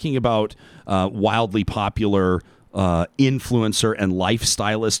you talking about wildly popular influencer and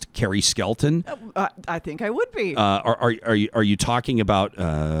lifestylist Carrie Skelton? I think I would be. Are you talking about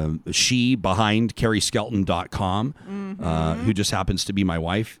she behind CarrieSkelton.com, who just happens to be my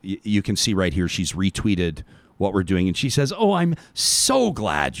wife? You can see right here she's retweeted what we're doing, and she says, "Oh, I'm so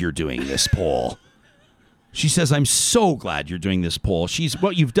glad you're doing this poll." She says, "I'm so glad you're doing this poll."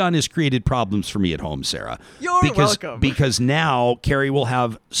 What you've done is created problems for me at home, Sarah. You're welcome. Because now Carrie will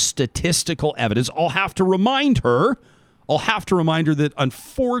have statistical evidence. I'll have to remind her that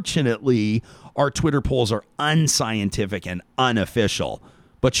unfortunately our Twitter polls are unscientific and unofficial.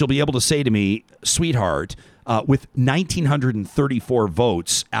 But she'll be able to say to me, "Sweetheart, with 1,934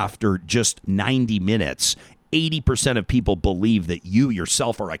 votes after just 90 minutes, 80% of people believe that you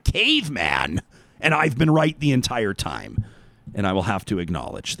yourself are a caveman. And I've been right the entire time. And I will have to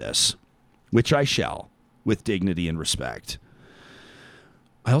acknowledge this, which I shall, with dignity and respect."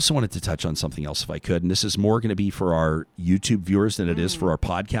 I also wanted to touch on something else if I could, and this is more going to be for our YouTube viewers than it is for our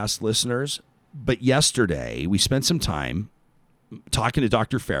podcast listeners. But yesterday, we spent some time talking to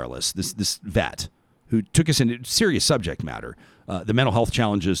Dr. Fairless, this vet, who took us into serious subject matter, the mental health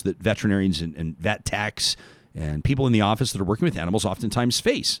challenges that veterinarians and vet techs and people in the office that are working with animals oftentimes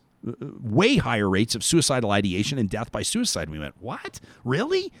face. Way higher rates of suicidal ideation and death by suicide. We went, what?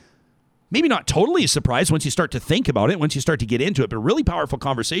 Really? Maybe not totally a surprise once you start to think about it, once you start to get into it, but a really powerful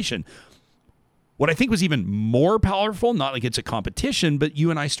conversation. What I think was even more powerful, not like it's a competition, but you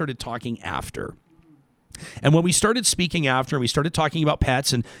and I started talking after. And when we started speaking after, and we started talking about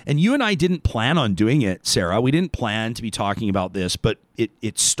pets, and you and I didn't plan on doing it, Sarah. We didn't plan to be talking about this, but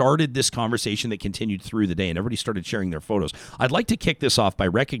it started this conversation that continued through the day, and everybody started sharing their photos. I'd like to kick this off by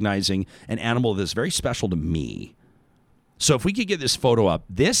recognizing an animal that's very special to me. So if we could get this photo up,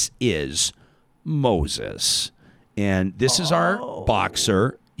 this is Moses, and this is our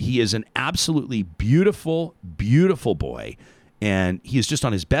boxer. He is an absolutely beautiful, beautiful boy. And he is just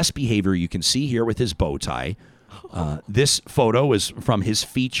on his best behavior. You can see here with his bow tie. This photo is from his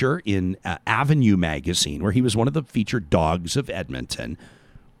feature in Avenue magazine, where he was one of the featured dogs of Edmonton.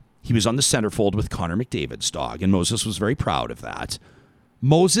 He was on the centerfold with Connor McDavid's dog, and Moses was very proud of that.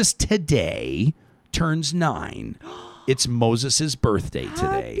 Moses today turns 9. It's Moses' birthday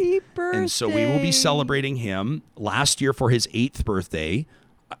today. Happy birthday. And so we will be celebrating him. Last year for his 8th birthday,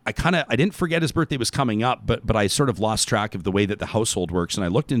 I didn't forget his birthday was coming up, but I sort of lost track of the way that the household works. And I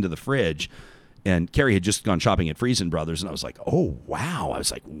looked into the fridge, and Carrie had just gone shopping at Friesen Brothers. And I was like, oh, wow. I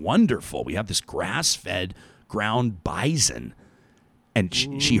was like, wonderful. We have this grass-fed ground bison. And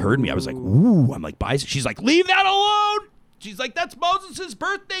she heard me. I was like, ooh. I'm like, bison. She's like, leave that alone. She's like, that's Moses'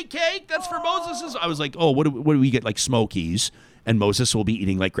 birthday cake. That's for Moses'. I was like, oh, what do we get? Like Smokies. And Moses will be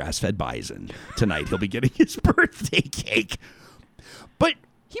eating like grass-fed bison tonight. He'll be getting his birthday cake. But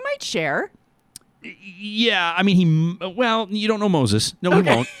he might share. Yeah, I mean, you don't know Moses. No, okay.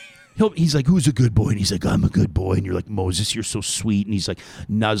 He won't. He's like, who's a good boy? And he's like, I'm a good boy. And you're like, Moses, you're so sweet. And he's like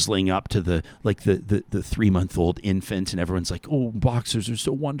nuzzling up to the 3-month-old infant. And everyone's like, oh, boxers are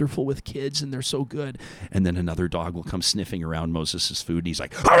so wonderful with kids and they're so good. And then another dog will come sniffing around Moses' food. And he's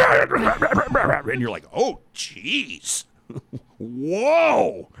like, and you're like, oh, jeez.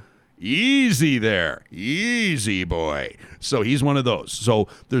 Whoa. Easy there. Easy, boy. So he's one of those. So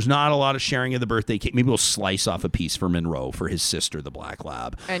there's not a lot of sharing of the birthday cake. Maybe we'll slice off a piece for Monroe for his sister, the black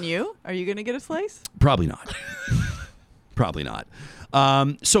lab. And you? Are you going to get a slice? Probably not. Probably not.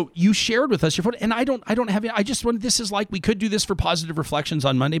 So you shared with us your photo, and I don't have it. I just wanted, this is like, we could do this for Positive Reflections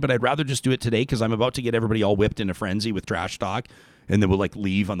on Monday, but I'd rather just do it today because I'm about to get everybody all whipped in a frenzy with trash talk. And then we'll like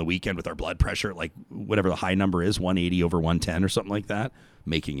leave on the weekend with our blood pressure at like whatever the high number is, 180 over 110 or something like that,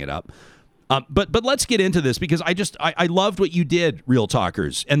 making it up. But let's get into this because I loved what you did, Real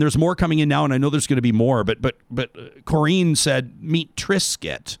Talkers. And there's more coming in now, and I know there's going to be more. But Corrine said, meet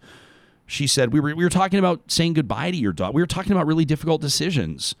Trisket. She said, we were talking about saying goodbye to your dog. We were talking about really difficult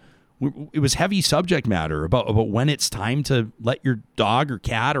decisions. It was heavy subject matter about when it's time to let your dog or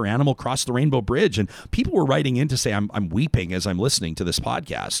cat or animal cross the rainbow bridge. And people were writing in to say, I'm weeping as I'm listening to this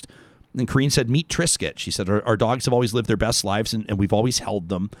podcast. And Corrine said, meet Trisket. She said, our dogs have always lived their best lives, and we've always held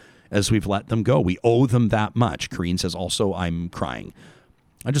them as we've let them go. We owe them that much. Corrine says, also, I'm crying.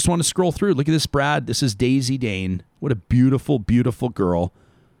 I just want to scroll through. Look at this, Brad. This is Daisy Dane. What a beautiful, beautiful girl.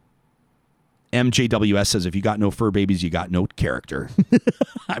 MJWS says, if you got no fur babies, you got no character.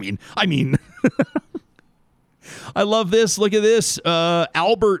 I mean, I love this. Look at this.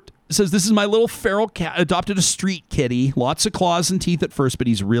 Albert says, this is my little feral cat, adopted a street kitty. Lots of claws and teeth at first, but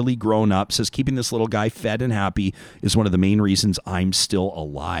he's really grown up. Says, keeping this little guy fed and happy is one of the main reasons I'm still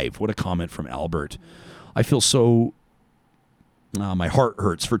alive. What a comment from Albert. I feel so, my heart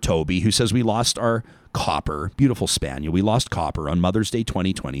hurts for Toby, who says we lost our Copper, beautiful spaniel. We lost Copper on Mother's Day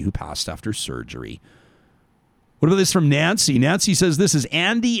 2020, who passed after surgery. What about this from Nancy? Nancy says, this is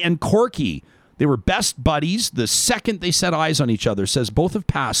Andy and Corky. They were best buddies the second they set eyes on each other. Says both have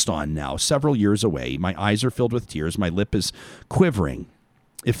passed on now, several years away. My eyes are filled with tears. My lip is quivering.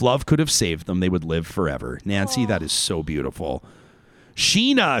 If love could have saved them, they would live forever. Nancy, that is so beautiful.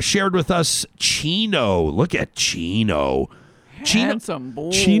 Sheena shared with us Chino. Look at Chino. Handsome boy.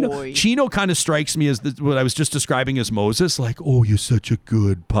 Chino kind of strikes me as what I was just describing as Moses, like, oh, you're such a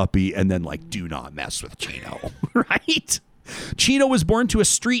good puppy, and then like, do not mess with Chino, right? Chino was born to a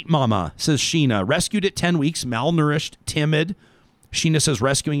street mama, says Sheena. Rescued at 10 weeks, malnourished, timid. Sheena says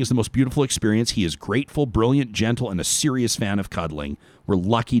rescuing is the most beautiful experience. He is grateful, brilliant, gentle, and a serious fan of cuddling. We're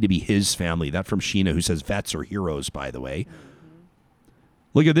lucky to be his family. That from Sheena, who says vets are heroes, by the way.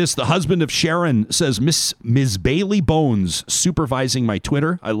 Look at this. The husband of Sharon says, Ms. Bailey Bones supervising my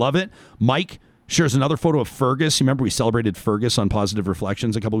Twitter. I love it. Mike shares another photo of Fergus. You remember we celebrated Fergus on Positive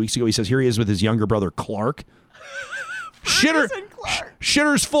Reflections a couple weeks ago. He says, here he is with his younger brother, Clark.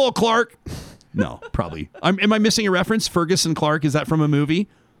 Shitter's full, Clark. No, probably. Am I missing a reference? Fergus and Clark, is that from a movie?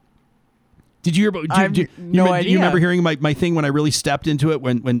 Did you hear about? No idea. Do you remember hearing my thing when I really stepped into it?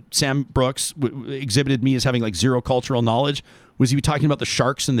 When Sam Brooks exhibited me as having like zero cultural knowledge, was he talking about the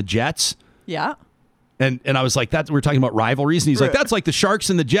Sharks and the Jets? Yeah. And I was like, we're talking about rivalries, and he's like, that's like the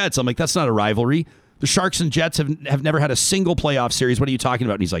Sharks and the Jets. I'm like, that's not a rivalry. The Sharks and Jets have never had a single playoff series. What are you talking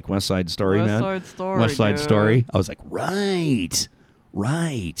about? And he's like, West Side Story, man. West Side Story. I was like, right.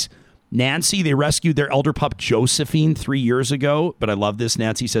 Nancy, they rescued their elder pup Josephine 3 years ago, but I love this.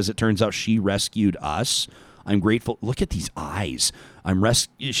 Nancy says it turns out she rescued us. I'm grateful. Look at these eyes.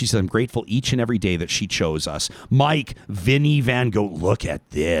 She says, I'm grateful each and every day that she chose us. Mike, Vinny Van Gogh, look at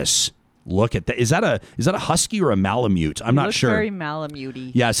this. Look at that. Is that a husky or a Malamute? I'm not sure. Very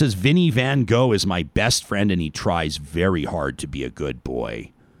Malamute-y. Yeah, it says Vinny Van Gogh is my best friend and he tries very hard to be a good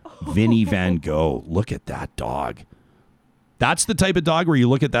boy. Vinny Van Gogh. Look at that dog. That's the type of dog where you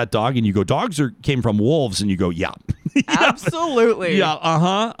look at that dog and you go, dogs came from wolves, and you go, yeah. Absolutely.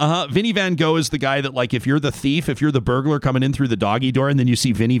 Yeah, Vinny Van Gogh is the guy that, like, if you're the thief, if you're the burglar coming in through the doggy door and then you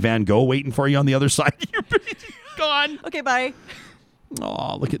see Vinny Van Gogh waiting for you on the other side, you're gone. Okay, bye.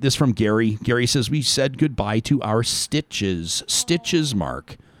 Oh, look at this from Gary. Gary says, we said goodbye to our Stitches. Stitches,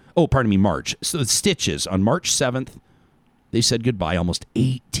 Mark. Oh, pardon me, March. So the Stitches, on March 7th, they said goodbye, almost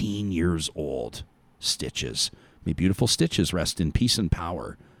 18 years old. Stitches. May beautiful Stitches rest in peace and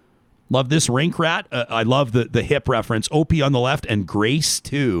power. Love this Rink Rat. I love the hip reference. Opie on the left and Grace,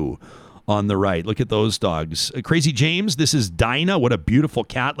 too, on the right. Look at those dogs. Crazy James, this is Dinah. What a beautiful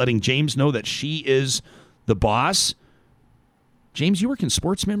cat, letting James know that she is the boss. James, you work in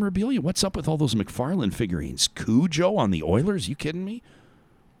sports memorabilia. What's up with all those McFarlane figurines? Cujo on the Oilers? You kidding me?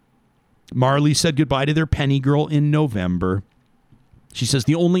 Marley said goodbye to their Penny Girl in November. She says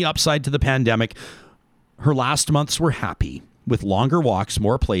the only upside to the pandemic, her last months were happy, with longer walks,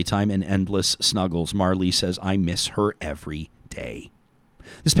 more playtime, and endless snuggles. Marley says, I miss her every day.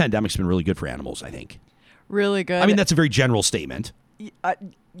 This pandemic's been really good for animals, I think. Really good. I mean, that's a very general statement.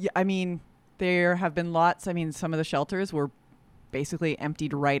 Yeah, I mean, there have been lots. I mean, some of the shelters were basically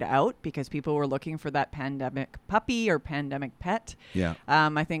emptied right out because people were looking for that pandemic puppy or pandemic pet. Yeah.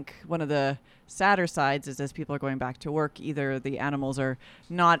 I think one of the sadder sides is as people are going back to work, either the animals are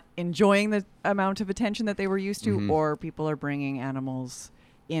not enjoying the amount of attention that they were used to, or people are bringing animals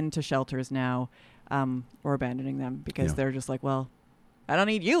into shelters now, or abandoning them because they're just like, well, I don't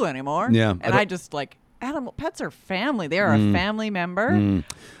need you anymore. Yeah. And I just like, pets are family. They are a family member.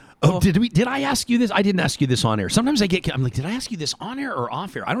 Oh, did I ask you this? I didn't ask you this on air. Sometimes I'm like, did I ask you this on air or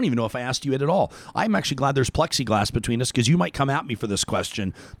off air? I don't even know if I asked you it at all. I'm actually glad there's plexiglass between us because you might come at me for this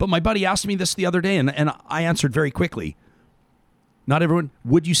question. But my buddy asked me this the other day, and I answered very quickly. Not everyone.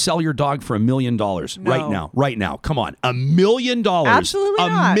 Would you sell your dog for $1 million right now? Right now. Come on. $1 million. Absolutely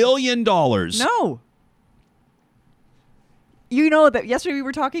not. $1 million. No. You know that yesterday we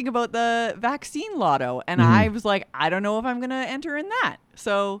were talking about the vaccine lotto, and I was like, I don't know if I'm going to enter in that.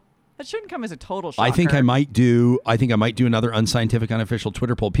 So that shouldn't come as a total shocker. I think I might do another unscientific, unofficial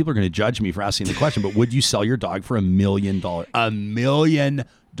Twitter poll. People are going to judge me for asking the question, but would you sell your dog for $1 million? $1 million.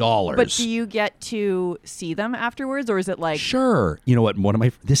 But do you get to see them afterwards, or is it like... Sure. You know what?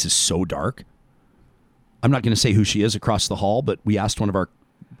 This is so dark. I'm not going to say who she is across the hall, but we asked one of our,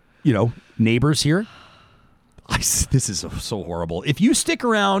 neighbors here. This is so horrible. If you stick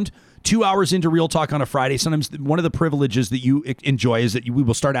around 2 hours into Real Talk on a Friday, sometimes one of the privileges that you enjoy is that we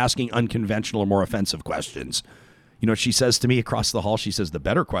will start asking unconventional or more offensive questions. You know what she says to me across the hall? She says, the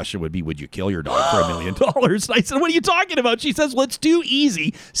better question would be, would you kill your dog for $1 million? And I said, what are you talking about? She says, well, it's too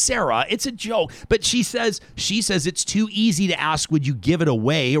easy. Sarah, it's a joke. But she says it's too easy to ask, would you give it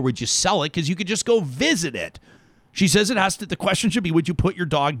away or would you sell it? Because you could just go visit it. She says the question should be, would you put your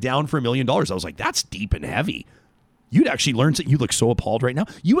dog down for $1 million? I was like, that's deep and heavy. You'd actually learn something. You look so appalled right now.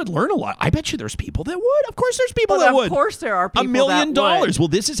 You would learn a lot. I bet you there's people that would. Of course there's people that would. Of course there are people $1 million. that would. Well,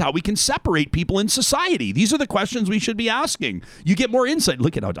 this is how we can separate people in society. These are the questions we should be asking. You get more insight.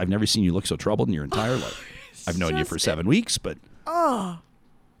 Look at how I've never seen you look so troubled in your entire life. I've known you for 7 weeks, but...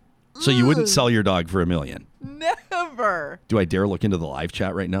 So you wouldn't sell your dog for $1 million? Never. Do I dare look into the live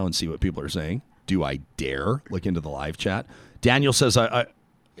chat right now and see what people are saying? Do I dare look into the live chat? Daniel says,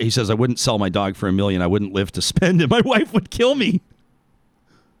 he says, I wouldn't sell my dog for $1 million. I wouldn't live to spend it. My wife would kill me.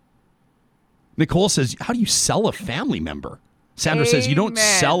 Nicole says, how do you sell a family member? Sandra says, you don't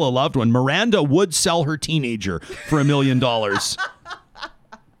sell a loved one. Miranda would sell her teenager for $1 million.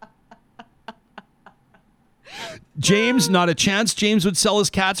 James, not a chance. James would sell his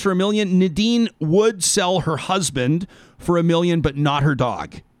cats for $1 million. Nadine would sell her husband for $1 million, but not her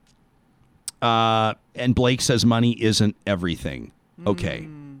dog. And Blake says money isn't everything. Okay.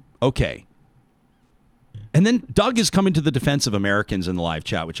 And then Doug is coming to the defense of Americans in the live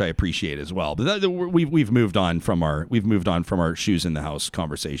chat, which I appreciate as well. But we've moved on from our shoes in the house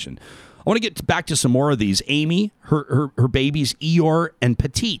conversation. I want to get back to some more of these. Amy, her babies Eeyore and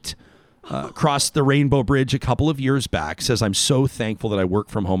Petite crossed the Rainbow Bridge a couple of years back. Says, I'm so thankful that I work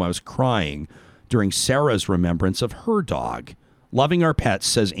from home. I was crying during Sarah's remembrance of her dog. Loving our pets,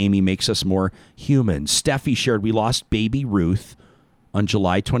 says Amy, makes us more human. Steffi shared, we lost baby Ruth on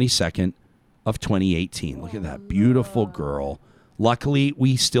July 22nd of 2018. Look at that beautiful girl. Luckily,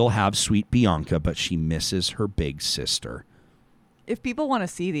 we still have sweet Bianca, but she misses her big sister. If people want to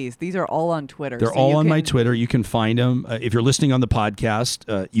see these are all on Twitter. They're all on my Twitter. You can find them. If you're listening on the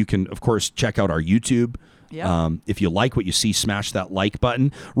podcast, you can, of course, check out our YouTube. Yeah. If you like what you see, smash that like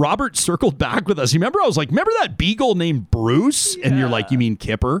button. Robert circled back with us. Remember that beagle named Bruce? Yeah. And you're like, you mean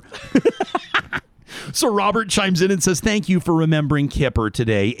Kipper? So Robert chimes in and says, thank you for remembering Kipper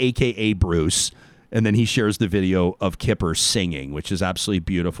today, a.k.a. Bruce. And then he shares the video of Kipper singing, which is absolutely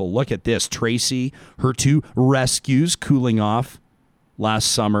beautiful. Look at this. Tracy, her 2 rescues cooling off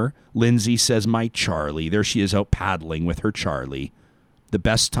last summer. Lindsay says, my Charlie. There she is out paddling with her Charlie. The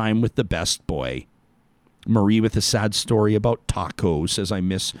best time with the best boy. Marie with a sad story about tacos says, I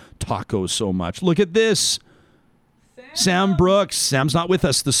miss tacos so much. Look at this. Sam Brooks. Sam's not with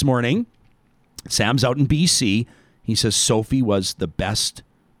us this morning. Sam's out in BC. He says Sophie was the best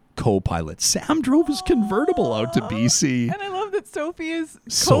co-pilot. Sam drove his convertible out to BC. And I love that Sophie is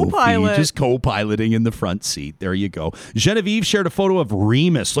co-pilot. Sophie just co-piloting in the front seat. There you go. Genevieve shared a photo of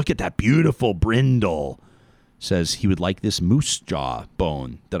Remus. Look at that beautiful brindle. Says he would like this moose jaw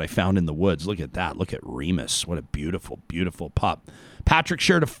bone that I found in the woods. Look at that. Look at Remus. What a beautiful, beautiful pup. Patrick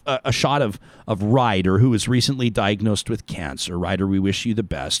shared a shot of Ryder, who was recently diagnosed with cancer. Ryder, we wish you the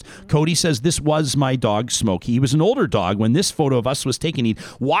best. Cody says, this was my dog, Smokey. He was an older dog. When this photo of us was taken, he'd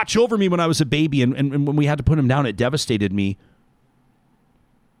watch over me when I was a baby, and when we had to put him down, it devastated me.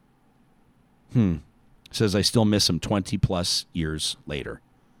 Says, I still miss him 20 plus years later.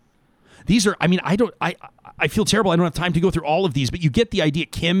 these are, I mean, I feel terrible. I don't have time to go through all of these, but you get the idea.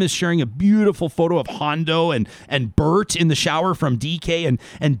 Kim is sharing a beautiful photo of Hondo and Bert in the shower from DK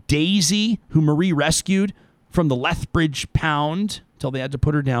and Daisy, who Marie rescued from the Lethbridge pound till they had to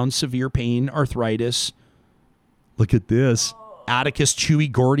put her down. Severe pain, arthritis. Look at this. Atticus,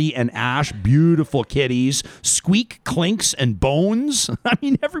 Chewy, Gordy, and Ash, beautiful kitties. Squeak, Clinks, and Bones. I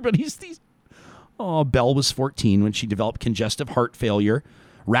mean, everybody's these. Oh, Belle was 14 when she developed congestive heart failure.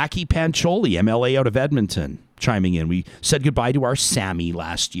 Racky Pancholi, MLA out of Edmonton, chiming in. We said goodbye to our Sammy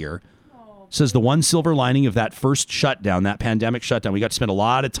last year. Says the one silver lining of that first shutdown, that pandemic shutdown, we got to spend a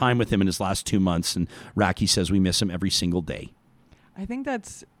lot of time with him in his last 2 months. And Racky says we miss him every single day. I think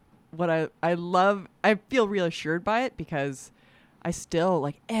that's what I love. I feel reassured by it because I still,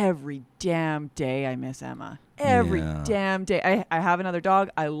 like, every damn day I miss Emma. Every damn day. I have another dog.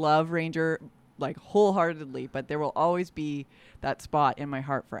 I love Ranger, like, wholeheartedly, but there will always be that spot in my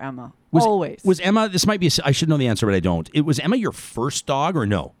heart for Emma. Always. Was Emma, this might be, I should know the answer, but I don't. Was Emma your first dog or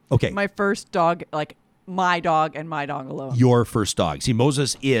no? Okay. My first dog, like, my dog and my dog alone. Your first dog. See,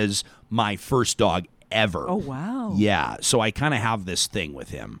 Moses is my first dog ever. Oh, wow. Yeah. So I kind of have this thing with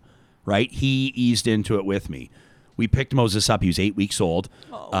him, right? He eased into it with me. We picked Moses up. He was 8 weeks old.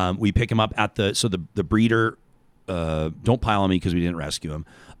 Oh. We pick him up at the breeder, don't pile on me because we didn't rescue him.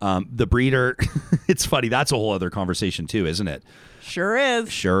 The breeder, it's funny. That's a whole other conversation too, isn't it? Sure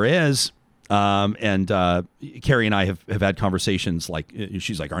is. Sure is. And Carrie and I have had conversations like,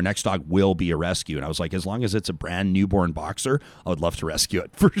 she's like, our next dog will be a rescue. And I was like, as long as it's a brand newborn boxer, I would love to rescue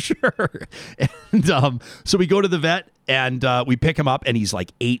it for sure. And so we go to the vet and we pick him up and he's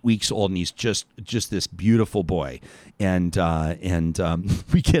like 8 weeks old and he's just this beautiful boy. And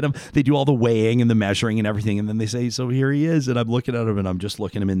we get him, they do all the weighing and the measuring and everything. And then they say, so here he is. And I'm looking at him and I'm just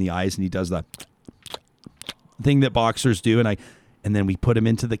looking him in the eyes and he does that thing that boxers do. And then we put him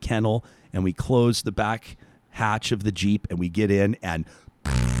into the kennel and we close the back hatch of the Jeep and we get in and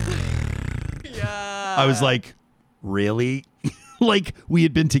yeah. I was like, really? Like we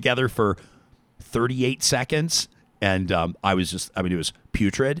had been together for 38 seconds and it was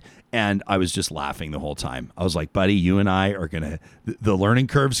putrid and I was just laughing the whole time. I was like, buddy, you and I are going to, the learning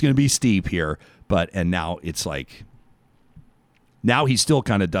curve's going to be steep here. And now it's like, now he still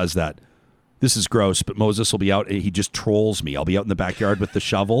kind of does that. This is gross, but Moses will be out. He just trolls me. I'll be out in the backyard with the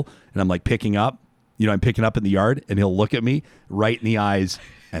shovel, and I'm like picking up. I'm picking up in the yard, and he'll look at me right in the eyes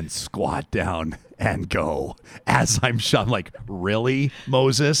and squat down and go as I'm like, really,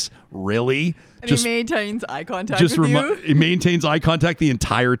 Moses? Really? And he maintains eye contact with you? He maintains eye contact the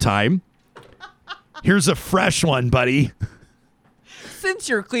entire time. Here's a fresh one, buddy. Since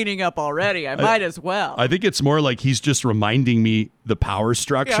you're cleaning up already, I might as well. I think it's more like he's just reminding me the power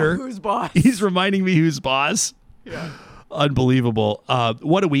structure. Yeah, who's boss? He's reminding me who's boss. Yeah. Unbelievable.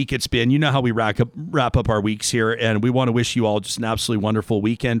 What a week it's been. You know how we wrap up our weeks here, and we want to wish you all just an absolutely wonderful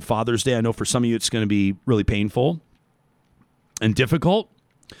weekend. Father's Day, I know for some of you it's going to be really painful and difficult.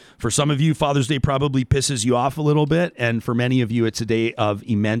 For some of you, Father's Day probably pisses you off a little bit. And for many of you, it's a day of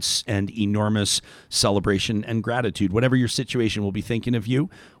immense and enormous celebration and gratitude. Whatever your situation, we'll be thinking of you.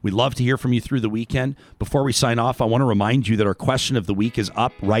 We'd love to hear from you through the weekend. Before we sign off, I want to remind you that our question of the week is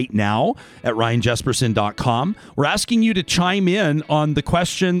up right now at ryanjesperson.com. We're asking you to chime in on the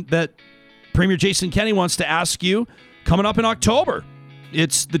question that Premier Jason Kenney wants to ask you coming up in October.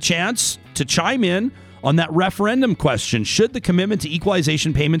 It's the chance to chime in on that referendum question. Should the commitment to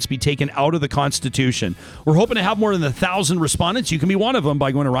equalization payments be taken out of the Constitution? We're hoping to have more than 1,000 respondents. You can be one of them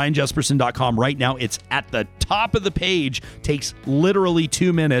by going to ryanjesperson.com right now. It's at the top of the page. Takes literally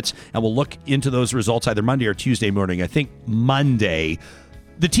 2 minutes, and we'll look into those results either Monday or Tuesday morning. I think Monday.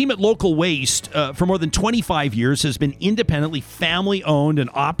 The team at Local Waste for more than 25 years has been independently family-owned and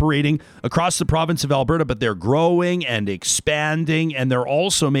operating across the province of Alberta, but they're growing and expanding, and they're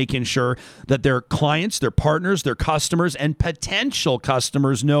also making sure that their clients, their partners, their customers, and potential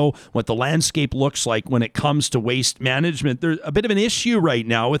customers know what the landscape looks like when it comes to waste management. There's a bit of an issue right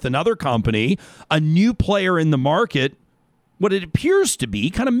now with another company, a new player in the market, what it appears to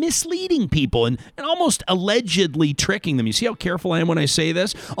be kind of misleading people and almost allegedly tricking them. You see how careful I am when I say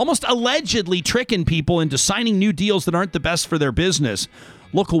this? Almost allegedly tricking people into signing new deals that aren't the best for their business.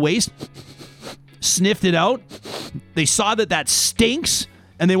 Local Waste sniffed it out. They saw that stinks,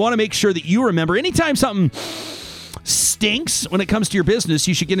 and they want to make sure that you remember anytime something stinks when it comes to your business,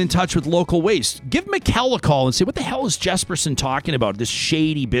 you should get in touch with Local Waste. Give Mikkel a call and say, what the hell is Jesperson talking about, this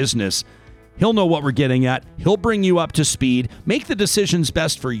shady business? He'll know what we're getting at. He'll bring you up to speed. Make the decisions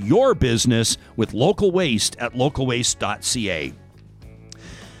best for your business with Local Waste at localwaste.ca.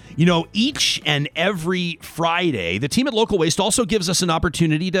 You know, each and every Friday, the team at Local Waste also gives us an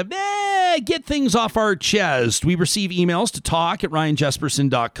opportunity to get things off our chest. We receive emails to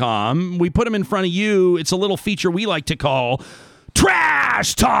talk@ryanjesperson.com. We put them in front of you. It's a little feature we like to call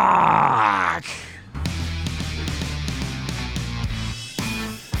Trash Talk.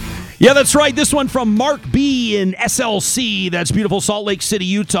 Yeah, that's right. This one from Mark B. in SLC. That's beautiful Salt Lake City,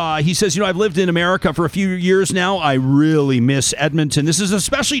 Utah. He says, I've lived in America for a few years now. I really miss Edmonton. This is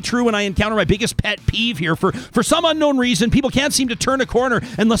especially true when I encounter my biggest pet peeve here. For some unknown reason, people can't seem to turn a corner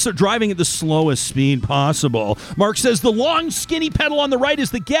unless they're driving at the slowest speed possible. Mark says, the long, skinny pedal on the right is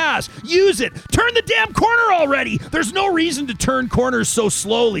the gas. Use it. Turn the damn corner already. There's no reason to turn corners so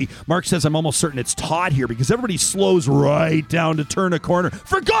slowly. Mark says, I'm almost certain it's taught here because everybody slows right down to turn a corner.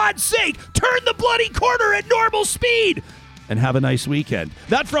 For God's sake, turn the bloody corner at normal speed and have a nice weekend.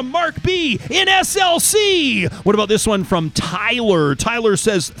 That from Mark B. in SLC. What about this one from Tyler? Tyler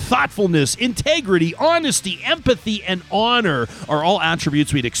says thoughtfulness, integrity, honesty, empathy, and honor are all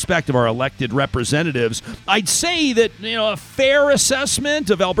attributes we'd expect of our elected representatives. I'd say that, a fair assessment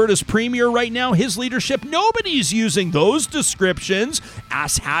of Alberta's premier right now, his leadership, nobody's using those descriptions.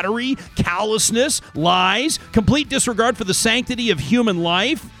 Asshattery, callousness, lies, complete disregard for the sanctity of human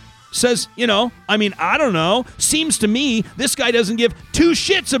life. Says, I don't know. Seems to me this guy doesn't give two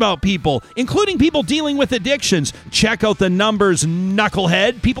shits about people, including people dealing with addictions. Check out the numbers,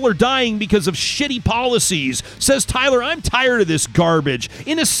 knucklehead. People are dying because of shitty policies. Says Tyler, I'm tired of this garbage.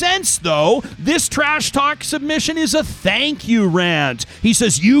 In a sense, though, this trash talk submission is a thank you rant. He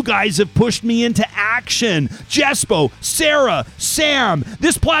says, you guys have pushed me into action. Jespo, Sarah, Sam,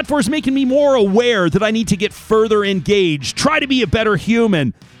 this platform is making me more aware that I need to get further engaged. Try to be a better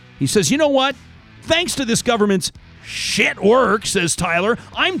human. He says, you know what? Thanks to this government's shit work, says Tyler,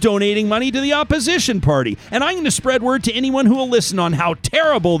 I'm donating money to the opposition party, and I'm going to spread word to anyone who will listen on how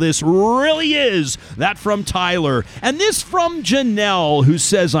terrible this really is. That from Tyler. And this from Janelle, who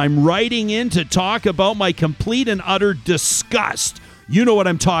says, I'm writing in to talk about my complete and utter disgust. You know what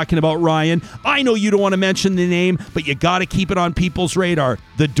I'm talking about, Ryan. I know you don't want to mention the name, but you got to keep it on people's radar.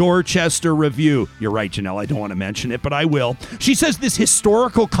 The Dorchester Review. You're right, Janelle. I don't want to mention it, but I will. She says this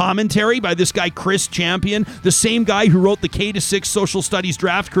historical commentary by this guy, Chris Champion, the same guy who wrote the K-6 social studies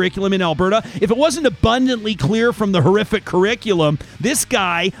draft curriculum in Alberta. If it wasn't abundantly clear from the horrific curriculum, this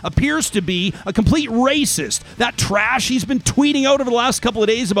guy appears to be a complete racist. That trash he's been tweeting out over the last couple of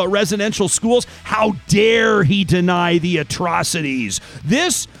days about residential schools, how dare he deny the atrocities?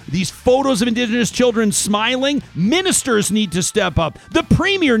 These photos of Indigenous children smiling, ministers need to step up. The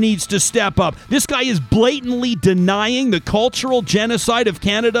Premier needs to step up. This guy is blatantly denying the cultural genocide of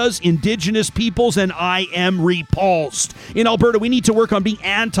Canada's Indigenous peoples, and I am repulsed. In Alberta, we need to work on being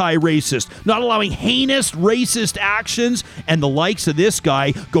anti-racist, not allowing heinous racist actions, and the likes of this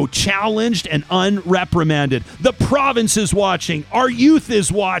guy go challenged and unreprimanded. The province is watching. Our youth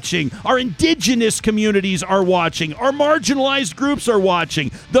is watching. Our Indigenous communities are watching. Our marginalized groups are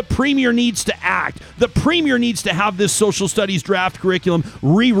watching. The Premier needs to act. The Premier needs to have this social studies draft curriculum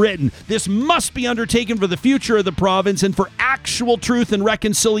rewritten. This must be undertaken for the future of the province and for actual truth and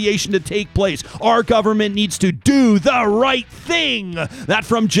reconciliation to take place. Our government needs to do the right thing. That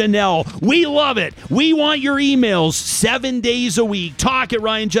from Janelle. We love it. We want your emails 7 days a week.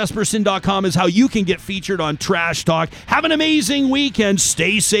 Talk@ryanjesperson.com is how you can get featured on Trash Talk. Have an amazing weekend.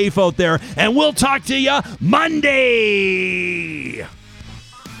 Stay safe out there, and we'll talk to you Monday.